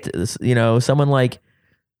does he get this? You know, someone like,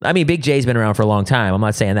 I mean, Big J's been around for a long time. I'm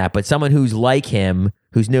not saying that, but someone who's like him,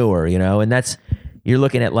 who's newer, you know, and that's, you're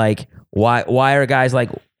looking at like, why are guys like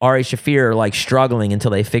Ari Shaffir like struggling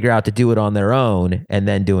until they figure out to do it on their own and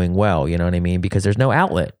then doing well, you know what I mean? Because there's no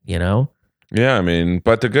outlet, you know? Yeah, I mean,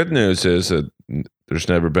 but the good news is that there's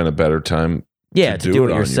never been a better time to do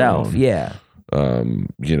it yourself. Yeah.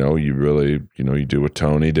 You know, you really, you know, you do what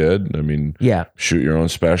Tony did. I mean, shoot your own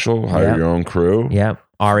special, hire your own crew. Yeah.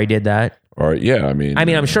 Ari did that. Or yeah, I mean,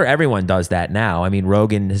 I'm sure everyone does that now. I mean,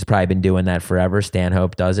 Rogan has probably been doing that forever.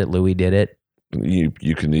 Stanhope does it. Louis did it. You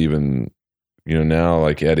can even, you know, now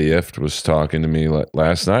like Eddie Ifft was talking to me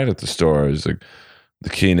last night at the store. He's like, the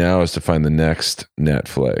key now is to find the next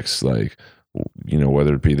Netflix, like, you know,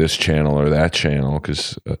 whether it be this channel or that channel,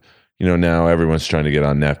 because you know, now everyone's trying to get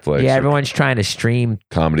on Netflix. Yeah, everyone's trying to stream.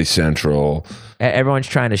 Comedy Central. Everyone's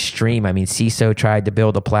trying to stream. I mean, CISO tried to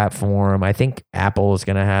build a platform. I think Apple is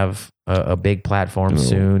going to have a big platform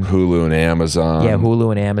soon. Hulu and Amazon. Yeah,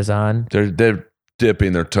 Hulu and Amazon. They're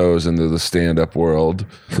dipping their toes into the stand-up world.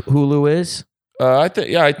 Hulu is? I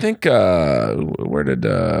think where did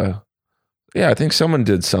I think someone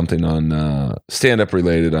did something on stand-up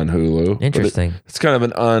related on Hulu. Interesting. It's kind of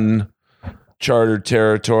an uncharted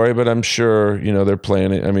territory, but I'm sure, they're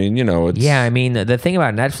playing it. I mean, it's... Yeah, I mean, the thing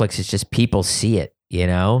about Netflix is just people see it,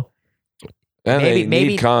 And maybe, they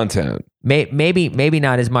need content. Maybe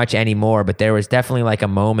not as much anymore, but there was definitely like a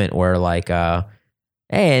moment where like, hey,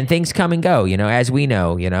 and things come and go, as we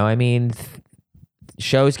know, I mean,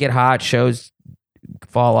 shows get hot, shows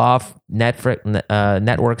fall off,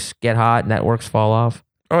 networks get hot, networks fall off.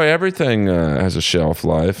 Oh, everything has a shelf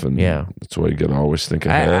life, and that's why you got to always think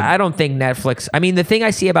ahead. I don't think Netflix, I mean, the thing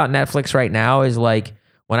I see about Netflix right now is like,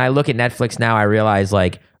 when I look at Netflix now, I realize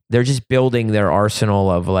like, they're just building their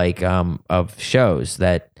arsenal of like of shows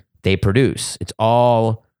that they produce. It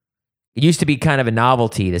used to be kind of a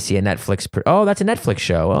novelty to see a Netflix. Oh, that's a Netflix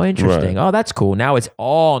show. Oh, interesting. Right. Oh, that's cool. Now it's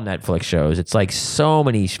all Netflix shows. It's like so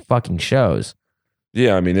many fucking shows.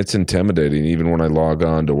 Yeah, I mean, it's intimidating. Even when I log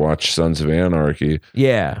on to watch Sons of Anarchy.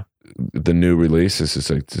 Yeah. The new releases,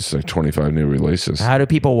 it's like 25 new releases. How do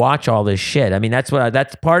people watch all this shit? I mean, that's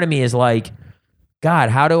part of me is like, God,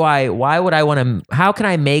 how can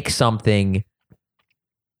I make something?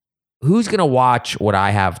 Who's going to watch what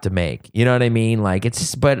I have to make? You know what I mean? Like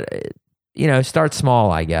start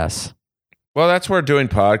small, I guess. Well, that's where doing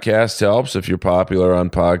podcasts helps. If you're popular on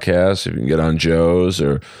podcasts, if you can get on Joe's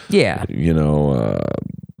or,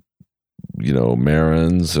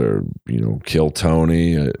 Marin's or, Kill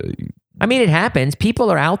Tony. I mean, it happens.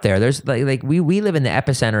 People are out there. There's like we live in the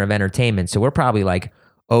epicenter of entertainment. So we're probably like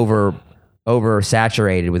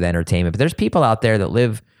oversaturated with entertainment, but there's people out there that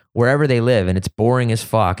live wherever they live and it's boring as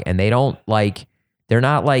fuck, and they're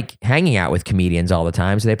not like hanging out with comedians all the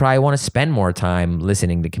time, so they probably want to spend more time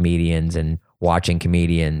listening to comedians and watching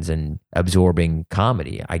comedians and absorbing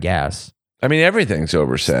comedy, I guess. I mean, everything's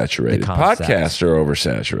oversaturated. Podcasts are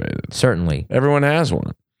oversaturated. Certainly. Everyone has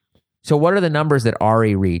one. So what are the numbers that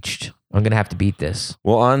Ari reached? I'm going to have to beat this.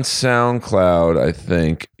 Well, on SoundCloud, I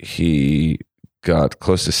think he got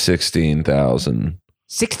close to 16,000.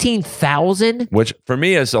 16,000? Which for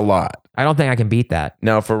me is a lot. I don't think I can beat that.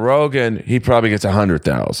 Now for Rogan, he probably gets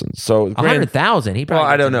 100,000. So 100,000? He probably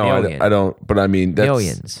I don't know. I don't. But I mean, that's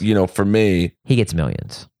millions. For me, he gets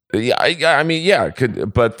millions. Yeah, I mean, yeah.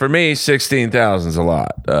 But for me, 16,000 is a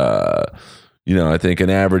lot. I think an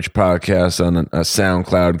average podcast on a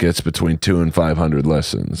SoundCloud gets between 200 and 500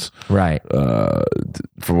 listens. Right.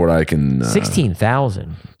 From what I can.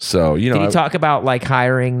 16,000. So, Did he talk about like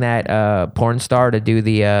hiring that porn star to do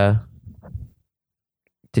the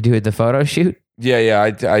photo shoot? Yeah.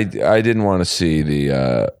 I didn't want to see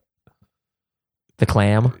the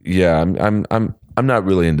clam. Yeah, I'm not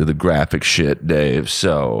really into the graphic shit, Dave.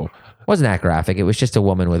 So wasn't that graphic? It was just a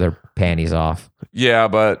woman with her panties off. Yeah,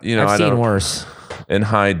 but I've seen worse. In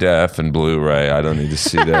high def and Blu-ray, I don't need to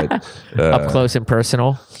see that up close and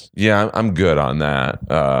personal. Yeah, I'm good on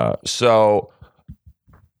that. So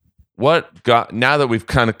now that we've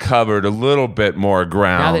kind of covered a little bit more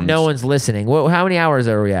ground. Now that no one's listening, how many hours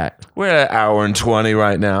are we at? We're at 1 hour and 20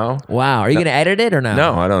 right now. Wow. Are you going to edit it or no?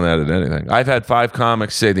 No, I don't edit anything. I've had 5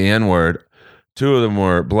 comics say the N-word. 2 of them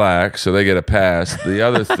were black, so they get a pass. The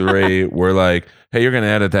other 3 were like, "Hey, you're going to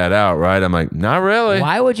edit that out, right?" I'm like, "Not really."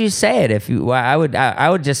 Why would you say it? I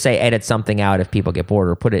would just say edit something out if people get bored,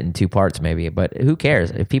 or put it in 2 parts maybe. But who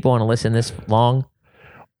cares if people want to listen this long?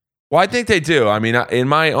 Well, I think they do. I mean, in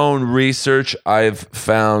my own research, I've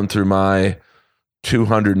found through my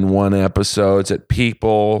 201 episodes that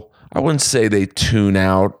people, I wouldn't say they tune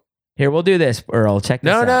out. Here, we'll do this, Earl. Check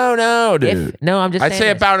this out. No, dude. I'm just saying I'd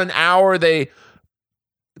say about an hour they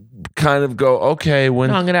kind of go, okay. No,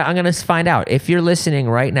 I'm gonna find out. If you're listening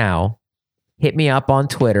right now, hit me up on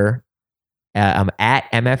Twitter. I'm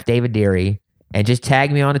at MF David Deary, and just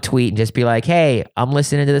tag me on a tweet and just be like, "Hey, I'm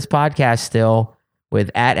listening to this podcast still with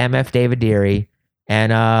at MF David Deary,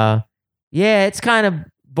 and yeah, it's kind of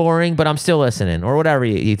boring, but I'm still listening," or whatever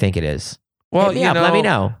you think it is. Well, let me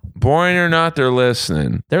know. Boring or not, they're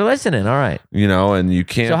listening. They're listening. All right. And you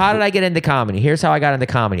can't. So how did I get into comedy? Here's how I got into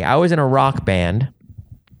comedy. I was in a rock band.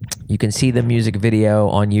 You can see the music video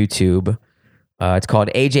on YouTube. It's called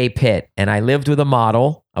AJ Pitt, and I lived with a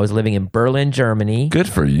model. I was living in Berlin, Germany. Good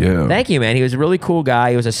for you. Thank you, man. He was a really cool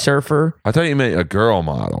guy. He was a surfer. I thought you meant a girl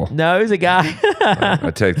model. No, he was a guy.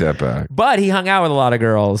 I take that back. But he hung out with a lot of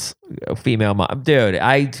girls, female model. Dude,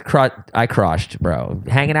 I crushed, bro.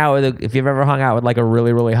 Hanging out with if you've ever hung out with like a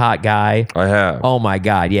really, really hot guy. I have. Oh my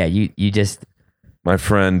God. Yeah, you just My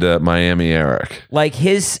friend Miami Eric. Like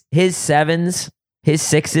his sevens, his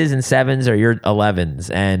sixes and sevens are your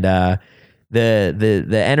 11s, and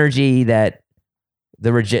the energy that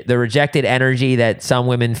the rejected energy that some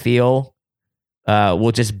women feel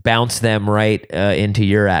will just bounce them right into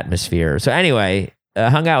your atmosphere. So anyway,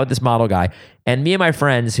 hung out with this model guy, and me and my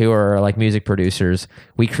friends who are like music producers,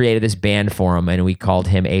 we created this band for him, and we called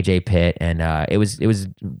him AJ Pitt, and it was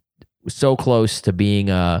so close to being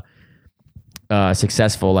a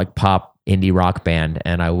successful like pop indie rock band,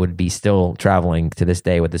 and I would be still traveling to this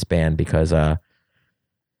day with this band because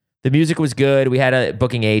the music was good. We had a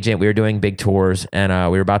booking agent. We were doing big tours, and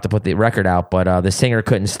we were about to put the record out, but the singer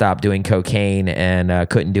couldn't stop doing cocaine and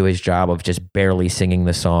couldn't do his job of just barely singing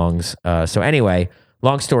the songs. So anyway,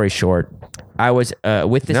 long story short, I was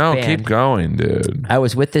with this band. No, keep going, dude. I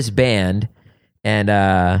was with this band, and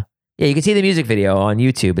yeah, you can see the music video on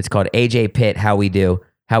YouTube. It's called AJ Pitt, How We Do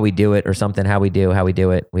It, or something. How we do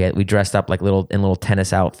it. We dressed up like little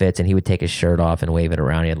tennis outfits, and he would take his shirt off and wave it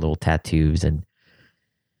around. He had little tattoos, and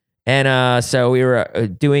so we were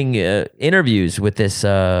doing interviews with this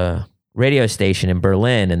radio station in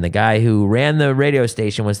Berlin, and the guy who ran the radio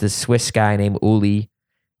station was this Swiss guy named Uli,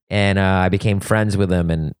 and I became friends with him,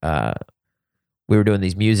 and we were doing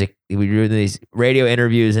these radio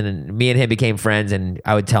interviews, and me and him became friends, and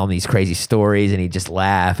I would tell him these crazy stories, and he'd just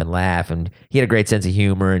laugh, and he had a great sense of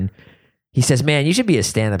humor, and he says, "Man, you should be a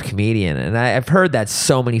stand-up comedian," and I've heard that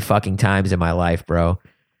so many fucking times in my life, bro.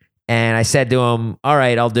 And I said to him, "All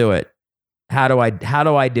right, I'll do it. How do I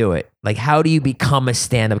do it? Like, how do you become a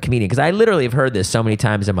stand-up comedian?" Because I literally have heard this so many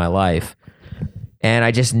times in my life, and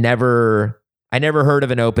I never heard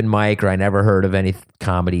of an open mic, or I never heard of any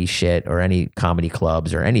comedy shit or any comedy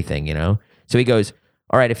clubs or anything, you know? So he goes,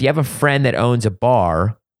 "All right, if you have a friend that owns a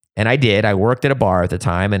bar," and I did, I worked at a bar at the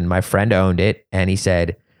time, and my friend owned it, and he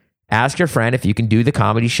said, "Ask your friend if you can do the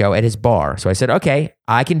comedy show at his bar." So I said, "Okay,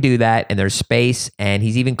 I can do that, and there's space, and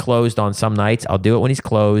he's even closed on some nights. I'll do it when he's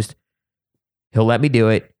closed. He'll let me do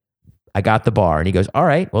it. I got the bar." And he goes, "All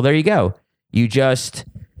right, well, there you go. You just,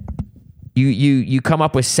 you come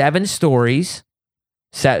up with 7 stories,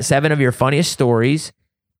 7 of your funniest stories,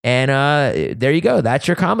 and there you go. That's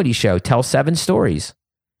your comedy show. Tell 7 stories."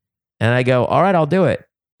 And I go, "All right, I'll do it."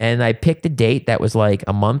 And I picked a date that was like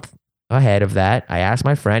a month ahead of that. I asked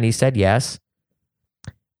my friend, he said yes.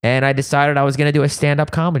 And I decided I was going to do a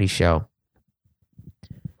stand-up comedy show.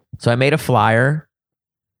 So I made a flyer.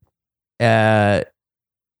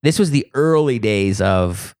 This was the early days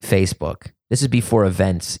of Facebook. This is before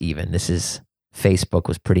events even. Facebook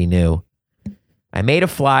was pretty new. I made a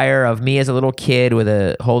flyer of me as a little kid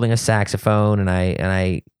holding a saxophone, and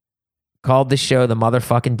I called the show the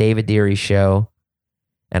motherfucking David Deary Show.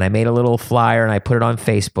 And I made a little flyer and I put it on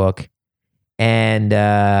Facebook. And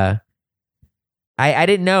I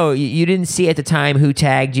didn't know. You didn't see at the time who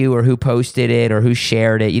tagged you or who posted it or who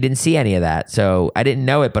shared it. You didn't see any of that. So I didn't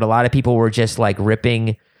know it, but a lot of people were just like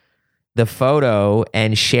ripping the photo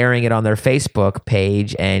and sharing it on their Facebook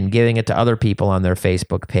page and giving it to other people on their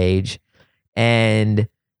Facebook page. And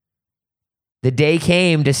the day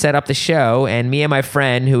came to set up the show, and me and my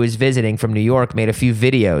friend who was visiting from New York made a few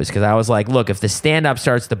videos because I was like, look, if the stand-up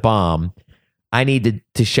starts to bomb, I need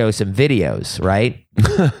to show some videos, right?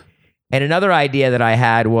 And another idea that I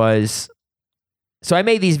had was, so I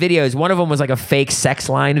made these videos. One of them was like a fake sex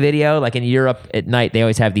line video. Like in Europe at night, they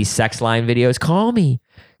always have these sex line videos. "Call me,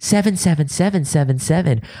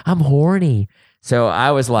 77777. I'm horny." So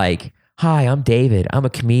I was like, "Hi, I'm David. I'm a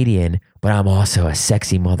comedian, but I'm also a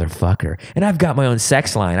sexy motherfucker. And I've got my own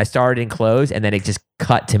sex line." I started in clothes, and then it just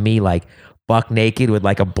cut to me like buck naked with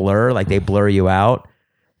like a blur, like they blur you out.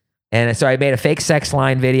 And so I made a fake sex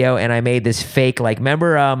line video, and I made this fake, like,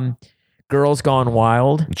 remember Girls Gone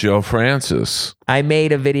Wild? Joe Francis. I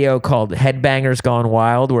made a video called Headbangers Gone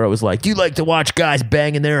Wild, where it was like, "Do you like to watch guys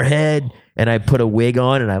banging their head?" And I put a wig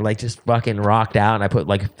on, and I like just fucking rocked out, and I put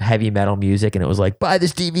like heavy metal music, and it was like, "Buy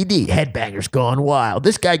this DVD, Headbangers Gone Wild.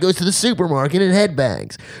 This guy goes to the supermarket and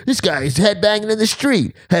headbangs. This guy is headbanging in the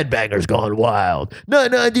street. Headbangers Gone Wild.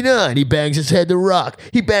 $9.99. He bangs his head to rock.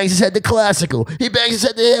 He bangs his head to classical. He bangs his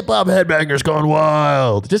head to hip hop. Headbangers Gone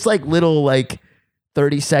Wild." Just like little like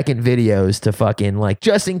 30-second videos to fucking like,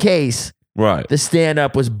 just in case the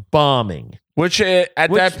stand-up was bombing. Which at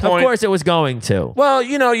that point, of course, it was going to. Well,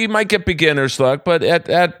 you know, you might get beginner's luck, but at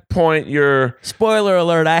that point, you're... Spoiler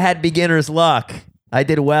alert, I had beginner's luck. I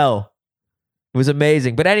did well. It was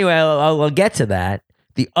amazing. But anyway, I'll get to that.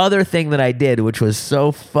 The other thing that I did, which was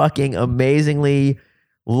so fucking amazingly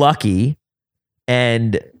lucky,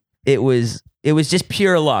 and it was it was just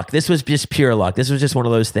pure luck. This was just pure luck. This was just one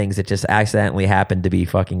of those things that just accidentally happened to be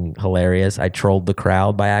fucking hilarious. I trolled the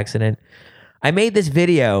crowd by accident. I made this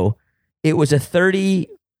video. It was a 30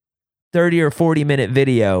 or 40 minute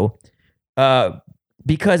video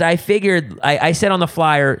because I figured, I said on the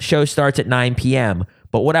flyer, show starts at 9 p.m.,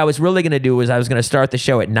 but what I was really going to do was I was going to start the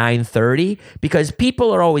show at 9:30 because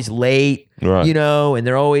people are always late, Right. you know, and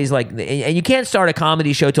they're always like, and you can't start a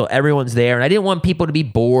comedy show till everyone's there. And I didn't want people to be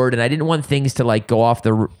bored, and I didn't want things to like go off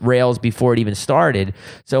the rails before it even started.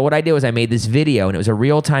 So what I did was I made this video, and it was a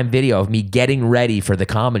real-time video of me getting ready for the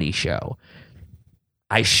comedy show.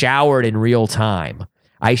 I showered in real time.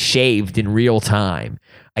 I shaved in real time.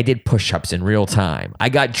 I did push-ups in real time. I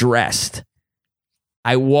got dressed.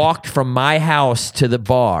 I walked from my house to the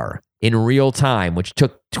bar in real time, which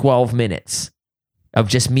took 12 minutes of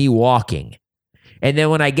just me walking. And then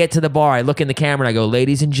when I get to the bar, I look in the camera and I go,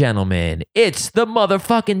 ladies and gentlemen, it's the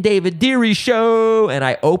motherfucking David Deary Show. And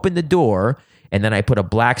I open the door, and then I put a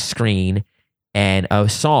black screen and a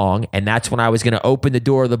song. And that's when I was going to open the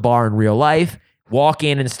door of the bar in real life, walk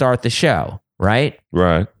in and start the show, right?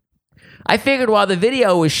 Right. I figured while the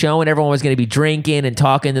video was showing, everyone was going to be drinking and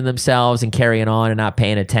talking to themselves and carrying on and not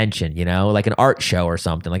paying attention, you know, like an art show or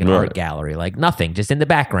something, like an art gallery, like nothing, just in the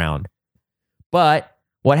background. But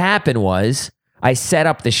what happened was I set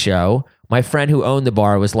up the show. My friend who owned the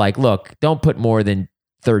bar was like, look, don't put more than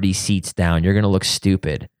 30 seats down. You're going to look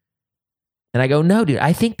stupid. And I go, no, dude,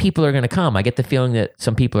 I think people are going to come. I get the feeling that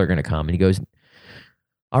some people are going to come. And he goes,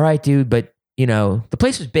 all right, dude, but you know, the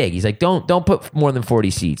place was big. He's like, don't put more than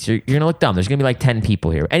 40 seats. You're going to look dumb. There's going to be like 10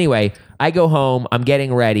 people here. Anyway, I go home. I'm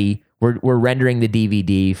getting ready. We're rendering the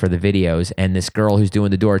DVD for the videos. And this girl who's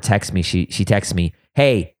doing the door texts me. She texts me,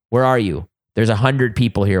 hey, where are you? There's 100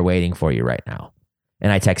 people here waiting for you right now.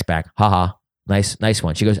 And I text back, haha, nice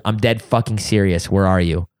one. She goes, I'm dead fucking serious. Where are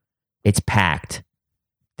you? It's packed.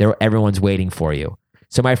 Everyone's waiting for you.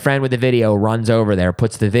 So my friend with the video runs over there,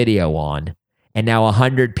 puts the video on. And now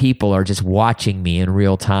 100 people are just watching me in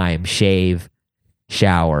real time, shave,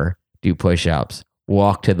 shower, do push-ups,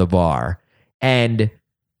 walk to the bar. And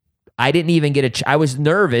I didn't even get I was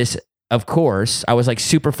nervous, of course. I was like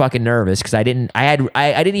super fucking nervous because I didn't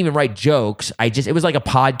even write jokes. It was like a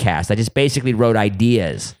podcast. I just basically wrote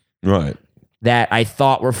ideas. Right. That I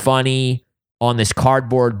thought were funny on this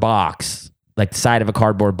cardboard box, like the side of a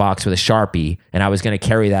cardboard box with a Sharpie. And I was going to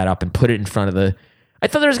carry that up and put it in front of I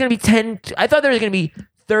thought there was going to be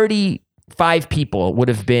 35 people would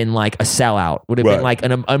have been like a sellout, would have been like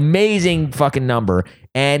an amazing fucking number.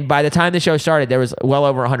 And by the time the show started, there was well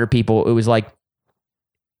over 100 people. It was like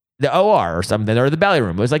the OR or something, or the belly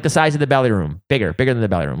room. It was like the size of the belly room, bigger than the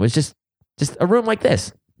belly room. It was just a room like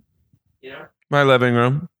this. You know? My living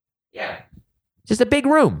room. Yeah. Just a big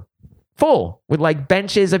room full with like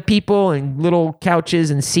benches of people and little couches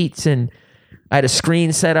and seats, and I had a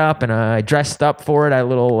screen set up, and I dressed up for it. I had a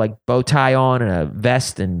little like bow tie on and a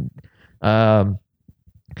vest, and I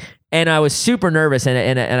was super nervous,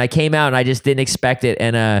 and I came out and I just didn't expect it,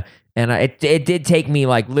 it did take me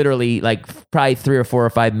like literally like probably 3 or 4 or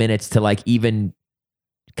 5 minutes to like even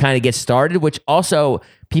kind of get started, which also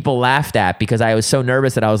people laughed at because I was so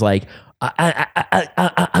nervous that I was like,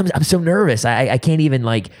 I'm so nervous. I can't even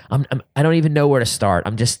like, I don't even know where to start.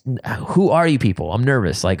 Who are you people? I'm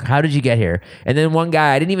nervous. Like, how did you get here? And then one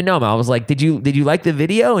guy, I didn't even know him. I was like, did you like the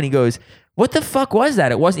video? And he goes, what the fuck was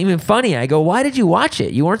that? It wasn't even funny. I go, why did you watch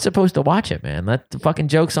it? You weren't supposed to watch it, man. The fucking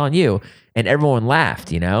joke's on you. And everyone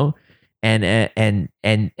laughed, you know? And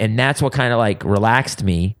that's what kind of like relaxed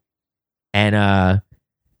me.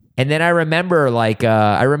 And then I remember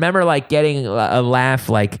getting a laugh,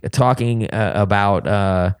 like talking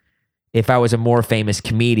about if I was a more famous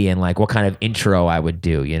comedian, like what kind of intro I would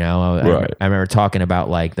do, you know? Right. I remember talking about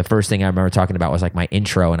like, the first thing I remember talking about was like my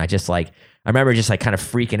intro. And I remember just like kind of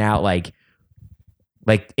freaking out, like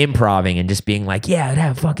improving and just being like, yeah, I'd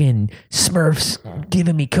have fucking Smurfs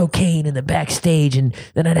giving me cocaine in the backstage, and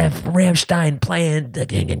then I'd have Rammstein playing,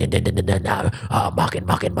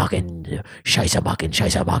 mocking,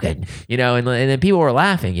 scheisse mocking, you know, and then people were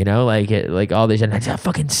laughing, you know, like all this, and I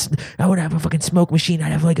would have a fucking smoke machine,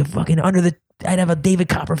 I'd have like a fucking I'd have a David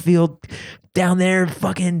Copperfield down there,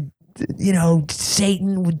 fucking, you know,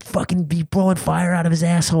 Satan would fucking be blowing fire out of his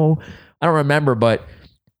asshole. I don't remember, but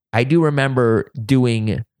I do remember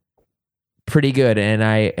doing pretty good, and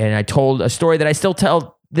I told a story that I still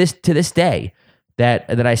tell to this day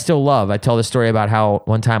that I still love. I tell the story about how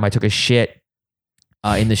one time I took a shit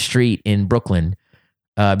in the street in Brooklyn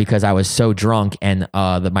because I was so drunk, and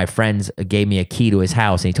my friends gave me a key to his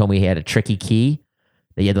house, and he told me he had a tricky key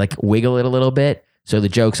that you had to like wiggle it a little bit. So the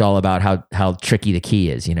joke's all about how tricky the key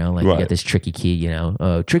is, you know, like you got this tricky key, you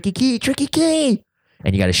know, tricky key.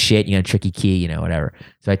 And you got a shit, you got a tricky key, you know, whatever.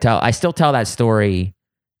 So I still tell that story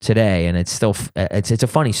today, and it's still, it's a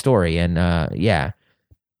funny story. And yeah,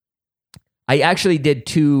 I actually did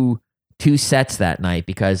two sets that night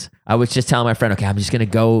because I was just telling my friend, okay, I'm just going to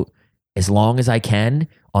go as long as I can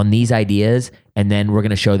on these ideas, and then we're going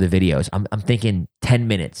to show the videos. I'm thinking 10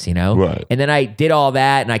 minutes, you know? Right. And then I did all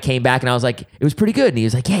that, and I came back, and I was like, it was pretty good. And he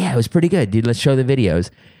was like, yeah, it was pretty good, dude. Let's show the videos.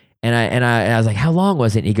 And I was like, how long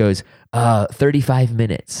was it? And he goes, 35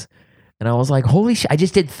 minutes. And I was like, holy shit, I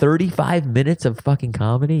just did 35 minutes of fucking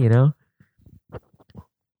comedy, you know?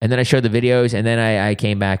 And then I showed the videos, and then I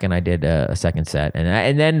came back and I did a second set.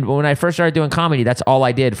 And then when I first started doing comedy, that's all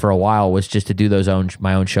I did for a while was just to do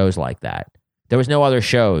my own shows like that. There was no other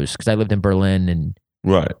shows because I lived in Berlin, and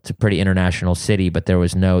it's a pretty international city, but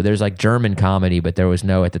there's like German comedy, but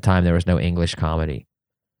at the time, there was no English comedy.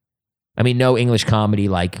 I mean, no English comedy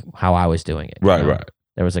like how I was doing it. Right.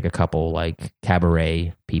 There was like a couple like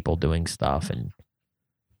cabaret people doing stuff and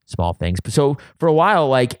small things. So for a while,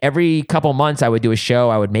 like every couple months I would do a show.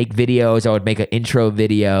 I would make videos. I would make an intro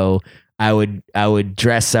video. I would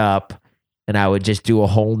dress up, and I would just do a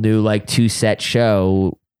whole new like 2-set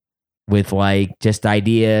show with like just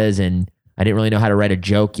ideas. And I didn't really know how to write a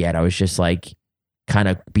joke yet. I was just like kind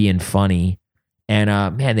of being funny. And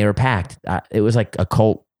man, they were packed. It was like a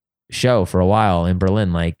cult show for a while in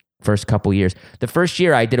Berlin, like first couple years. The first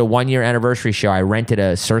year I did a 1-year anniversary show. I rented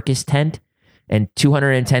a circus tent and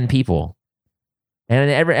 210 people. And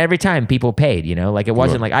every time people paid, you know, like it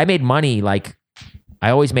wasn't like I made money. Like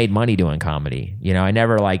I always made money doing comedy. You know, I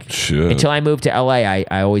never like until I moved to LA,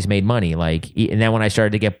 I always made money. Like, and then when I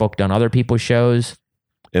started to get booked on other people's shows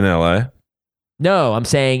in LA, no, I'm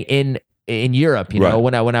saying in Europe, you know,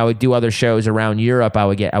 when I would do other shows around Europe, I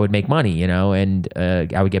would make money, you know, and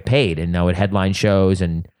I would get paid, and I would headline shows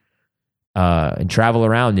and travel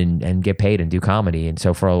around and get paid and do comedy. And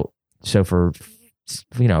so for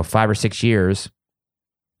you know 5 or 6 years,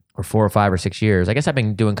 or 4 or 5 or 6 years, I guess I've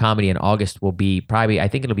been doing comedy. In August will be I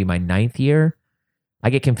think it'll be my 9th year. I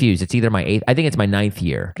get confused. It's either my 8th. I think it's my 9th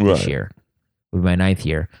year this year. It'll be my 9th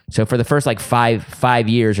year. So for the first like 5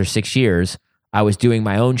 years or 6 years, I was doing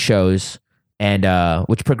my own shows, and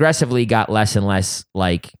which progressively got less and less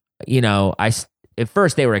like, you know, at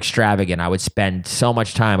first they were extravagant. I would spend so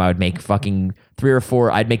much time. I would make fucking 3 or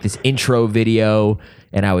 4. I'd make this intro video,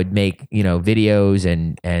 and I would make, you know, videos,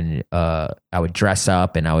 and I would dress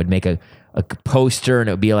up, and I would make a poster, and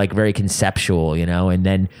it would be like very conceptual, you know. And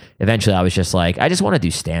then eventually I was just like, I just want to do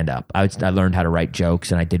stand up. I learned how to write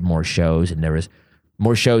jokes, and I did more shows, and there was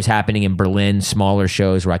more shows happening in Berlin, smaller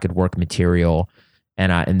shows where I could work material.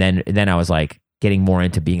 And then I was like getting more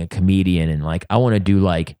into being a comedian, and like, I want to do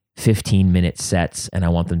like 15-minute sets, and I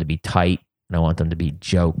want them to be tight, and I want them to be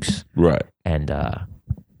jokes. Right. And,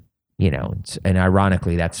 you know, and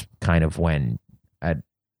ironically, that's kind of when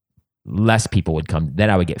less people would come. Then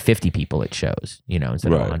I would get 50 people at shows, you know,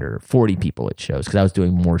 instead of 140 people at shows, because I was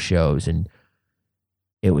doing more shows, and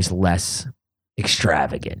it was less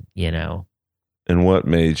extravagant, you know. And what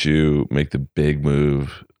made you make the big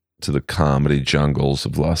move to the comedy jungles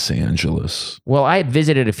of Los Angeles? Well, I had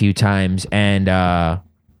visited a few times, and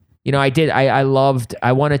you know, I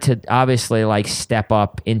wanted to obviously like step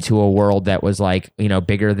up into a world that was like, you know,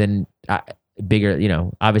 bigger, you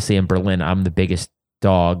know, obviously in Berlin, I'm the biggest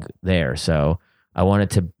dog there. So I wanted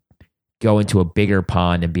to go into a bigger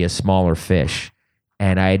pond and be a smaller fish.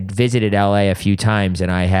 And I had visited LA a few times,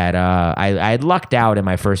 and I had lucked out in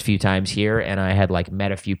my first few times here, and I had like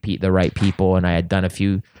met a few the right people, and I had done a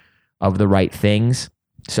few of the right things.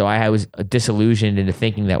 So I was disillusioned into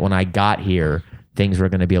thinking that when I got here, things were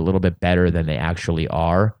going to be a little bit better than they actually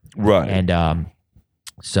are. Right. And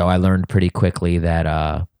so I learned pretty quickly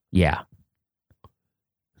that yeah.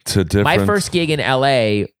 My first gig in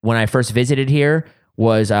LA when I first visited here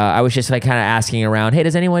was I was just like kind of asking around, hey,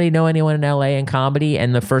 does anybody know anyone in LA in comedy?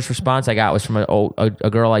 And the first response I got was from a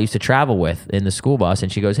girl I used to travel with in the school bus,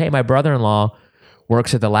 and she goes, hey, my brother-in-law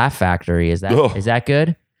works at the Laugh Factory. Is that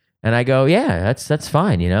good? And I go, yeah, that's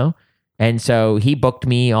fine, you know. And so he booked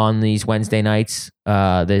me on these Wednesday nights.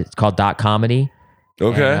 It's called Dot Comedy.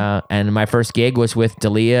 Okay. And my first gig was with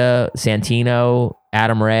Dalia, Santino,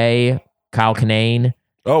 Adam Ray, Kyle Kinane.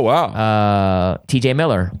 Oh wow. TJ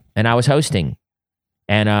Miller, and I was hosting.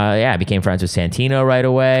 And I became friends with Santino right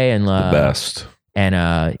away, and the best. And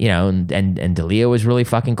you know, and Dalia was really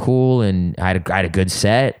fucking cool, and I had a good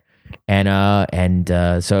set, and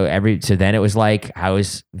so then it was like I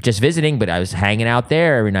was just visiting, but I was hanging out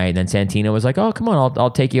there every night. And then Santino was like, "Oh, come on,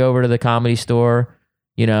 I'll take you over to the Comedy Store,"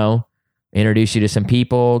 you know, introduce you to some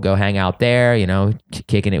people, go hang out there,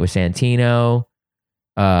 kicking it with Santino.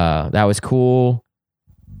 That was cool.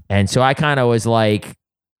 And so I kind of was like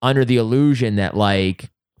under the illusion that like,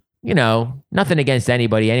 nothing against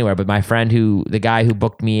anybody anywhere, but my friend the guy who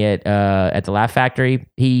booked me at the Laugh Factory,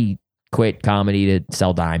 he quit comedy to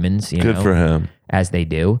sell diamonds, Good for him. as they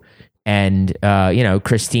do. And,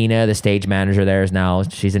 Christina, the stage manager there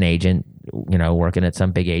she's an agent, working at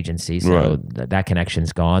some big agency. So that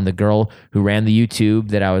connection's gone. The girl who ran the YouTube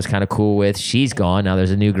that I was kind of cool with, she's gone. Now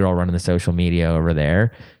there's a new girl running the social media over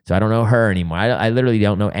there. So I don't know her anymore. I literally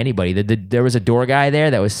don't know anybody. There was a door guy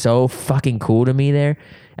there that was so fucking cool to me there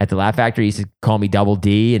at the Laugh Factory. He used to call me Double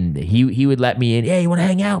D, and he would let me in. Hey, you want to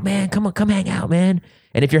hang out, man? Come hang out, man.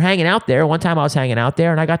 And if you're hanging out there, one time I was hanging out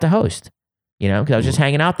there and I got to host. Because I was just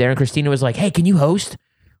hanging out there, and Christina was like, hey, can you host?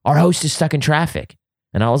 Our host is stuck in traffic.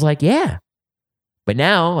 And I was like, yeah. But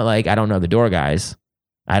now, like, I don't know the door guys.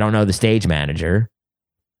 I don't know the stage manager.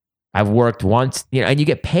 I've worked once, and you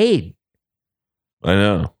get paid. I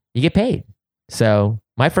know. You get paid. So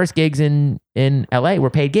my first gigs in LA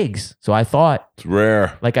were paid gigs. So I thought. It's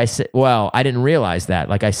rare. Like I said, well, I didn't realize that.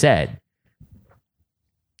 Like I said,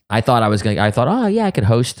 I thought, oh, yeah, I could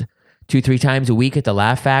host 2-3 times a week at the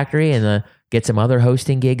Laugh Factory and get some other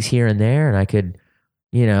hosting gigs here and there. And I could,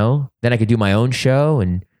 then I could do my own show.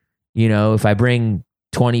 And, if I bring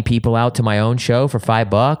 20 people out to my own show for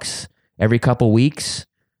 $5 every couple weeks,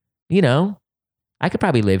 I could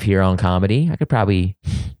probably live here on comedy. I could probably.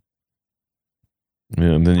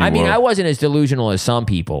 Yeah, and then I wasn't as delusional as some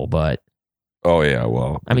people, but. Oh, yeah,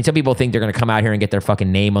 well. I mean, some people think they're going to come out here and get their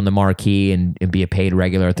fucking name on the marquee and be a paid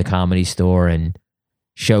regular at the Comedy Store and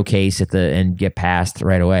showcase and get passed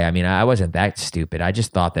right away. I mean, I wasn't that stupid. I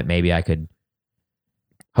just thought that maybe I could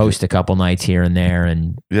host a couple nights here and there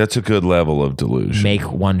and that's a good level of delusion. Make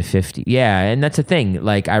 150. Yeah, and that's the thing.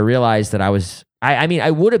 Like I realized that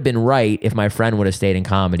I would have been right if my friend would have stayed in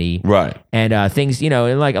comedy. Right. And things,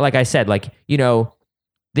 and like I said, like,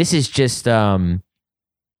 this is just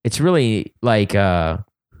it's really like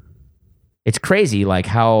it's crazy like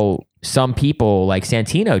how some people like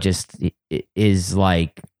Santino just is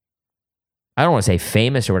like, I don't want to say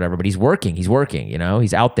famous or whatever, but he's working,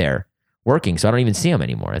 he's out there working. So I don't even see him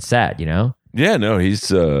anymore. It's sad, Yeah, no,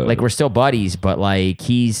 he's like, we're still buddies, but like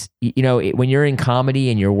he's, when you're in comedy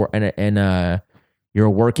and you're a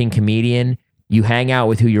working comedian, you hang out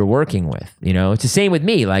with who you're working with, it's the same with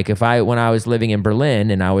me. Like when I was living in Berlin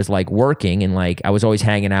and I was like working and like, I was always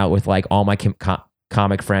hanging out with like all my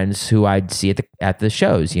comic friends who I'd see at the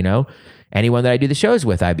shows, anyone that I do the shows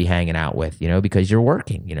with, I'd be hanging out with, because you're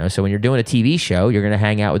working, so when you're doing a TV show, you're going to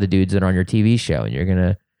hang out with the dudes that are on your TV show and you're going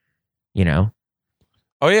to,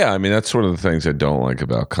 Oh yeah. I mean, that's one of the things I don't like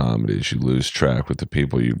about comedy is you lose track with the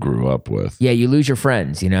people you grew up with. Yeah. You lose your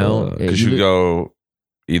friends, because you go,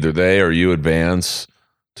 either they or you advance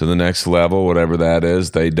to the next level, whatever that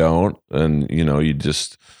is, they don't. And, you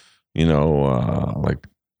just, like,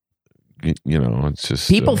 it's just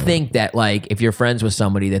people think that like if you're friends with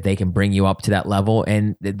somebody that they can bring you up to that level,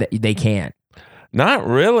 and they can't. Not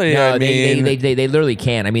really. No, I mean, they literally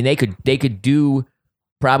can't. I mean, they could do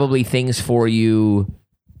probably things for you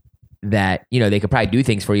that they could probably do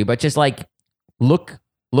things for you, but just like look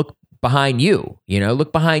behind you.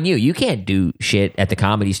 Look behind you. You can't do shit at the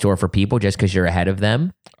Comedy Store for people just because you're ahead of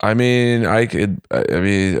them. I mean, it's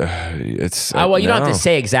well, you don't have to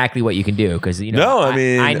say exactly what you can do because No, I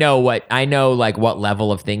mean, I know like what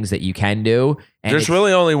level of things that you can do. And there's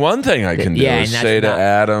really only one thing I can do is say to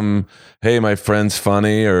Adam, "Hey, my friend's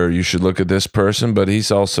funny," or "You should look at this person," but he's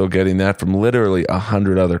also getting that from literally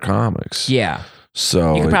 100 other comics. Yeah,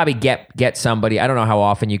 so you can probably get somebody. I don't know how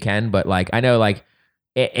often you can, but like I know like.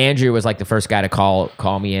 Andrew was like the first guy to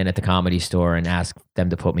call me in at the Comedy Store and ask them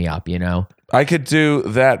to put me up, I could do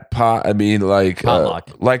that I mean, like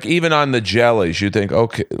like even on the jellies, you think,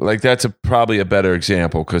 okay, like that's probably a better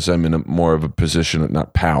example because I'm in more of a position of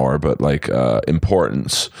not power, but like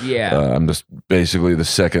importance. Yeah. I'm just basically the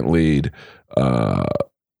second lead. I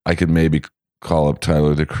could maybe call up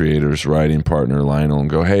Tyler, the Creator's writing partner, Lionel, and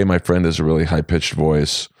go, "Hey, my friend has a really high-pitched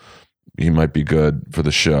voice. He might be good for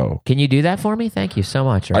the show." Can you do that for me? Thank you so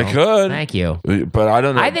much, Earl. I could. Thank you. But I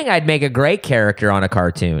don't know. I think I'd make a great character on a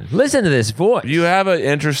cartoon. Listen to this voice. You have an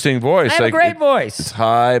interesting voice. I have a great voice. It's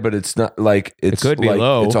high, but it's not like it could be like,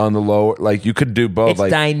 low. It's on the lower. Like you could do both. It's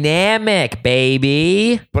like dynamic,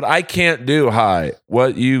 baby. But I can't do high.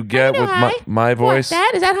 What you get with my voice?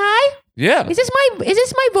 Is that high? Yeah. Is this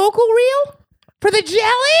my vocal reel for the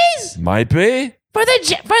jellies? Might be. For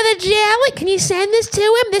the jelly, can you send this to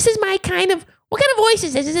him? This is my kind of. What kind of voice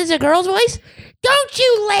is this? Is this a girl's voice? Don't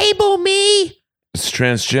you label me. It's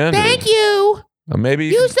transgender. Thank you. Maybe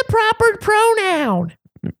Use the proper pronoun.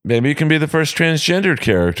 maybe you can be the first transgendered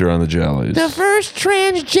character on the Jellies. The first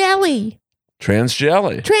trans jelly. Trans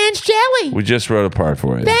Jelly. Trans jelly. We just wrote a part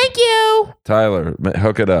for you. Thank you. Tyler,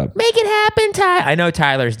 hook it up. Make it happen, Tyler. I know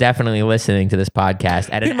Tyler's definitely listening to this podcast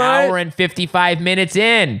at an hour and 55 minutes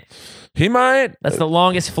in. He might. That's the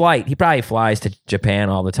longest flight. He probably flies to Japan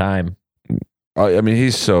all the time. I mean,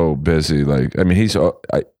 he's so busy. Like, I mean, he's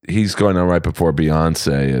going on right before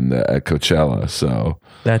Beyonce and at Coachella. So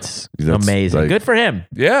that's amazing. like, good for him.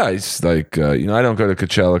 Yeah, he's like, I don't go to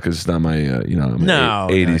Coachella because it's not my, I'm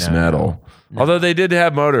 80s metal. No. Although they did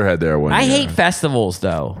have Motorhead there one year. I hate festivals,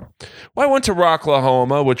 though. Well, I went to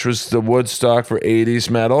Rocklahoma, which was the Woodstock for 80s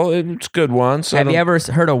metal. It's a good one. So have you ever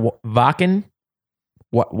heard of Wacken?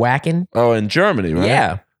 Wacken? Oh, in Germany, right?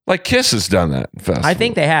 Yeah. Like Kiss has done that festival. I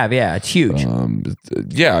think they have, yeah. It's huge.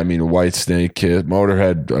 Yeah, I mean, Whitesnake, Kiss,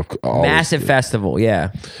 Motorhead. Massive festival,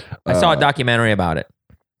 yeah. I saw a documentary about it.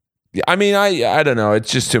 Yeah, I mean, I don't know.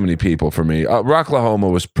 It's just too many people for me.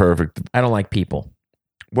 Rocklahoma was perfect. I don't like people.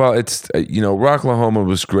 Well, it's, Rocklahoma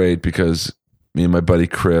was great because me and my buddy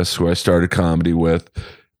Chris, who I started comedy with,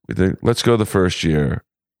 we think, let's go the first year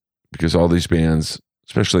because all these bands,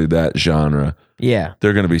 especially that genre, yeah,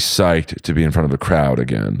 they're going to be psyched to be in front of a crowd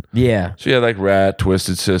again. Yeah. So yeah, like Rat,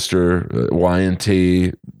 Twisted Sister,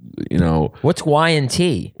 Y&T, What's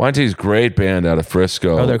Y&T? Y&T is a great band out of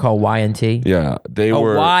Frisco. Oh, they're called Y&T? Yeah. They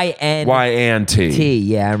were Y&T.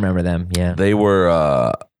 Yeah, I remember them. Yeah. They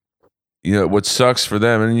were, what sucks for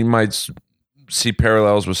them, and you might see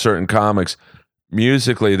parallels with certain comics,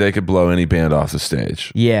 musically, they could blow any band off the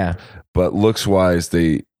stage. Yeah. But looks-wise,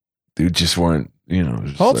 they just weren't,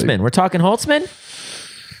 Holtzman. Like, we're talking Holtzman?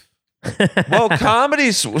 Well,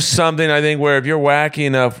 comedy's something, I think, where if you're wacky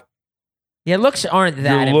enough. Yeah, looks aren't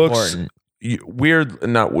that important.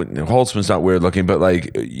 Holtzman's not weird looking, but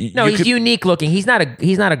like. He's unique looking. He's not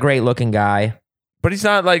a great looking guy. But he's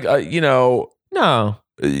not like, No.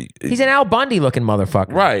 He's an Al Bundy looking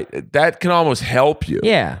motherfucker. Right. That can almost help you.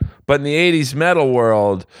 Yeah. But in the 80s metal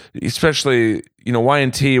world, especially,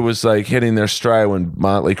 Y&T was like hitting their stride when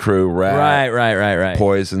Motley Crue, Rat, right.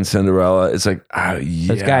 Poison, Cinderella. It's like,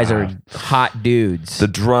 those guys are hot dudes. The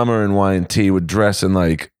drummer in Y&T would dress in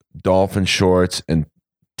like dolphin shorts and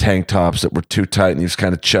tank tops that were too tight and he was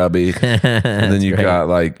kind of chubby. And then you got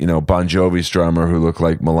like, Bon Jovi's drummer who looked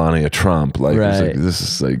like Melania Trump. Like, it was like this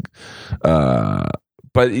is like,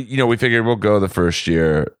 but we figured we'll go the first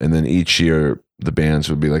year, and then each year the bands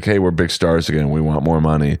would be like, "Hey, we're big stars again. We want more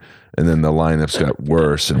money." And then the lineups got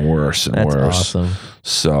worse and worse and That's worse. Awesome.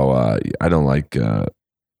 So I don't like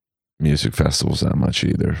music festivals that much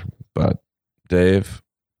either. But Dave,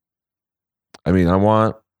 I mean, I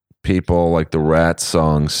want people, like the Rat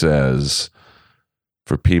song says,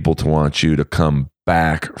 for people to want you to come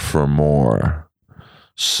back for more.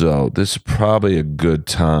 So this is probably a good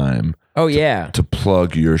time. Oh, yeah. To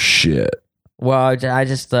plug your shit. Well, I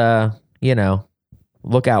just,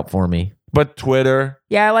 look out for me. But Twitter.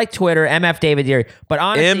 Yeah, I like Twitter. MF David Deary. But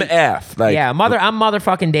honestly. MF. Like, yeah, I'm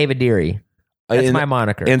motherfucking David Deary. That's my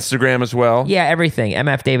moniker. Instagram as well. Yeah, everything.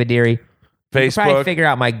 MF David Deary. Facebook. You can probably figure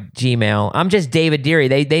out my Gmail. I'm just David Deary.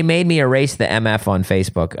 They made me erase the MF on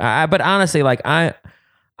Facebook. But honestly, like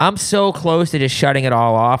I'm so close to just shutting it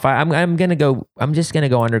all off. I'm just gonna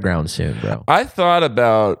go underground soon, bro. I thought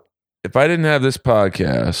about, if I didn't have this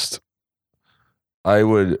podcast, I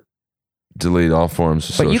would delete all forms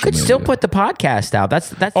of social media. But you could still put the podcast out. That's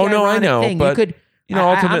the I know. thing. But you could.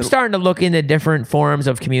 I'm starting to look into different forms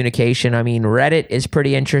of communication. I mean, Reddit is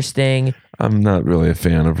pretty interesting. I'm not really a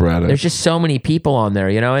fan of Reddit. There's just so many people on there,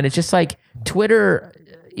 and it's just like Twitter.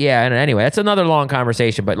 Yeah, and anyway, that's another long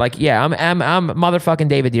conversation. But like, yeah, I'm motherfucking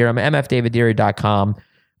David Deary. I'm mfdaviddeary.com.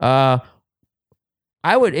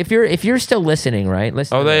 I would, if you're still listening, right?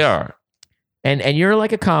 Listen. Oh, they are. And you're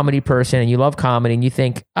like a comedy person and you love comedy and you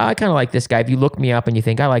think, I kind of like this guy. If you look me up and you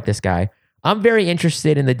think I like this guy, I'm very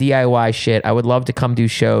interested in the DIY shit. I would love to come do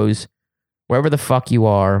shows wherever the fuck you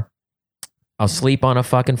are. I'll sleep on a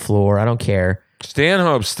fucking floor. I don't care.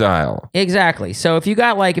 Stanhope style. Exactly. So if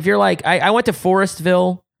you're like, I went to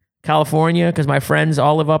Forestville, California, because my friends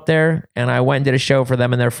all live up there, and I went and did a show for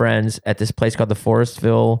them and their friends at this place called the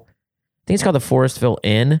Forestville. I think it's called the Forestville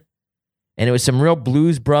Inn. And it was some real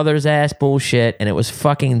Blues Brothers ass bullshit, and it was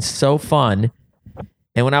fucking so fun.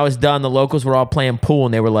 And when I was done, the locals were all playing pool,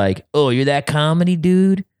 and they were like, "Oh, you're that comedy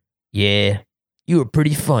dude? Yeah, you were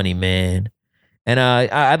pretty funny, man." And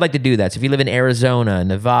I'd like to do that. So if you live in Arizona,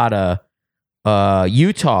 Nevada,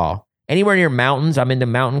 Utah, anywhere near mountains, I'm into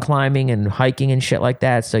mountain climbing and hiking and shit like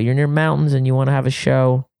that. So you're near mountains and you want to have a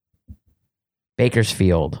show,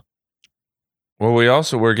 Bakersfield. Well,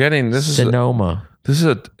 we're getting this Sonoma. This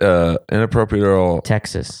is a inappropriate Earl.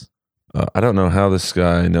 Texas. I don't know how this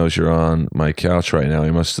guy knows you're on my couch right now. He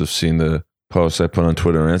must have seen the post I put on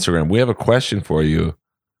Twitter and Instagram. We have a question for you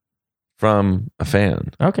from a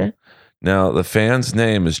fan. Okay. Now, the fan's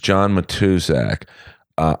name is John Matuzak.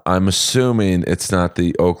 I'm assuming it's not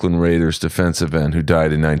the Oakland Raiders defensive end who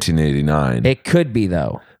died in 1989. It could be,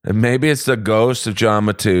 though. And maybe it's the ghost of John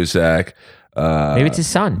Matuzak. Maybe it's his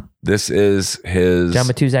son. This is his John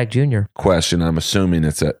Matuzak Jr. question. I'm assuming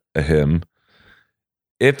it's a him.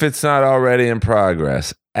 If it's not already in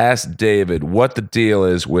progress, ask David what the deal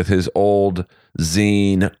is with his old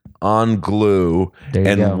zine On Glue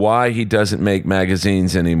and why he doesn't make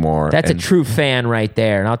magazines anymore. That's a true fan right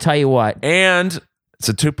there. And I'll tell you what. And it's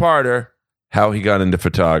a two-parter, how he got into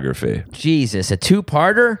photography. Jesus, a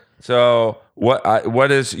two-parter? So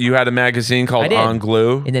what is, you had a magazine called On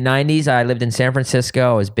Glue? In the 90s, I lived in San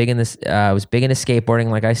Francisco. I was big into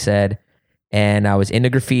skateboarding, like I said. And I was into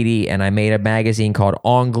graffiti, and I made a magazine called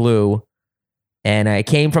On Glue. And it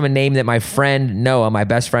came from a name that my friend Noah, my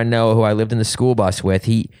best friend Noah, who I lived in the school bus with,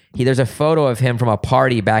 there's a photo of him from a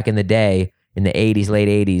party back in the day, in the 80s,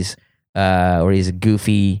 late 80s, where he's a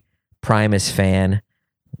goofy Primus fan,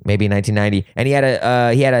 maybe 1990. And he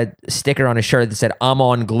had a sticker on his shirt that said, I'm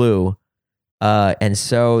on glue. And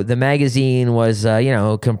so the magazine was,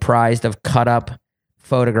 comprised of cut up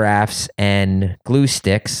photographs and glue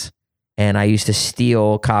sticks. And I used to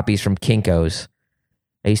steal copies from Kinko's.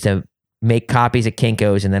 I used to make copies at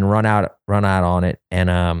Kinko's and then run out on it.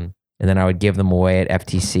 And then I would give them away at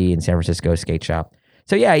FTC in San Francisco skate shop.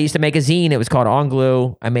 So yeah, I used to make a zine. It was called On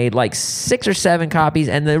Glue. I made like 6 or 7 copies.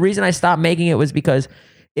 And the reason I stopped making it was because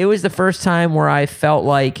it was the first time where I felt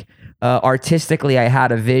like artistically I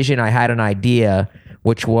had a vision, I had an idea,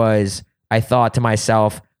 which was, I thought to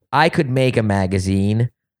myself, I could make a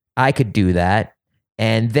magazine. I could do that.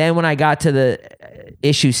 And then when I got to the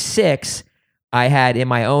issue 6, I had in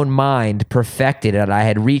my own mind perfected it. I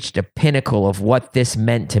had reached a pinnacle of what this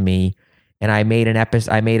meant to me. And I made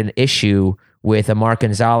an issue with a Mark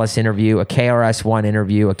Gonzalez interview, a KRS-One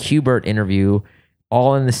interview, a Qbert interview,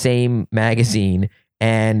 all in the same magazine.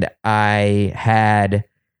 And I had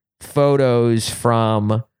photos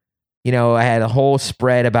from, I had a whole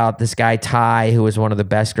spread about this guy, Ty, who was one of the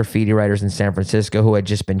best graffiti writers in San Francisco, who had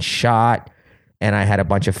just been shot. And I had a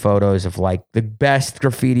bunch of photos of like the best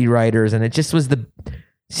graffiti writers. And it just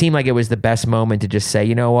seemed like it was the best moment to just say,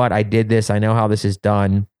 you know what, I did this. I know how this is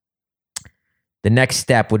done. The next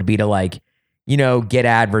step would be to get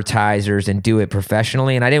advertisers and do it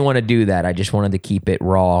professionally. And I didn't want to do that. I just wanted to keep it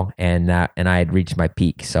raw. And I had reached my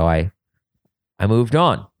peak. So I moved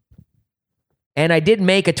on. And I did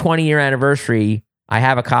make a 20-year anniversary. I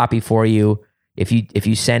have a copy for you. If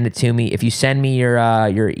you send it to me, if you send me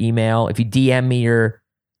your email, if you DM me your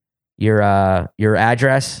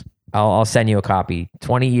address, I'll send you a copy.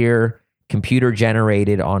 20-year computer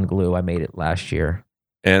generated On Glue. I made it last year.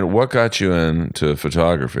 And what got you into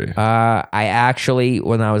photography? I actually,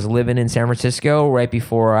 when I was living in San Francisco, right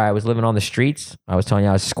before I was living on the streets, I was telling you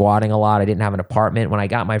I was squatting a lot. I didn't have an apartment. When I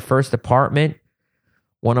got my first apartment,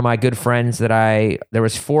 one of my good friends there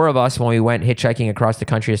was 4 of us when we went hitchhiking across the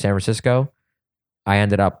country to San Francisco. I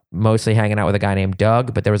ended up mostly hanging out with a guy named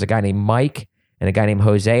Doug, but there was a guy named Mike and a guy named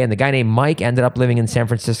Jose. And the guy named Mike ended up living in San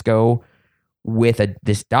Francisco with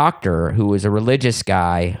this doctor who was a religious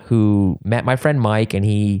guy who met my friend Mike, and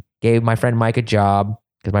he gave my friend Mike a job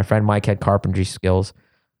because my friend Mike had carpentry skills.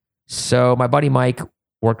 So my buddy Mike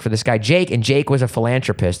worked for this guy, Jake, and Jake was a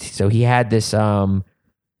philanthropist. So he had this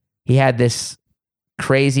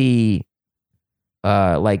crazy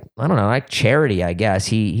like charity, I guess.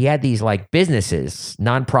 He had these like businesses,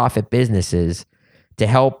 nonprofit businesses to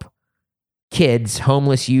help kids,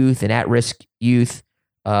 homeless youth and at-risk youth.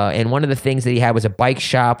 And one of the things that he had was a bike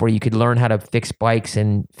shop where you could learn how to fix bikes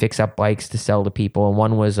and fix up bikes to sell to people. And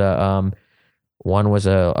one was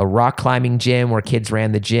a rock climbing gym where kids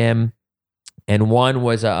ran the gym. And one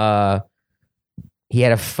was he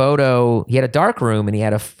had a dark room, and he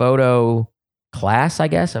had a photo class, I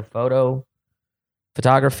guess, a photo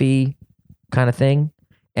photography kind of thing.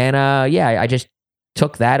 And I just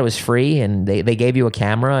took that. It was free, and they gave you a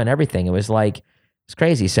camera and everything. It was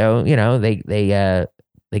crazy. So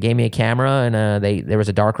they gave me a camera, and there was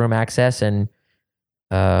a darkroom access, and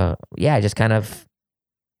I just kind of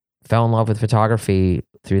fell in love with photography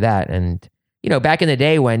through that. And back in the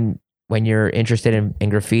day when you're interested in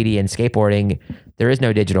graffiti and skateboarding, there is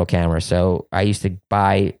no digital camera. So I used to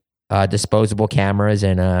buy disposable cameras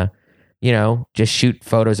and just shoot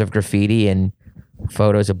photos of graffiti and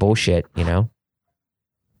photos of bullshit.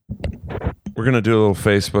 We're going to do a little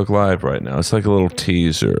Facebook Live right now. It's like a little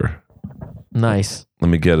teaser. Nice. Let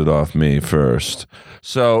me get it off me first.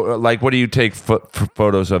 So, like, what do you take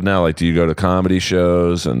photos of now? Like, do you go to comedy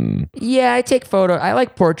shows and... Yeah, I take photos. I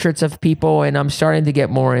like portraits of people, and I'm starting to get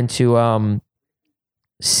more into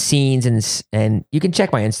scenes, and you can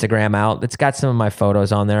check my Instagram out. It's got some of my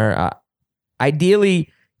photos on there. Ideally,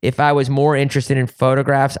 if I was more interested in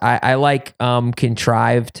photographs, I like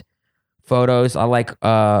contrived photos. I like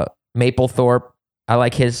Mapplethorpe. I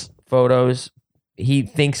like his photos. He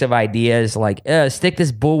thinks of ideas like, stick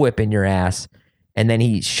this bullwhip in your ass. And then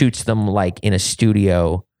he shoots them like in a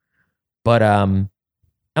studio. But I'm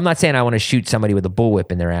not saying I want to shoot somebody with a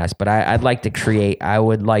bullwhip in their ass, but I would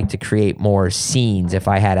like to create more scenes if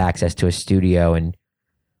I had access to a studio. And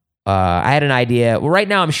I had an idea. Well, right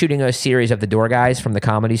now I'm shooting a series of The Door Guys from the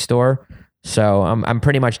Comedy Store. So I'm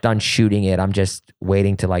pretty much done shooting it. I'm just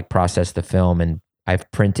waiting to like process the film, and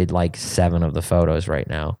I've printed like 7 of the photos right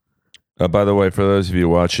now. By the way, for those of you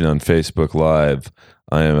watching on Facebook Live,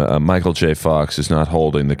 I am Michael J. Fox is not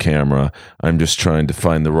holding the camera. I'm just trying to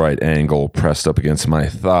find the right angle pressed up against my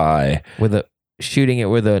thigh. Shooting it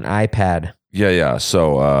with an iPad. Yeah.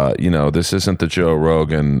 So, this isn't the Joe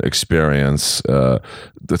Rogan experience.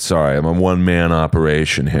 Sorry, I'm a one-man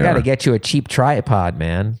operation here. I got to get you a cheap tripod,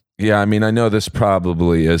 man. Yeah, I mean, I know this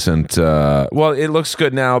probably isn't... well, it looks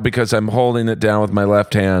good now because I'm holding it down with my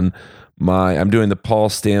left hand. I'm doing the Paul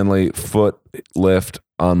Stanley foot lift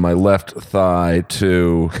on my left thigh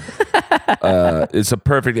to... it's a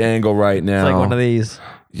perfect angle right now. It's like one of these.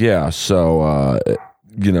 Yeah, so,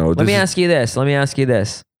 Let me ask you this.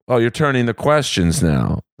 Oh, you're turning the questions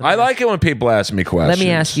now. I like it when people ask me questions. Let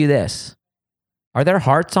me ask you this. Are there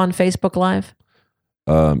hearts on Facebook Live?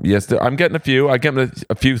 Yes, I'm getting a few. I get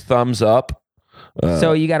a few thumbs up.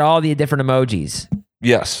 So you got all the different emojis.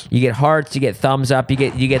 Yes. You get hearts. You get thumbs up. You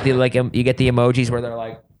get the you get the emojis where they're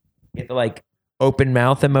like, you get the like open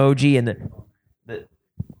mouth emoji and the.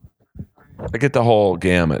 I get the whole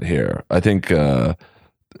gamut here. I think I'm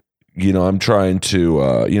trying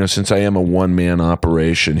to since I am a one man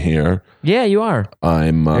operation here. Yeah, you are.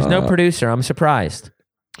 There's no producer. I'm surprised.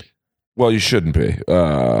 Well, you shouldn't be.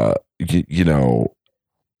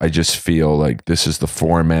 I just feel like this is the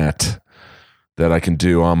format that I can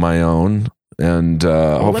do on my own. And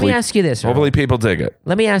hopefully, let me ask you this, Earl. Hopefully people dig it.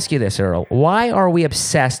 Let me ask you this, Earl. Why are we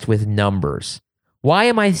obsessed with numbers? Why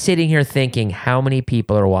am I sitting here thinking how many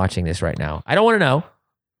people are watching this right now? I don't want to know.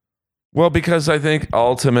 Well, because I think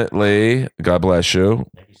ultimately, God bless you.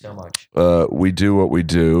 Thank you so much. We do what we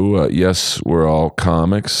do. Yes, we're all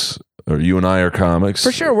comics. Or you and I are comics.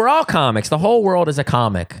 For sure, we're all comics. The whole world is a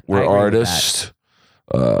comic. We're artists.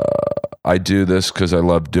 I do this because I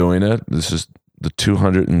love doing it. This is the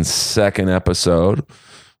 202nd episode.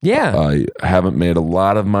 Yeah. I haven't made a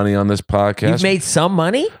lot of money on this podcast. You've made some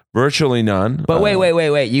money? Virtually none. But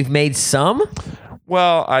wait. You've made some?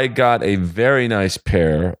 Well, I got a very nice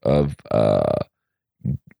pair of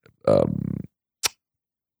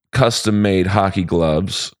custom-made hockey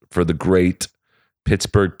gloves for the great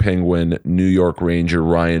Pittsburgh Penguin, New York Ranger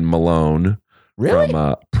Ryan Malone. Really?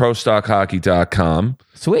 From ProStockHockey.com.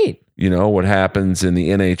 Sweet. What happens in the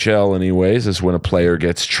NHL anyways is when a player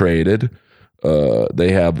gets traded,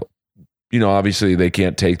 they have, obviously they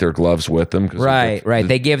can't take their gloves with them. Right.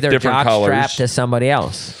 They give their jock strap to somebody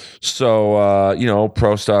else. So,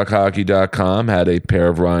 ProStockHockey.com had a pair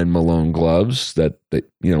of Ryan Malone gloves that,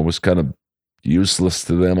 was kind of useless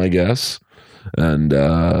to them, I guess. And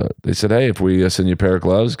they said, hey, if we send you a pair of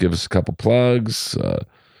gloves, give us a couple plugs.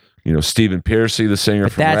 Stephen Piercy, the singer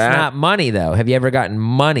from Rat. That's not money, though. Have you ever gotten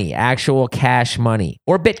money, actual cash money,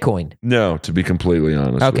 or Bitcoin? No, to be completely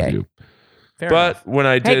honest with you. Fair enough. When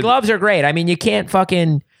I did... Hey, gloves are great. I mean, you can't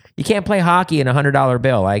play hockey in a $100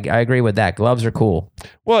 bill. I agree with that. Gloves are cool.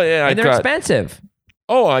 Well, yeah. And they're expensive.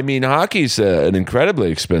 Oh, I mean, hockey's an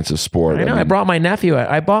incredibly expensive sport. I know. I bought my nephew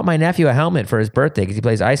a helmet for his birthday because he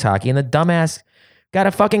plays ice hockey, and the dumbass got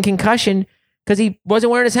a fucking concussion because he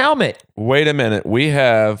wasn't wearing his helmet. Wait a minute. We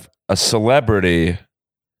have a celebrity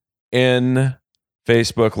in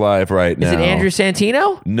Facebook Live right now. Is it Andrew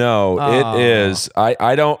Santino? No, It is.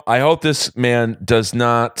 I hope this man does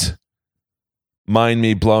not mind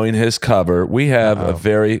me blowing his cover. We have a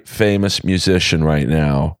very famous musician right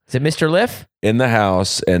now. Is it Mr. Liff? In the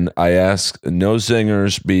house, and I ask no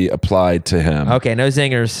zingers be applied to him. Okay, no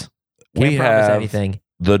zingers. Can't promise anything.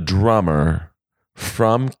 The drummer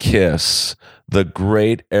from Kiss, the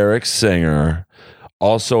great Eric Singer,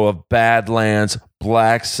 also of Badlands,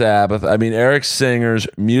 Black Sabbath. I mean, Eric Singer's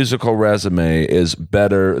musical resume is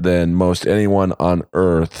better than most anyone on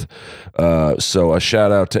earth. So a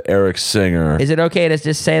shout out to Eric Singer. Is it okay to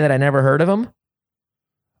just say that I never heard of him?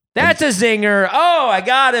 That's a zinger. Oh, I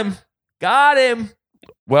got him. Got him.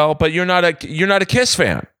 Well, but you're not a Kiss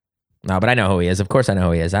fan. No, but I know who he is. Of course I know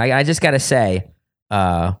who he is. I just got to say,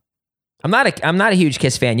 I'm not a huge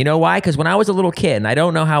Kiss fan. You know why? Because when I was a little kid, and I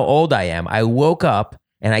don't know how old I am, I woke up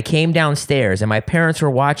and I came downstairs and my parents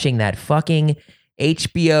were watching that fucking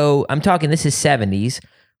HBO. I'm talking, this is 70s,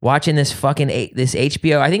 watching this fucking, this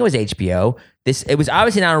HBO. I think it was HBO. It was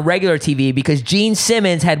obviously not on regular TV because Gene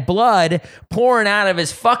Simmons had blood pouring out of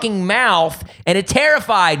his fucking mouth and it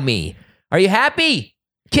terrified me. Are you happy?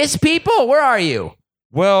 Kiss people, where are you?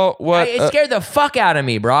 Well, what? It scared the fuck out of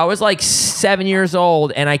me, bro. I was like 7 years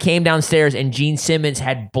old and I came downstairs and Gene Simmons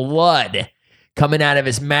had blood coming out of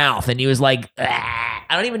his mouth and he was like, ah.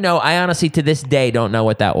 I don't even know. I honestly, to this day, don't know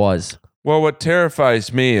what that was. Well, what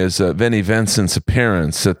terrifies me is Vinnie Vincent's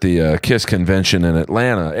appearance at the Kiss convention in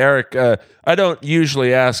Atlanta. Eric, I don't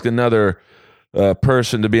usually ask another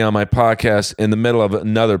person to be on my podcast in the middle of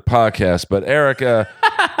another podcast, but Eric,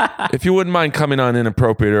 if you wouldn't mind coming on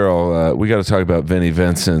Inappropriate Earl, we got to talk about Vinnie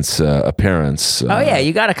Vincent's appearance. Oh yeah,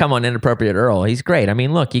 you got to come on Inappropriate Earl. He's great. I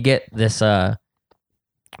mean, look, you get this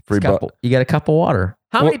free you get a cup of water.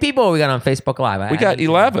 How many people have we got on Facebook Live? We got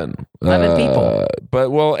 11. 11 people.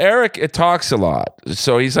 But, well, Eric, it talks a lot.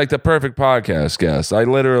 So he's like the perfect podcast guest. I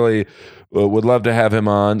literally would love to have him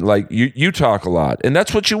on. Like, you talk a lot. And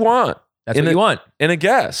that's what you want. That's what you want. In a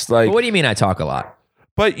guest. Like, but what do you mean I talk a lot?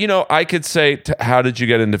 But, you know, I could say, how did you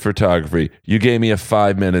get into photography? You gave me a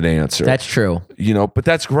 5-minute answer. That's true. You know, but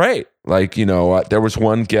that's great. Like, you know, there was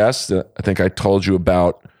one guest that I think I told you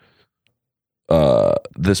about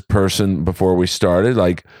this person before we started.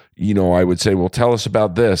 Like, you know, I would say, well, tell us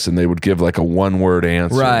about this. And they would give like a 1-word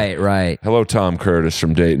answer. Right. Hello, Tom Curtis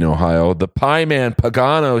from Dayton, Ohio. The Pie Man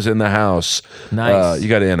Pagano's in the house. Nice. You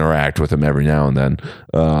got to interact with him every now and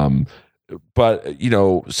then. But, you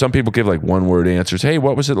know, some people give like 1-word answers. Hey,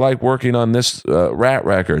 what was it like working on this Rat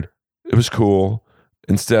record? It was cool.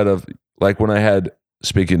 Instead of like when I had,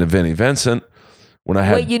 speaking of Vinnie Vincent, when I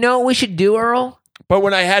had... Wait, you know what we should do, Earl? But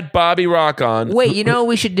when I had Bobby Rock on... Wait, you know what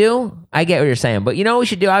we should do? I get what you're saying, but you know what we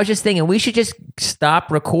should do? I was just thinking we should just stop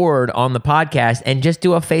record on the podcast and just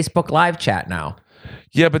do a Facebook Live chat now.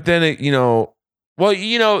 Yeah, but then, well,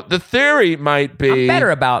 you know, the theory might be...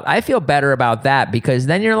 I feel better about that because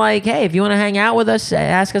then you're like, hey, if you want to hang out with us,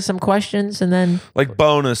 ask us some questions and then... Like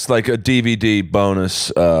bonus, like a DVD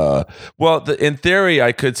bonus. Well, in theory,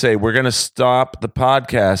 I could say we're going to stop the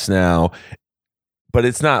podcast now, but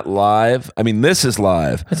it's not live. I mean, this is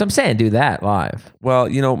live. That's what I'm saying. Do that live. Well,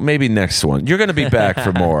 you know, maybe next one. You're going to be back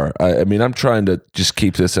for more. I mean, I'm trying to just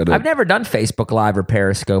keep this at a... I've never done Facebook Live or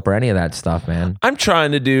Periscope or any of that stuff, man. I'm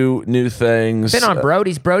trying to do new things. Been on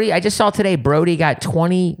Brody's. Brody, I just saw today, Brody got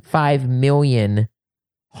 25 million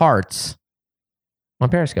hearts on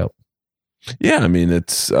Periscope. Yeah, I mean,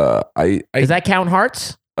 it's... Does that count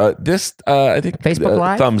hearts? I think... Facebook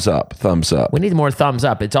Live? Thumbs up. We need more thumbs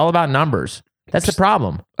up. It's all about numbers. That's the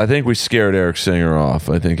problem. I think we scared Eric Singer off.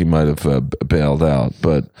 I think he might have bailed out.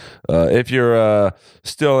 But if you're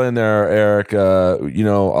still in there, Eric, you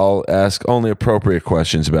know, I'll ask only appropriate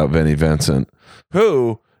questions about Vinnie Vincent,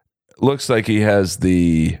 who looks like he has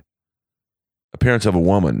the appearance of a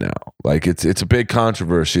woman now. Like it's a big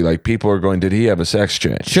controversy. Like people are going, did he have a sex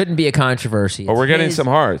change? Shouldn't be a controversy. But we're getting some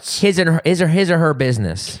hearts. His or her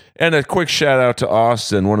business. And a quick shout out to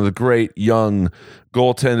Austin, one of the great young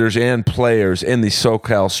goaltenders and players in the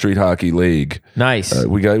SoCal Street Hockey League. Nice.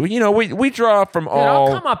 We got, you know, we draw from all.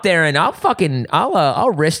 I'll come up there and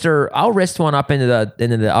I'll wrist one up into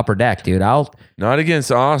the upper deck, dude. Not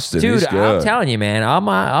against Austin, dude. He's good. I'm telling you, man.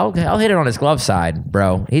 I'll hit it on his glove side,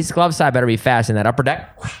 bro. His glove side better be fast in that upper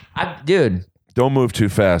deck, dude. Don't move too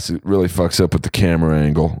fast. It really fucks up with the camera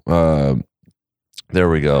angle. There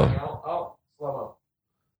we go.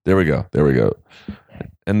 There we go.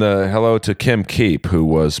 And the hello to Kim Keep, who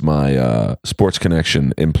was my Sports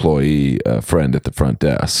Connection employee friend at the front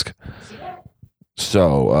desk.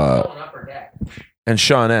 So, and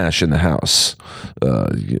Sean Ash in the house.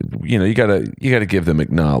 You know, you gotta give them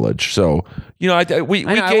acknowledge. So, you know, I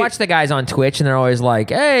watch the guys on Twitch, and they're always like,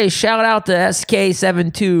 "Hey, shout out to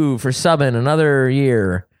SK72 for subbing another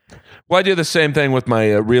year." Well, I do the same thing with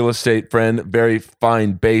my real estate friend, very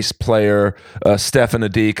fine bass player, Stefan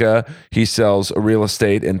Adika. He sells real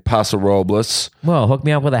estate in Paso Robles. Well, hook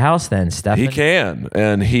me up with a house then, Stefan. He can,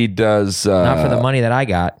 and he does... Not for the money that I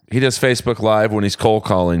got. He does Facebook Live when he's cold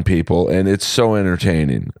calling people, and it's so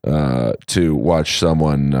entertaining to watch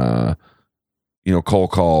someone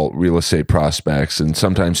cold call real estate prospects. And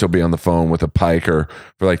sometimes he'll be on the phone with a piker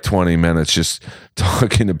for like 20 minutes just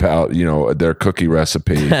talking about, their cookie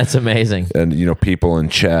recipe. That's amazing. And, people in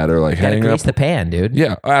chat are like, hang up. Grease the pan, dude.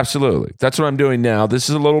 Yeah, absolutely. That's what I'm doing now. This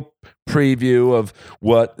is a little preview of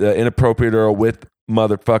what Inappropriate Earl with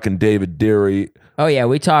motherfucking David Deary. Oh, yeah.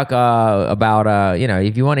 We talk about,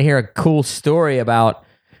 if you want to hear a cool story about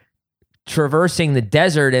traversing the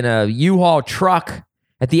desert in a U-Haul truck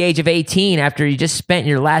at the age of 18 after you just spent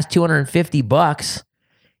your last $250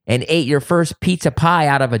 and ate your first pizza pie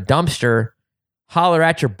out of a dumpster, holler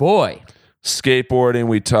at your boy. Skateboarding,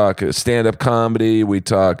 we talk stand-up comedy, we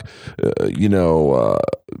talk,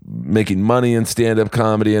 making money in stand-up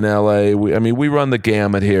comedy in LA. We run the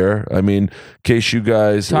gamut here. In case you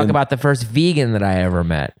guys... Talk about the first vegan that I ever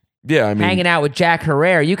met. Yeah, hanging out with Jack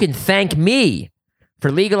Herrera. You can thank me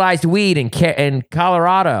for legalized weed in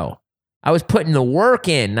Colorado. I was putting the work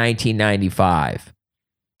in 1995.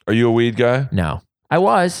 Are you a weed guy? No. I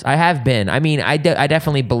have been. I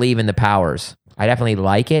definitely believe in the powers. I definitely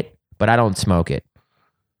like it, but I don't smoke it.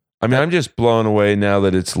 I'm just blown away now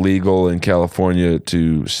that it's legal in California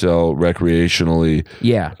to sell recreationally.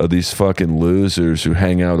 Yeah. These fucking losers who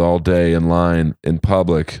hang out all day in line in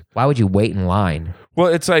public. Why would you wait in line?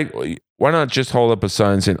 Well, it's like, why not just hold up a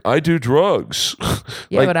sign saying, I do drugs?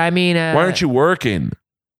 Yeah, but why aren't you working?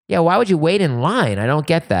 Yeah, why would you wait in line? I don't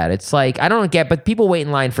get that. It's like, but people wait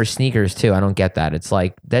in line for sneakers too. I don't get that. It's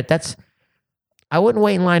like, I wouldn't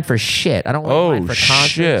wait in line for shit. I don't wait in line for concerts.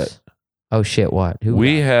 Shit. Oh shit, what? Who?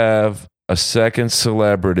 We have a second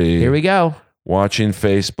celebrity. Here we go. Watching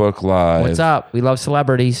Facebook Live. What's up? We love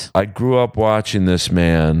celebrities. I grew up watching this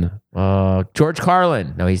man. George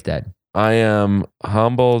Carlin. No, he's dead. I am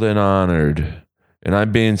humbled and honored, and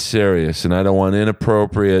I'm being serious, and I don't want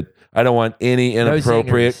any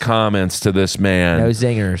inappropriate comments to this man. No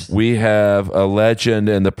zingers. We have a legend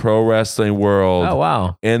in the pro wrestling world. Oh,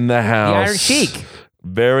 wow. In the house. The Iron Sheik.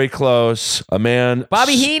 Very close. A man.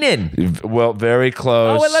 Bobby Heenan. Well, very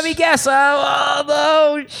close. Oh, wait, let me guess.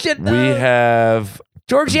 No, shit, no. We have...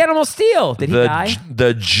 George the Animal Steel. Did he die?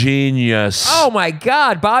 The genius. Oh, my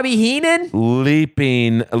God. Bobby Heenan?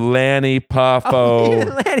 Leaping Lanny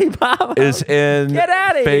Poffo. Lanny Poffo. Is in Get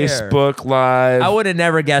out of Facebook Live. I would have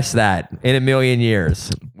never guessed that in a million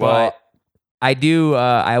years. Well, but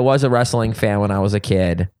I was a wrestling fan when I was a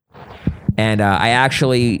kid. And I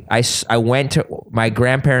went to, my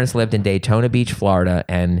grandparents lived in Daytona Beach, Florida,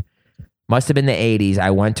 and must have been the 80s.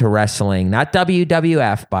 I went to wrestling, not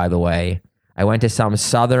WWF, by the way. I went to some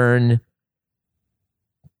southern,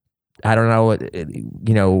 I don't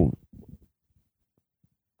know,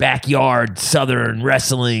 backyard Southern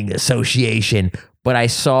Wrestling Association. But I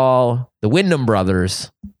saw the Wyndham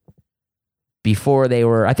brothers before they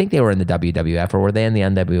were, I think they were in the WWF, or were they in the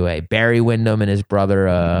NWA? Barry Windham and his brother.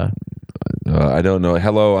 I don't know.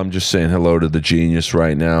 Hello, I'm just saying hello to the genius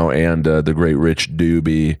right now, and the great Rich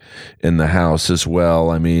Doobie in the house as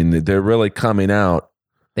well. They're really coming out.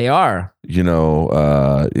 They are.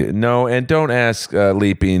 No, and don't ask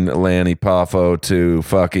Leaping Lanny Poffo to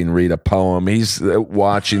fucking read a poem. He's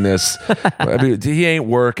watching this. He ain't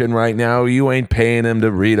working right now. You ain't paying him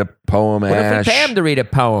to read a poem, What Ash. if we pay him to read a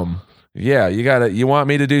poem? Yeah, you want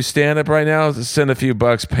me to do stand-up right now? Send a few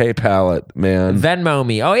bucks, PayPal it, man. Venmo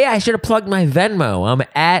me. Oh, yeah, I should have plugged my Venmo. I'm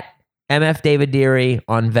at MF David Deary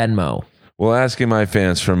on Venmo. Well, asking my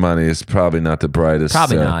fans for money is probably not the brightest.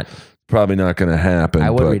 Probably not. Probably not going to happen. I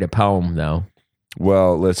would read a poem, though.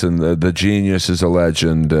 Well, listen, the genius is a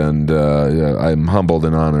legend, and I'm humbled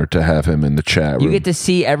and honored to have him in the chat room. You get to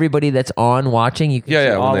see everybody that's on watching. You can see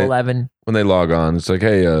all 11. When they log on, it's like,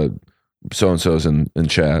 hey, so-and-so's in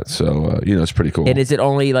chat, so it's pretty cool. And is it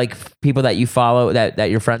only like people that you follow, that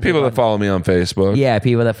your friends? People that follow me on Facebook. Yeah,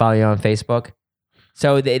 people that follow you on Facebook.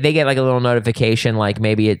 So they get like a little notification, like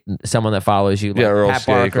maybe someone that follows you. Like Earl Pat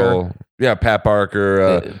Skakel. Barker. Yeah, Pat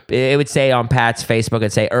Barker. It would say on Pat's Facebook,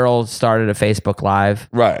 it'd say Earl started a Facebook Live.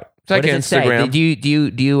 Right. It's like what does Instagram. It say?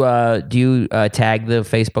 Do you tag the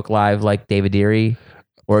Facebook Live like David Deary,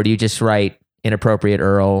 or do you just write Inappropriate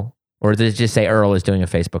Earl, or does it just say Earl is doing a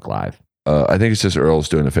Facebook Live? I think it's just Earl's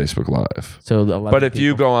doing a Facebook Live. So, but if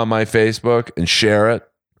you go on my Facebook and share it,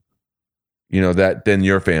 then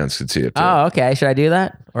your fans could see it too. Oh, okay. Should I do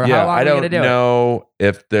that? Or yeah, how long I are we don't gonna do know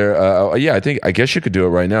if they're. I guess you could do it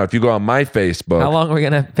right now. If you go on my Facebook. How long are we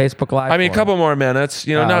gonna Facebook Live? A couple more minutes.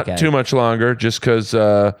 Not okay. too much longer, just because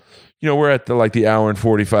we're at the hour and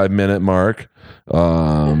 45-minute mark.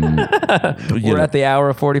 We're at the hour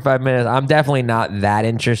of 45 minutes. I'm definitely not that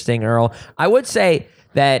interesting, Earl. I would say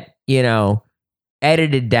that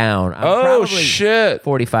edited down. Oh, Probably shit.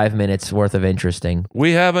 45 minutes worth of interesting.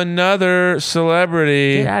 We have another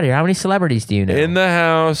celebrity Get out of here. How many celebrities do you know? in the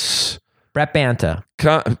house. Brett Banta.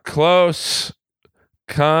 Close.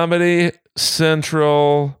 Comedy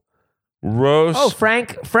Central. Roast. Oh,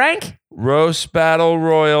 Frank? Roast Battle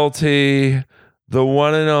Royalty. The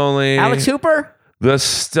one and only. Alex Hooper? The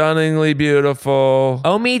stunningly beautiful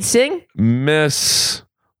Omid Singh? Miss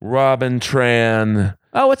Robin Tran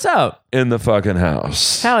Oh, what's up? in the fucking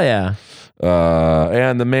house. Hell yeah.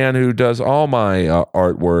 And the man who does all my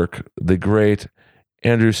artwork, the great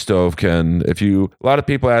Andrew Stovekin. A lot of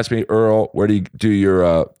people ask me, Earl, where do you do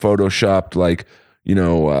your photoshopped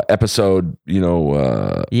episode,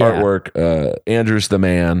 artwork? Andrew's the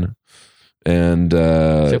man. And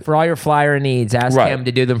So for all your flyer needs, ask him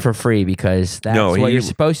to do them for free because that's what you're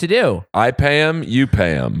supposed to do. I pay him, you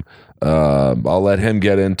pay him. I'll let him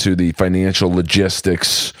get into the financial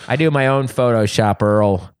logistics. I do my own Photoshop,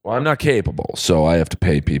 Earl. Well, I'm not capable, so I have to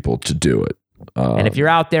pay people to do it. And if you're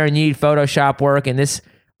out there and you need Photoshop work and this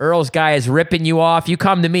Earl's guy is ripping you off, you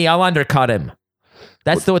come to me. I'll undercut him.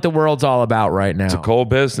 That's what the world's all about right now. It's a cold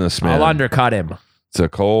business, man. I'll undercut him. It's a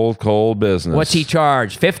cold business. What's he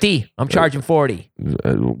charge? 50? I'm charging 40.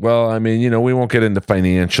 Well, I mean, we won't get into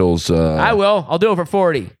financials. I will. I'll do it for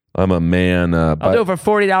 40. I'm a man. I'll do it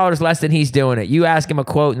for $40 less than he's doing it. You ask him a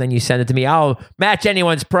quote and then you send it to me. I'll match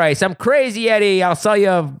anyone's price. I'm Crazy Eddie. I'll sell you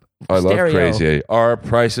a stereo. Love Crazy Eddie. Our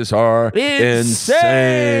prices are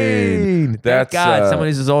insane. Thank God, someone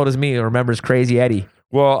who's as old as me remembers Crazy Eddie.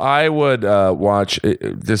 Well, I would watch.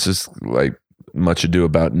 This is like Much Ado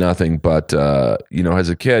About Nothing, but as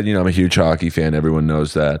a kid, I'm a huge hockey fan. Everyone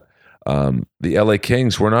knows that. The LA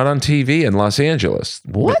Kings were not on TV in Los Angeles.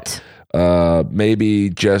 What? Maybe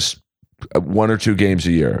just one or two games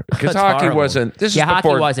a year because hockey horrible. wasn't. Hockey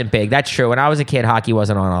wasn't big. That's true. When I was a kid, hockey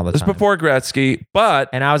wasn't on all the time. This was before Gretzky,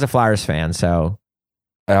 and I was a Flyers fan, so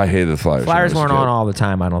I hated the Flyers. Flyers weren't on all the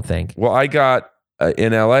time. I don't think. Well, I got.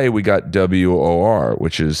 In LA, we got WOR,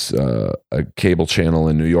 which is a cable channel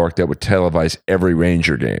in New York that would televise every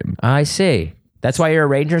Ranger game. I see. That's why you're a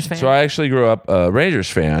Rangers fan? So I actually grew up a Rangers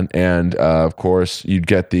fan. And of course, you'd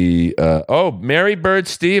get the, Mary Bird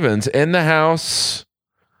Stevens in the house.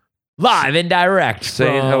 Live and direct.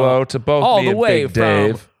 Saying hello to both all me the and way Big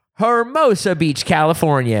Dave. From Hermosa Beach,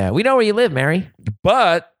 California. We know where you live, Mary.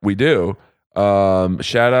 But we do.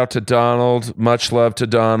 Shout out to Donald. Much love to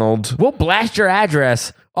Donald. We'll blast your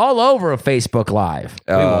address all over a Facebook Live.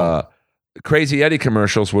 Crazy Eddie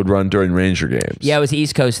commercials would run during Ranger games. Yeah, it was the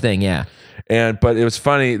East Coast thing, yeah. But it was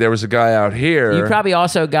funny. There was a guy out here. You probably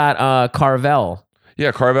also got Carvel.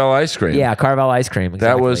 Yeah, Carvel ice cream. Yeah, Carvel ice cream.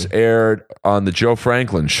 Exactly. That was aired on the Joe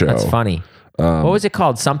Franklin show. That's funny. What was it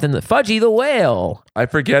called? Something Fudgy the Whale. I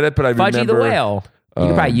forget it, but I remember. Fudgy the Whale. You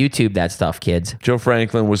can probably YouTube that stuff, kids. Joe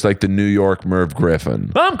Franklin was like the New York Merv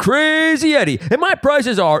Griffin. I'm Crazy Eddie, and my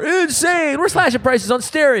prices are insane. We're slashing prices on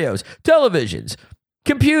stereos, televisions,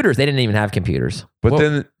 computers. They didn't even have computers. But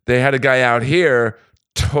then they had a guy out here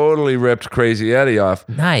totally ripped Crazy Eddie off.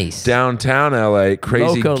 Nice. Downtown LA,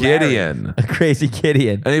 Crazy Loco Gideon. Crazy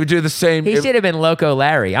Gideon. And he would do the same. He should have been Loco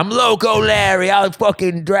Larry. I'm Loco Larry. I'll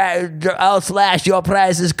fucking I'll slash your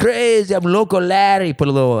prices crazy. I'm Loco Larry. Put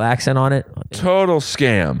a little accent on it. Total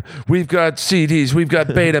scam. We've got CDs. We've got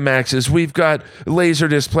Betamaxes. We've got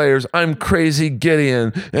Laserdisc players. I'm Crazy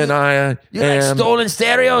Gideon. And I You like stolen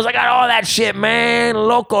stereos? I got all that shit, man.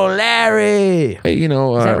 Loco Larry. Hey, Is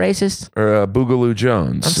that racist? Or Boogaloo Jones.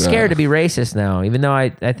 I'm scared to be racist now, even though I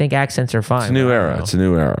think accents are fine. It's a new era. It's a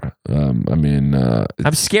new era.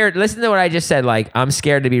 I'm scared. Listen to what I just said. Like, I'm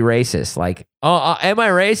scared to be racist. Like, am I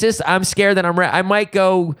racist? I'm scared that I might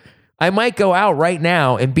go out right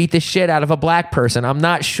now and beat the shit out of a black person. I'm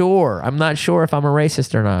not sure. I'm not sure if I'm a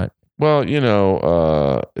racist or not. Well,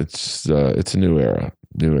 it's a new era.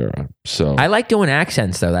 New era. So I like doing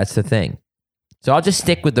accents, though. That's the thing. So I'll just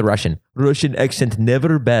stick with the Russian. Russian accent,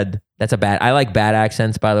 never bad. That's a bad. I like bad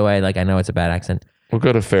accents, by the way. Like, I know it's a bad accent. We'll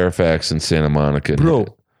go to Fairfax and Santa Monica. Bro.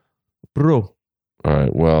 All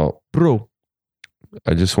right. Well, bro.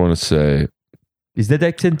 I just want to say, is that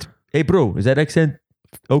accent? Hey, bro. Is that accent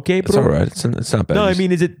okay, bro? It's all right. It's not bad. No, I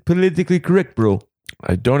mean, is it politically correct, bro?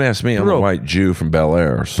 Don't ask me. I'm a white Jew from Bel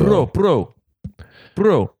Air. So. Bro.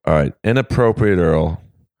 All right. Inappropriate Earl.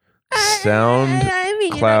 Sound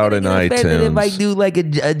Cloud and iTunes. If I do like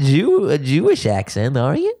a Jewish accent,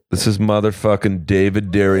 are you? This is motherfucking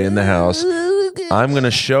David Derry in the house. I'm going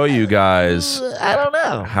to show you guys. I don't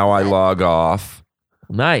know how I log off.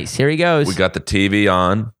 Nice. Here he goes. We got the TV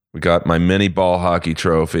on. We got my mini ball hockey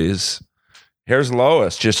trophies. Here's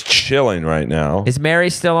Lois just chilling right now. Is Mary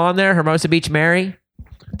still on there? Hermosa Beach Mary?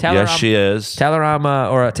 Tell Yes, her she is. Tell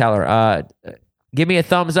her give me a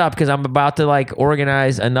thumbs up because I'm about to like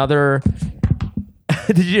organize another.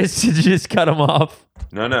 Did you just cut him off?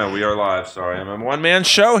 No, we are live. Sorry, I'm a one-man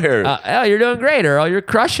show here. You're doing great, Earl. You're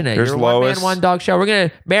crushing it. Here's You're a Lois. one-man, one-dog show.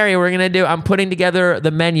 I'm putting together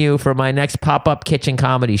the menu for my next pop-up kitchen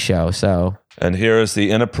comedy show. So, and here is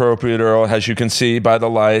the inappropriate Earl. As you can see by the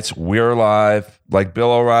lights, we're live. Like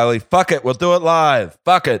Bill O'Reilly, fuck it, we'll do it live.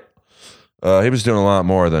 Fuck it. He was doing a lot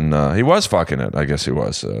more than he was fucking it. I guess he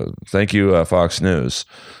was. Thank you, Fox News.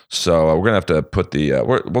 So we're gonna have to put the.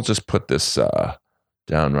 We'll just put this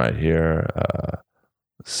down right here.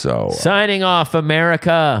 Signing off,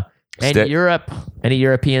 America and Europe. Any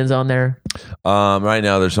Europeans on there? Right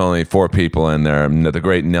now, there's only 4 people in there. The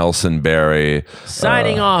great Nelson Berry.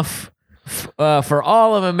 Signing off for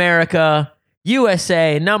all of America,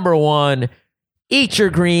 USA, number 1. Eat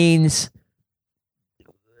your greens.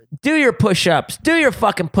 Do your push-ups. Do your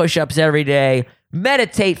fucking push-ups every day.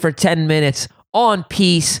 Meditate for 10 minutes on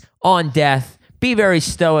peace, on death. Be very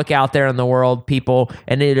stoic out there in the world, people.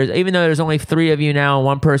 And even though there's only 3 of you now and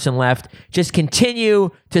 1 person left, just continue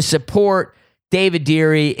to support David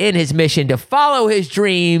Deary in his mission to follow his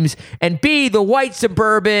dreams and be the white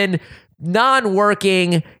suburban,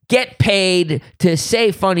 non-working, get paid to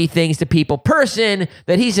say funny things to people person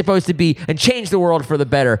that he's supposed to be and change the world for the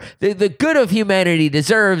better. The good of humanity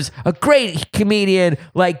deserves a great comedian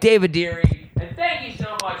like David Deary. And thank you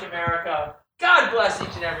so much, America. God bless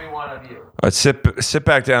each and every one of you. I sit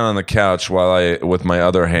back down on the couch while I, with my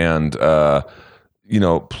other hand,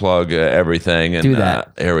 plug everything. And do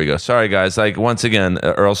that. Here we go. Sorry, guys. Like once again,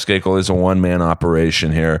 Earl Skakel is a one-man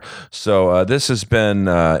operation here. So this has been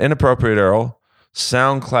Inappropriate Earl,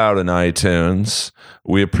 SoundCloud and iTunes.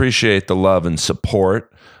 We appreciate the love and support.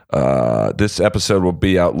 This episode will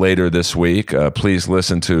be out later this week. Please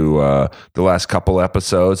listen to the last couple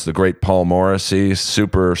episodes. The great Paul Morrissey,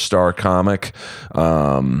 superstar comic,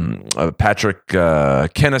 Patrick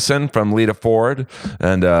Kennison from Lita Ford,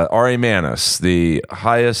 and Ari Manis, the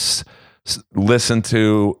highest listened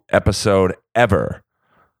to episode ever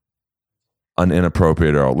on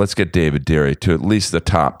Inappropriate Earl. Let's get David Deary to at least the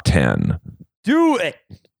top 10. Do it.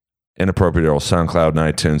 Inappropriate Earl, SoundCloud and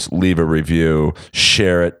iTunes. Leave a review,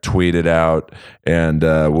 share it, tweet it out, and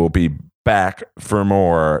we'll be back for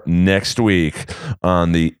more next week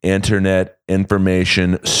on the Internet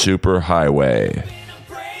Information Superhighway.